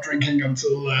ending up drinking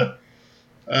until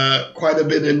quite a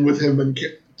bit in with him and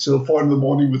till 4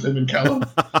 a.m. with him and Callum.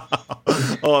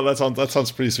 Oh, that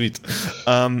sounds pretty sweet.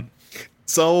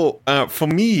 So for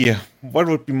me, what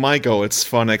would be my goals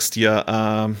for next year?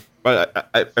 But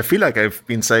I feel like I've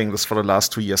been saying this for the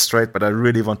last 2 years straight, but I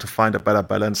really want to find a better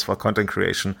balance for content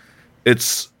creation.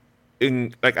 It's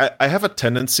I have a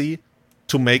tendency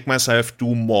to make myself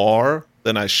do more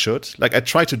than I should. Like I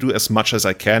try to do as much as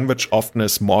I can, which often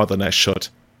is more than I should.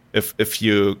 If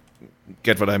you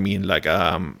get what I mean, like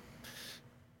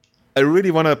I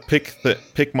really want to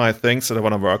pick my things that I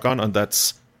want to work on, and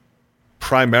that's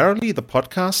primarily the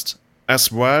podcast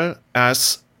as well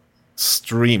as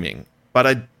streaming, but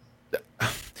I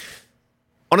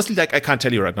honestly, like, I can't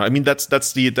tell you right now. I mean, that's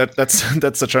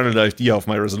the general idea of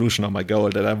my resolution or my goal,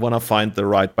 that I want to find the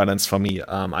right balance for me.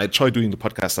 I enjoy doing the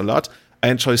podcast a lot. I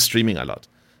enjoy streaming a lot.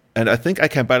 And I think I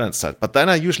can balance that. But then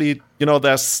I usually,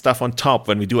 there's stuff on top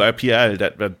when we do IPL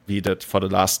that we did for the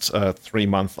last 3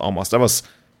 months almost. That was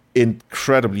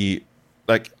incredibly,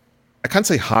 like, I can't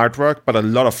say hard work, but a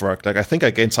lot of work. Like, I think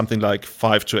I gained something like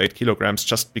 5 to 8 kilograms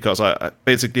just because I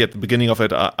basically at the beginning of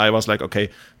it, I was like, okay,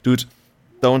 dude,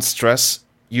 don't stress.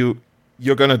 You're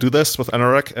going to do this with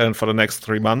Anorak and for the next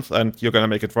 3 months, and you're going to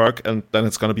make it work, and then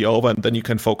it's going to be over, and then you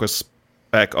can focus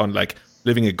back on, like,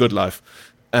 living a good life.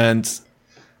 And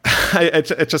I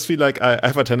just feel like I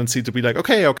have a tendency to be like,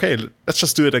 okay, let's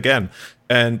just do it again.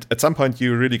 And at some point,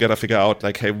 you really got to figure out,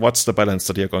 like, hey, what's the balance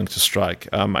that you're going to strike?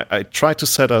 I try to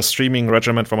set a streaming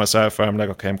regimen for myself where I'm like,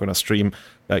 okay, I'm going to stream,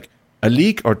 like, a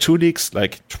league or 2 leagues,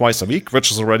 like, twice a week,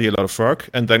 which is already a lot of work,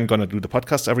 and then going to do the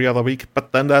podcast every other week.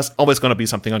 But then there's always going to be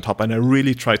something on top. And I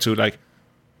really try to, like,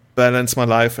 balance my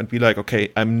life and be like,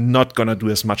 okay, I'm not going to do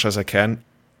as much as I can,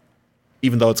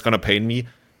 even though it's going to pain me,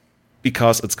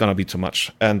 because it's going to be too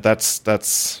much. And that's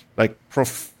like,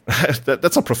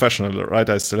 that's not professional, right?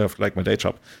 I still have, like, my day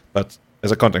job. But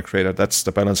as a content creator, that's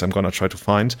the balance I'm going to try to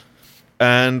find.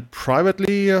 And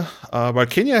privately, well,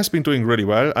 Kenya has been doing really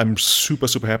well. I'm super,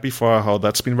 super happy for how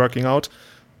that's been working out.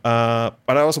 But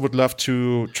I also would love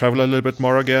to travel a little bit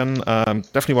more again.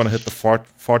 Definitely want to hit the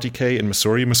 40K in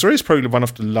Missouri. Missouri is probably one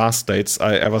of the last states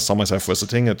I ever saw myself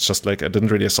visiting. It's just like I didn't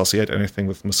really associate anything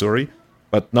with Missouri.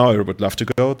 But now I would love to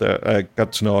go there. I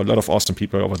got to know a lot of awesome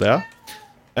people over there.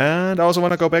 And I also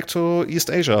want to go back to East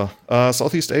Asia,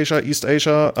 Southeast Asia, East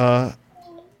Asia.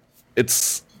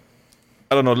 It's...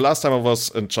 I don't know, the last time I was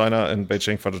in China, in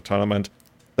Beijing for the tournament,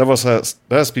 that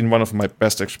has been one of my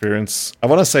best experiences, I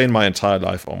want to say, in my entire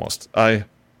life almost.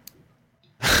 Going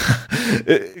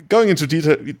into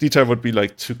detail would be,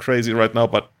 like, too crazy right now,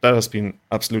 but that has been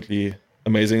absolutely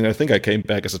amazing. And I think I came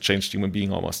back as a changed human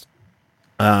being almost.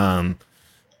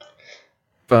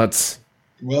 But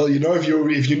well,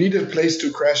 if you need a place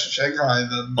to crash in Shanghai,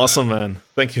 then awesome, man.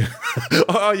 Thank you.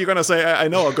 Oh, you're gonna say I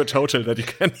know a good hotel that you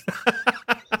can.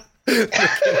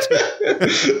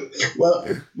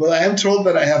 well, I am told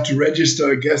that I have to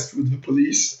register a guest with the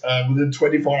police within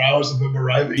 24 hours of them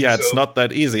arriving. Yeah, it's not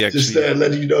that easy, actually. Just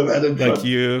letting you know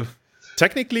that.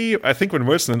 Technically, I think when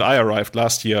Wilson and I arrived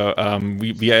last year,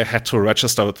 we had to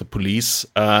register with the police,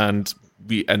 and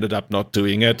we ended up not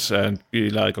doing it, and be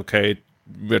like, okay,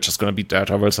 we're just going to be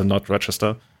daredevils and not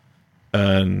register.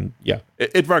 And yeah,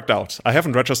 it worked out. I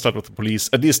haven't registered with the police,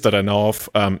 at least that I know of,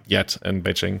 yet in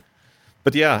Beijing.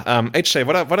 But yeah, HJ,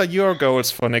 what are your goals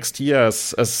for next year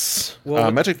as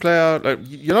a Magic player? Like,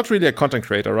 you're not really a content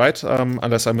creator, right?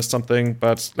 Unless I missed something.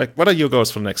 But, like, what are your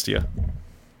goals for next year?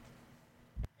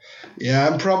 Yeah,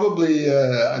 I'm probably.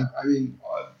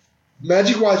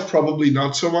 Magic-wise, probably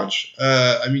not so much.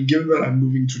 Given that I'm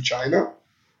moving to China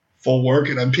for work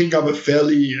and I'm picking up a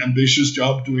fairly ambitious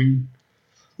job doing,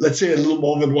 let's say, a little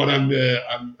more than what I'm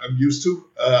used to.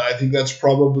 I think that's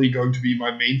probably going to be my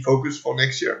main focus for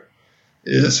next year.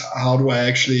 Is how do I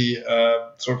actually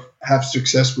sort of have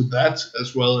success with that,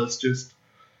 as well as just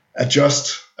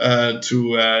adjust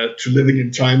to living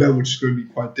in China, which is going to be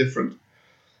quite different.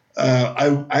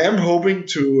 I am hoping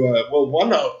to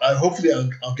hopefully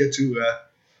I'll get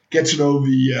to know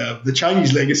the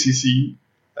Chinese legacy scene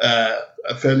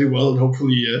fairly well, and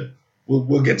hopefully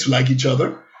we'll get to like each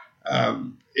other.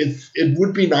 It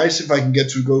would be nice if I can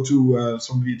get to go to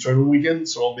some of the Eternal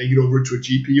weekends, or make it over to a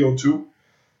GP or two.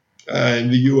 In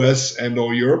the US and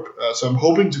or Europe. So I'm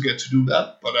hoping to get to do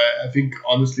that. But I think,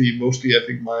 honestly, mostly I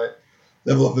think my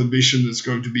level of ambition is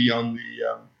going to be on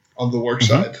the work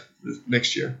side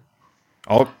next year.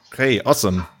 Okay,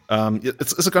 awesome.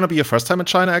 Is it going to be your first time in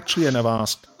China, actually? I never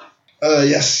asked.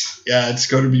 Yes. Yeah, it's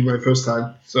going to be my first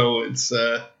time. So it's...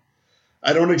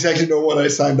 I don't exactly know what I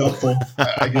signed up for.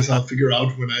 I guess I'll figure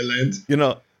out when I land.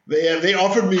 They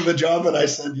offered me the job and I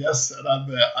said yes, and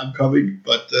I'm coming.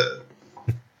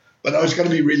 But it's going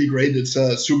to be really great. It's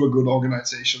a super good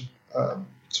organization.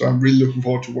 So I'm really looking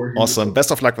forward to working with them. Awesome.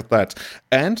 Best of luck with that.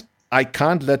 And I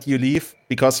can't let you leave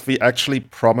because we actually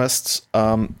promised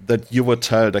that you would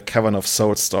tell the Cavern of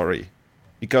Souls story.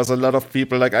 Because a lot of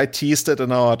people, like, I teased it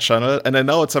in our channel, and I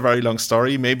know it's a very long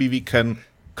story. Maybe we can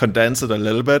condense it a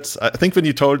little bit. I think when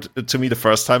you told it to me the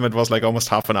first time, it was like almost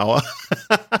half an hour.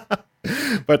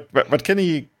 but can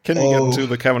you get to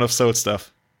the Cavern of Souls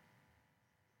stuff?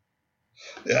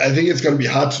 I think it's going to be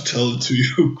hard to tell it to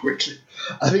you quickly.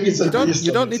 I think it's you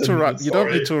don't need to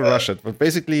rush it. But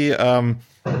basically,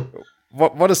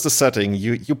 what is the setting?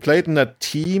 You played in a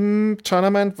team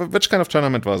tournament. Which kind of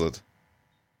tournament was it?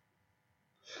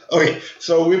 Okay,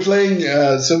 so we're playing.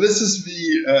 So this is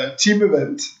the team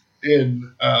event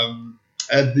in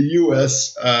at the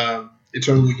US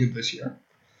Eternal Weekend this year,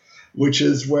 which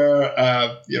is where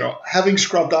having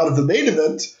scrubbed out of the main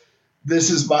event, this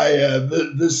is my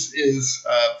this is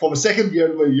for the second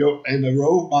year in a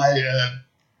row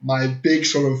my big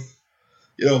sort of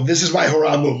this is my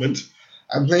hurrah moment.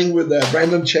 I'm playing with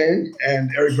Brandon Chang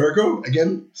and Eric Virgo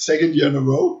again, second year in a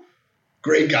row.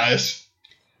 Great guys,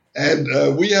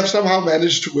 and we have somehow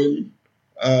managed to win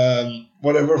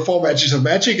 4 matches of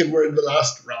Magic, and we're in the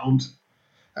last round,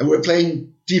 and we're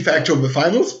playing de facto the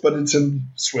finals, but it's in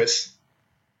Swiss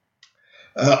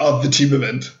of the team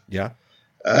event. Yeah.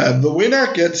 The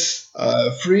winner gets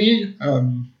free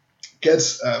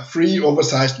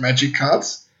oversized Magic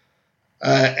cards,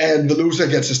 and the loser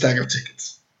gets a stack of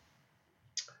tickets.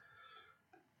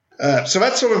 So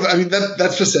that's sort of,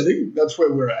 that's the setting. That's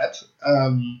where we're at.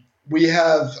 We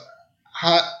have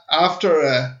after,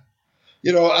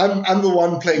 I'm the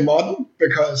one playing modern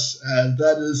because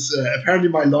that is apparently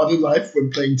my lot in life when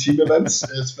playing team events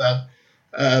is that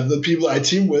the people I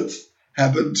team with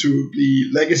happen to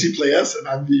be legacy players, and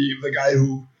I'm the guy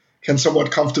who can somewhat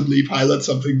comfortably pilot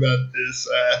something that is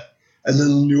a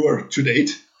little newer to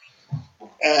date.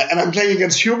 And I'm playing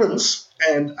against humans,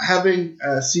 and having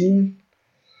seen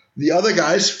the other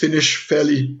guys finish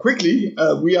fairly quickly,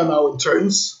 we are now in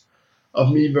turns of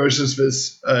me versus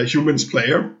this humans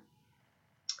player.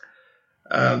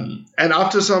 And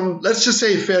after some, let's just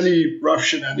say, fairly rough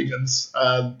shenanigans,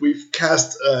 we've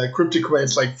cast cryptic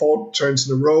commands like 4 turns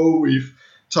in a row. We've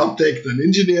top decked and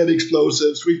engineered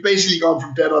explosives. We've basically gone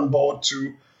from dead on board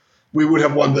to we would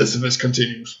have won this if this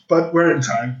continues. But we're in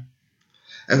time.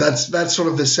 And that's sort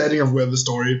of the setting of where the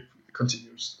story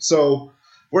continues. So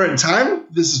we're in time.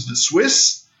 This is the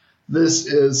Swiss. This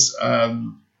is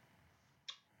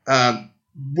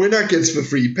winner gets the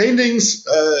free paintings.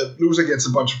 Loser gets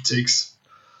a bunch of ticks.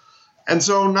 And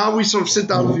so now we sort of sit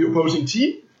down with the opposing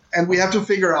team, and we have to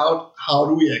figure out how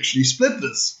do we actually split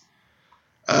this.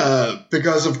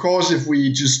 Because, of course, if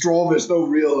we just draw, there's no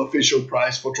real official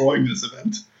prize for drawing this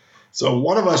event. So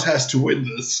one of us has to win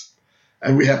this,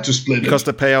 and we have to split because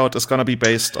it. The payout is going to be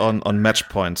based on match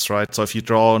points, right? So if you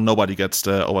draw, nobody gets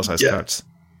the oversized cards.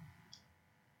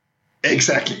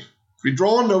 Exactly. If we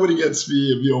draw, nobody gets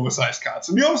the oversized cards.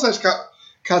 And the oversized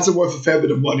cards are worth a fair bit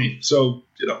of money. So,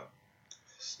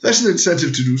 there's an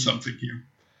incentive to do something here.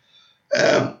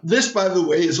 This, by the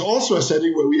way, is also a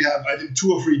setting where we have, I think,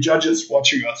 2 or 3 judges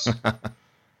watching us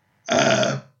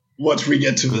once we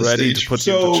get to this ready stage. To put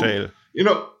you into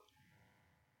jail.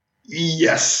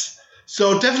 Yes.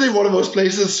 So definitely one of those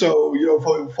places. So,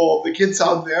 for the kids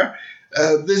out there,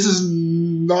 this is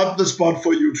not the spot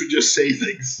for you to just say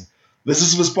things. This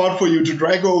is the spot for you to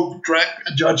drag a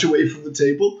judge away from the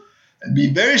table and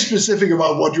be very specific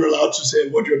about what you're allowed to say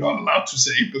and what you're not allowed to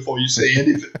say before you say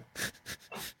anything.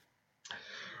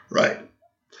 Right.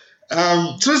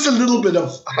 So it's a little bit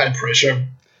of high pressure.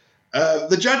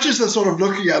 The judges are sort of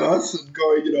looking at us and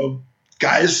going,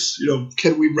 guys,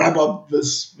 can we wrap up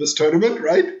this tournament,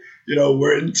 right?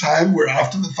 We're in time. We're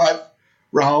after the 5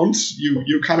 rounds.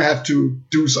 You kind of have to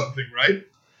do something, right?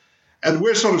 And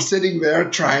we're sort of sitting there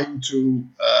trying to,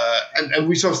 and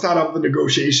we sort of start up the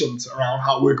negotiations around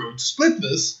how we're going to split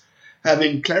this,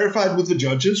 having clarified with the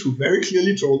judges who very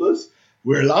clearly told us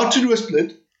we're allowed to do a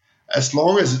split as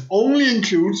long as it only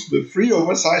includes the 3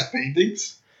 oversized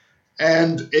paintings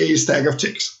and a stack of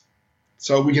ticks.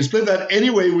 So we can split that any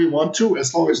way we want to,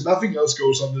 as long as nothing else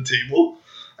goes on the table,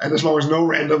 and as long as no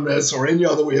randomness or any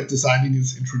other way of deciding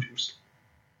is introduced.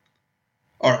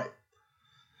 All right.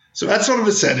 So that's sort of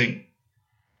a setting.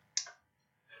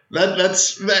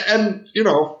 And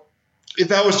if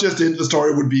that was just it, the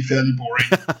story would be fairly boring.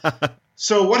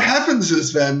 So what happens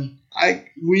is then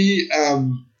we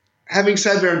having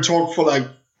sat there and talked for like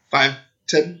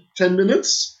 10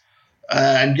 minutes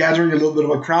and gathering a little bit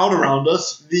of a crowd around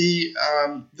us, the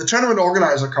tournament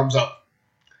organizer comes up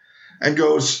and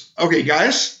goes, "Okay,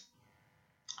 guys,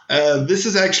 this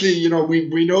is actually,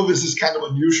 we know this is kind of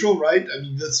unusual, right? I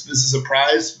mean, this is a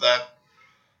prize that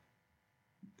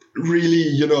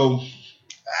really,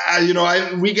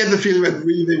 we get the feeling that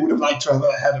really they would have liked to have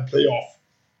had a playoff,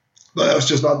 but that was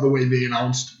just not the way they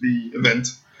announced the event.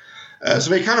 So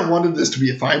they kind of wanted this to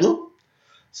be a final.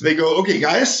 So they go, okay,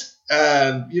 guys,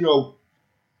 we'll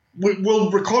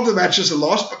record the match as a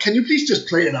loss, but can you please just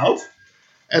play it out?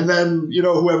 And then,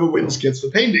 whoever wins gets the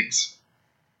paintings."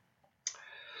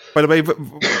 By the way,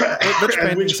 which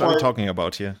paintings are we talking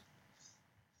about here?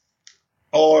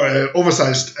 or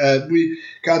oversized.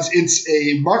 Guys, it's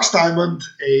a Mox Diamond,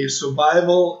 a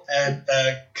Survival, and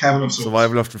a Cavern of Souls.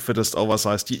 Survival of the Fittest,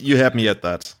 oversized. You had me at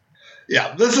that.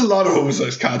 Yeah, there's a lot of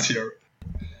oversized cards here.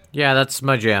 Yeah, that's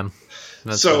my jam.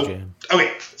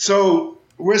 Okay, so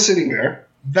we're sitting there.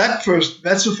 That's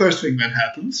the first thing that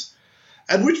happens.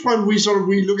 At which point we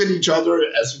look at each other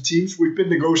as a team. We've been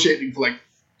negotiating for like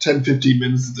 10, 15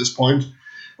 minutes at this point.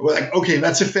 We're like, okay,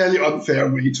 that's a fairly unfair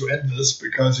way to end this,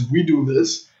 because if we do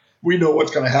this, we know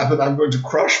what's going to happen. I'm going to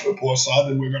crush the poor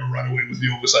son, and we're going to run away with the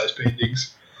oversized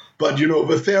paintings. But,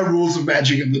 the fair rules of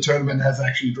Magic in the tournament has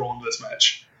actually drawn this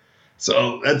match.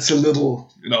 So that's a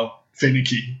little,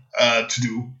 finicky to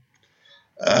do.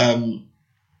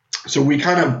 So we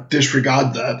kind of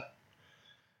disregard that.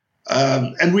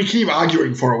 And we keep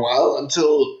arguing for a while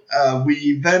until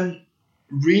we then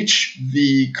reach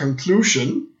the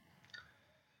conclusion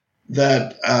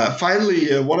that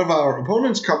finally one of our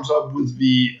opponents comes up with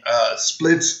the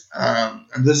split,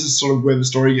 and this is sort of where the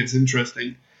story gets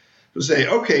interesting, to say,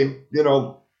 okay,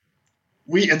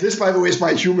 and this, by the way, is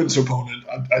my humans opponent,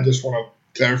 I just want to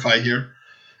clarify here,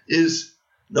 is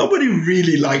nobody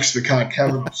really likes the card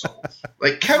Cavern of Souls.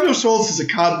 Like, Cavern of Souls is a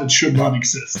card that should not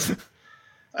exist.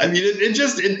 I mean,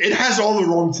 it has all the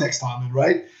wrong text on it,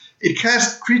 right? It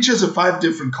casts creatures of 5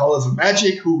 different colors of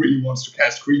magic. Who really wants to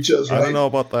cast creatures, right? I don't know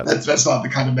about that. That's not the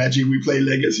kind of magic we play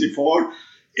Legacy for.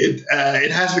 It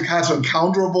has the cards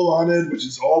uncounterable on it, which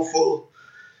is awful.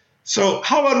 So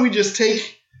how about we just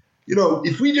take,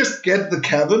 if we just get the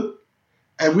cavern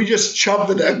and we just chop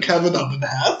the damn cavern up in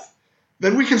half,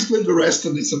 then we can split the rest,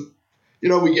 and it's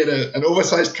we get an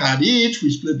oversized card each,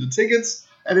 we split the tickets,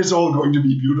 and it's all going to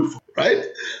be beautiful, right?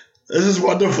 This is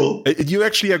wonderful. You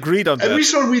actually agreed on that. And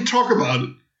we talk about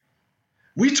it.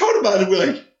 We talked about it. We're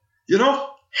like,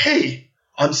 hey,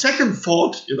 on second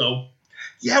thought,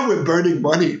 we're burning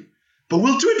money, but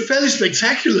we'll do it fairly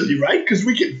spectacularly, right? Because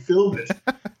we can film it.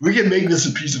 We can make this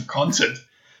a piece of content.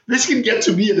 This can get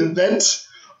to be an event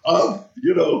of,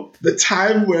 the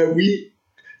time where we,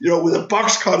 with a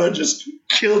box cutter just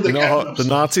killed the Cavern of the Souls.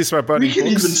 Nazis were burning we can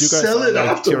books. Even you guys sell it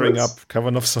are tearing afterwards. up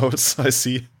Cavern of Souls, I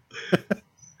see.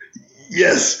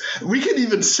 Yes, we can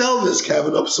even sell this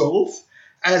Cavern of Souls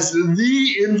as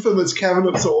the infamous Cavern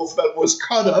of Souls that was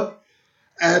cut up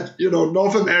at,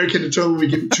 North American Eternal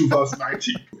Weekend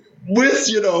 2019. With,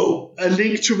 a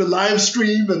link to the live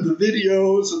stream and the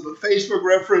videos and the Facebook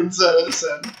references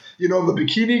and, the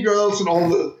bikini girls and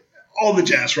all the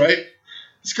jazz, right?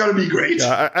 It's going to be great.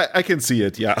 Yeah, I can see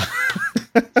it, yeah.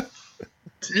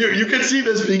 You can see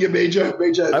this being a major.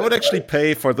 I would actually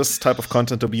pay for this type of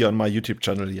content to be on my YouTube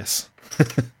channel, yes.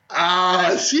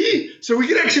 See? So we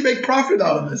can actually make profit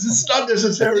out of this. It's not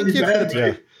necessarily bad,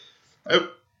 right? Yeah.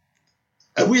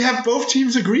 And we have both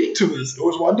teams agreeing to this. It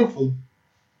was wonderful.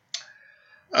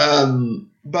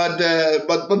 But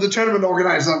the tournament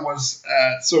organizer was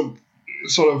so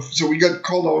we got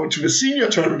called over to the senior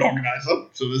tournament organizer.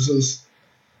 So this is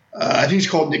I think he's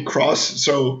called Nick Cross.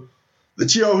 So the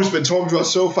TO who's been talking to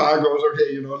us so far goes,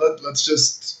 okay, let's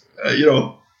just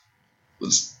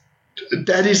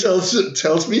Daddy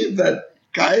tells me that,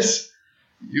 guys,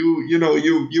 he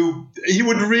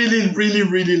would really, really,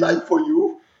 really like for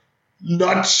you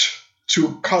not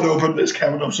to cut open this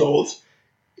Cavern of Souls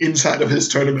inside of his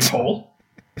tournament hall.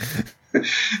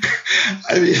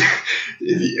 I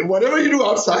mean, whatever you do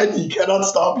outside, he cannot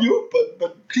stop you,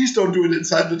 but please don't do it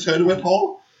inside the tournament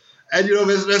hall. And,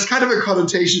 there's kind of a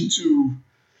connotation to,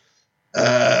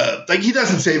 he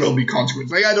doesn't say there'll be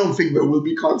consequences. I don't think there will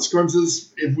be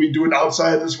consequences if we do it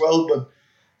outside as well, but,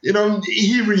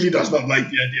 he really does not like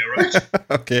the idea, right?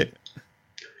 Okay.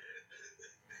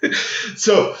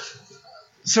 So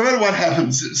then what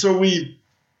happens? So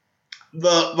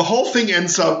the whole thing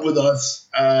ends up with us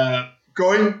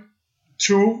going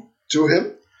to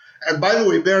him. And by the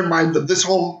way, bear in mind that this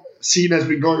whole scene has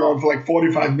been going on for like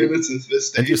 45 minutes at this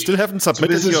stage. And you still haven't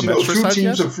submitted so your match result yet? 2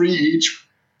 teams are free each.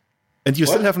 And you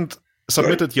still haven't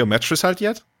submitted your match result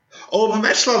yet? Oh, the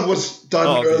match slot was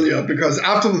done earlier because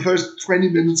after the first 20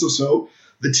 minutes or so,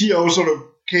 the TO sort of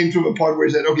came to the point where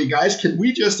he said, okay, guys, can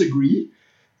we just agree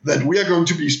that we are going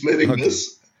to be splitting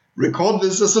this, record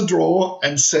this as a draw,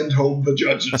 and send home the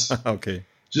judges? Okay.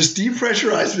 Just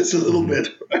depressurize this a little bit,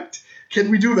 right? Can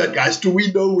we do that, guys? Do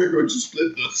we know we're going to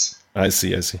split this? I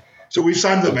see. So we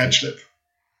signed the match slip.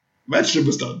 Match slip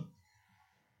was done.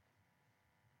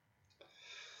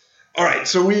 All right,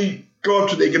 so we go up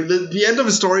to Nick, and the end of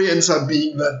the story ends up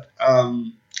being that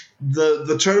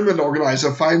the tournament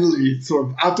organizer finally, sort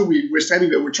of, after we're standing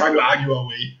there, we're trying to argue our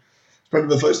way. Spending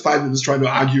the first 5 minutes trying to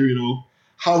argue,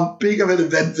 how big of an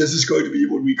event this is going to be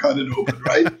when we cut it open,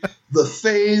 right? The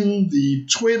fame, the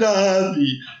Twitter,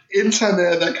 the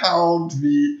internet account,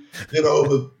 the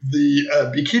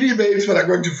bikini babes that are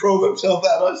going to throw themselves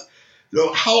at us.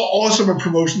 How awesome a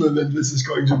promotional event this is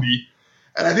going to be.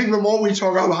 And I think the more we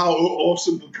talk about how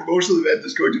awesome the promotional event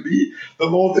is going to be, the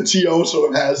more the TO sort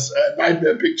of has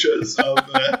nightmare pictures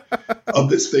of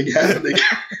this thing happening.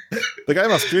 The guy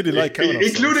must really like Kavanaugh,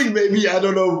 including maybe, I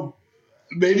don't know,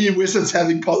 maybe Wizards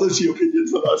having policy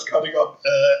opinions on us cutting up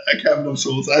a Cavern of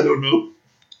Souls. I don't know.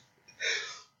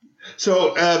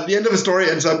 So the end of the story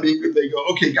ends up being that they go,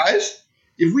 okay, guys,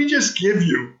 if we just give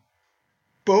you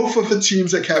both of the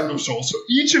teams a Cavern of Souls, so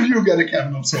each of you get a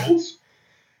Cavern of Souls,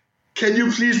 can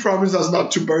you please promise us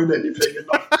not to burn anything and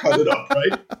not cut it up,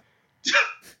 right?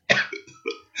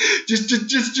 just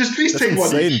please That's take one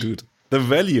insane, each. dude. The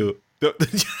value.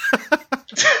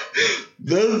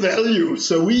 The value.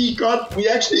 So we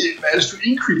actually managed to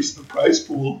increase the prize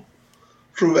pool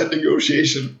through that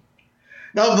negotiation.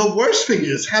 Now, the worst thing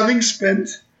is, having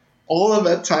spent all of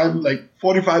that time, like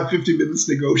 45, 50 minutes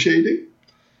negotiating,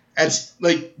 and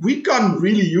we'd gotten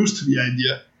really used to the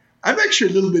idea. I'm actually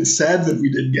a little bit sad that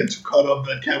we didn't get to cut up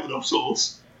that Cavern of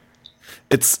Souls.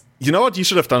 You know what you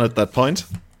should have done at that point?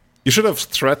 You should have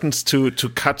threatened to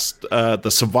cut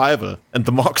the survival and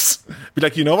the mocks. Be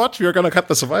like, you know what? We're going to cut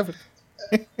the survival.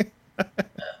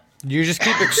 You just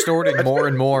keep extorting more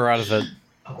and more out of it.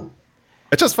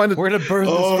 I just find it... We're going to burn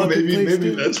this fucking place, maybe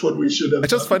dude. that's what we should have I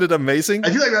just done. find it amazing. I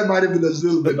feel like that might have been a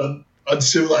little bit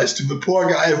uncivilized to the poor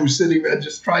guy who's sitting there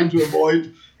just trying to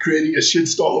avoid creating a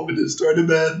shitstorm in his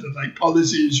tournament and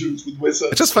policy issues with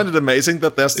Wizards. I just find it amazing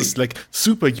that there's this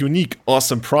super unique,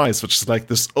 awesome prize, which is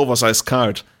this oversized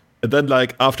card. And then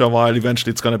after a while,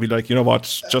 eventually it's going to be you know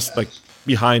what, just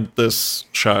behind this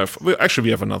shelf. We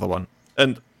have another one.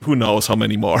 And who knows how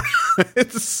many more.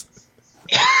 It's...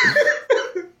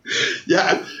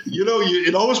 Yeah,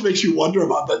 it almost makes you wonder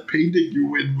about that painting you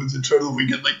win with Eternal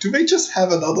Weekend. Do they just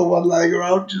have another one lying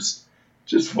around just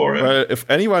for it? Well, if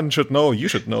anyone should know, you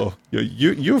should know.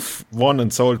 You've won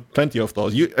and sold plenty of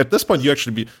those. At this point, you're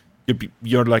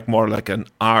more like an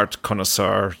art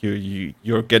connoisseur.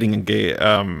 You're getting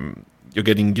you're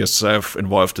getting yourself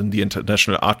involved in the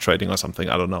international art trading or something.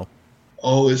 I don't know.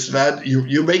 Oh, is that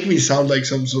you make me sound like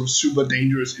some sort of super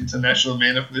dangerous international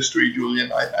man of mystery,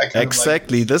 Julian. I kind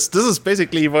exactly. This is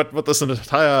basically what this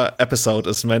entire episode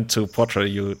is meant to portray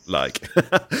you like,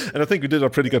 and I think we did a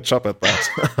pretty good job at that.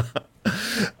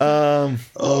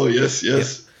 Oh yes. Yeah.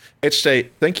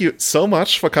 HJ, thank you so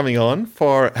much for coming on,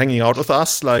 for hanging out with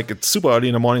us. It's super early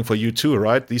in the morning for you too,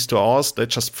 right? These 2 hours, they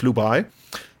just flew by.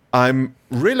 I'm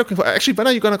really looking for... Actually, when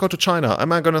are you going to go to China?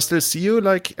 Am I going to still see you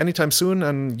anytime soon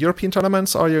in European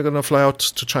tournaments, or are you going to fly out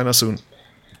to China soon?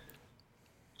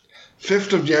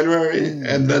 5th of January,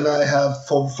 and then I have,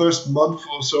 for the first month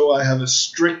or so, I have a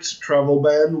strict travel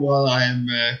ban while I am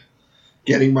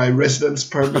getting my residence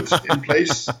permit in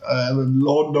place. And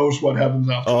Lord knows what happens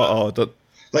after that.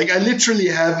 I literally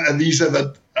have a visa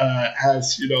that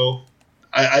has,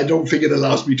 I don't think it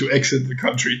allows me to exit the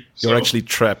country. You're actually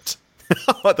trapped.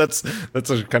 That's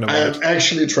a kind of... I am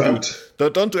actually trapped.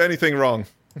 Don't do anything wrong.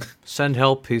 Send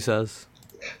help, he says.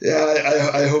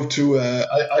 Yeah, I hope to.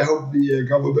 I hope the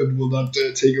government will not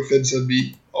take offense at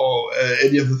me or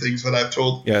any of the things that I've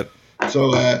told. Yeah.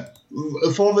 So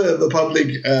for the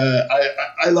public,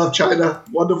 I love China.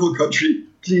 Wonderful country.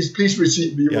 Please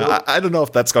receive me. Yeah, I don't know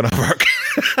if that's gonna work.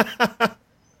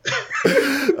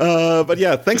 But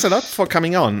yeah, thanks a lot for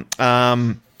coming on.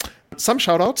 Some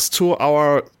shout outs to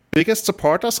our biggest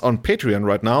supporters on Patreon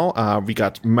right now. We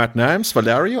got Matt Nams,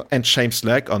 Valerio, and James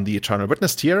Legg on the Eternal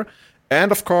Witness tier. And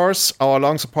of course, our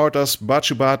long supporters,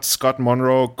 Bachubat, Scott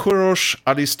Monroe, Kurush,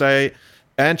 Alistay,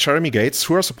 and Jeremy Gates,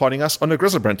 who are supporting us on the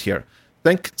Grizzlebrand tier.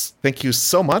 Thank you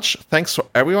so much. Thanks for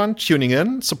everyone tuning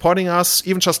in, supporting us,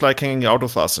 even just hanging out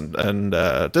with us and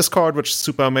Discord, which is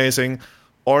super amazing,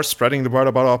 or spreading the word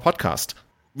about our podcast.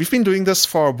 We've been doing this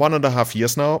for 1.5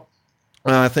 years now.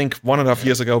 I think 1.5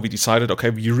 years ago, we decided, okay,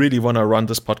 we really want to run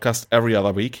this podcast every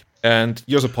other week. And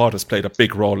your support has played a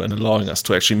big role in allowing us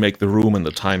to actually make the room and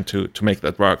the time to make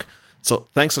that work. So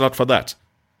thanks a lot for that.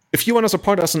 If you want to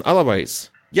support us in other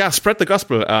ways, spread the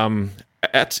gospel.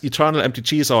 At Eternal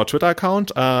MTG is our Twitter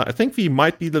account. I think we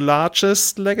might be the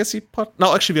largest legacy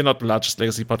No, actually, we're not the largest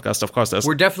legacy podcast. Of course,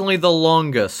 we're definitely the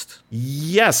longest.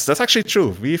 Yes, that's actually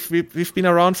true. We've been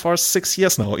around for 6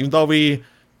 years now, even though we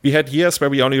had years where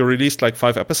we only released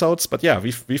 5 episodes. But yeah,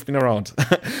 we've been around.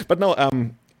 But no,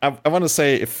 I want to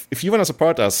say, if you want to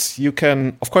support us, you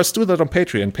can, of course, do that on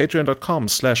Patreon,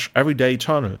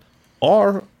 patreon.com/everydayeternal.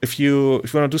 Or if you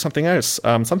want to do something else,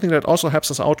 something that also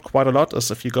helps us out quite a lot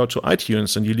is if you go to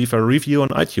iTunes and you leave a review on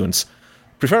iTunes.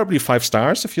 Preferably 5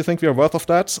 stars if you think we are worth of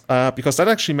that, because that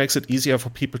actually makes it easier for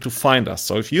people to find us.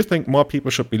 So if you think more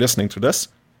people should be listening to this,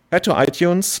 head to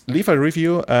iTunes, leave a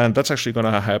review, and that's actually going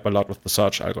to help a lot with the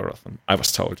search algorithm, I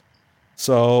was told.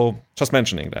 So just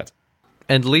mentioning that.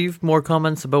 And leave more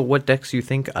comments about what decks you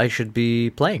think I should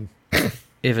be playing,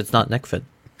 if it's not Neckfit.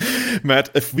 Matt,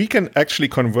 if we can actually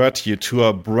convert you to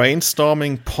a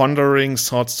brainstorming, pondering,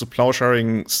 swords to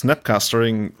plowsharing,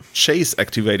 snapcastering, chase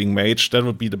activating mage, that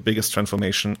would be the biggest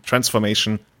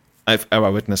transformation I've ever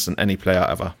witnessed in any player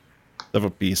ever. That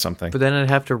would be something. But then I'd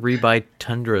have to rebuy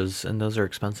Tundras, and those are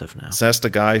expensive now. Says the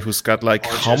guy who's got like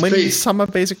how many summer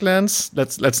basic lands?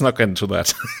 Let's not get into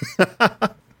that.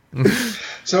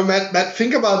 So Matt,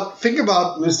 think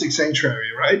about Mystic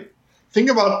Sanctuary, right? Think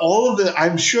about all of the.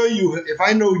 I'm sure if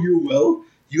I know you well,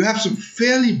 you have some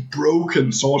fairly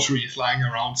broken sorceries lying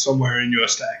around somewhere in your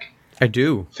stack. I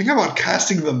do. Think about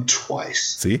casting them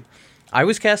twice. See? I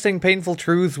was casting Painful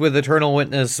Truth with Eternal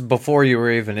Witness before you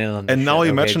were even in on the And now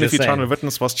imagine if Eternal saying.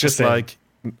 Witness was just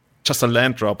a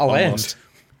land drop almost.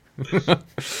 Land.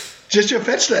 Just your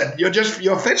fetch land.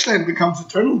 Your fetch land becomes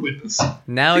Eternal Witness.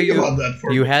 Now Think about that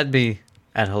for you me. had me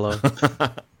at hello.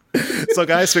 So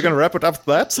guys, we're going to wrap it up with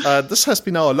that. This has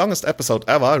been our longest episode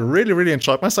ever. I really, really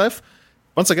enjoyed myself.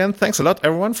 Once again, thanks a lot,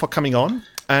 everyone, for coming on.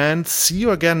 And see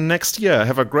you again next year.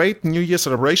 Have a great New Year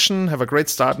celebration. Have a great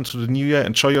start into the new year.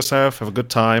 Enjoy yourself. Have a good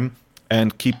time.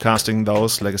 And keep casting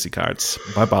those legacy cards.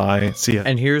 Bye-bye. See ya.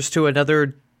 And here's to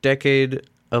another decade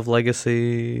of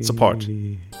legacy Support.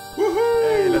 Hey,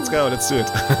 let's go. Let's do it.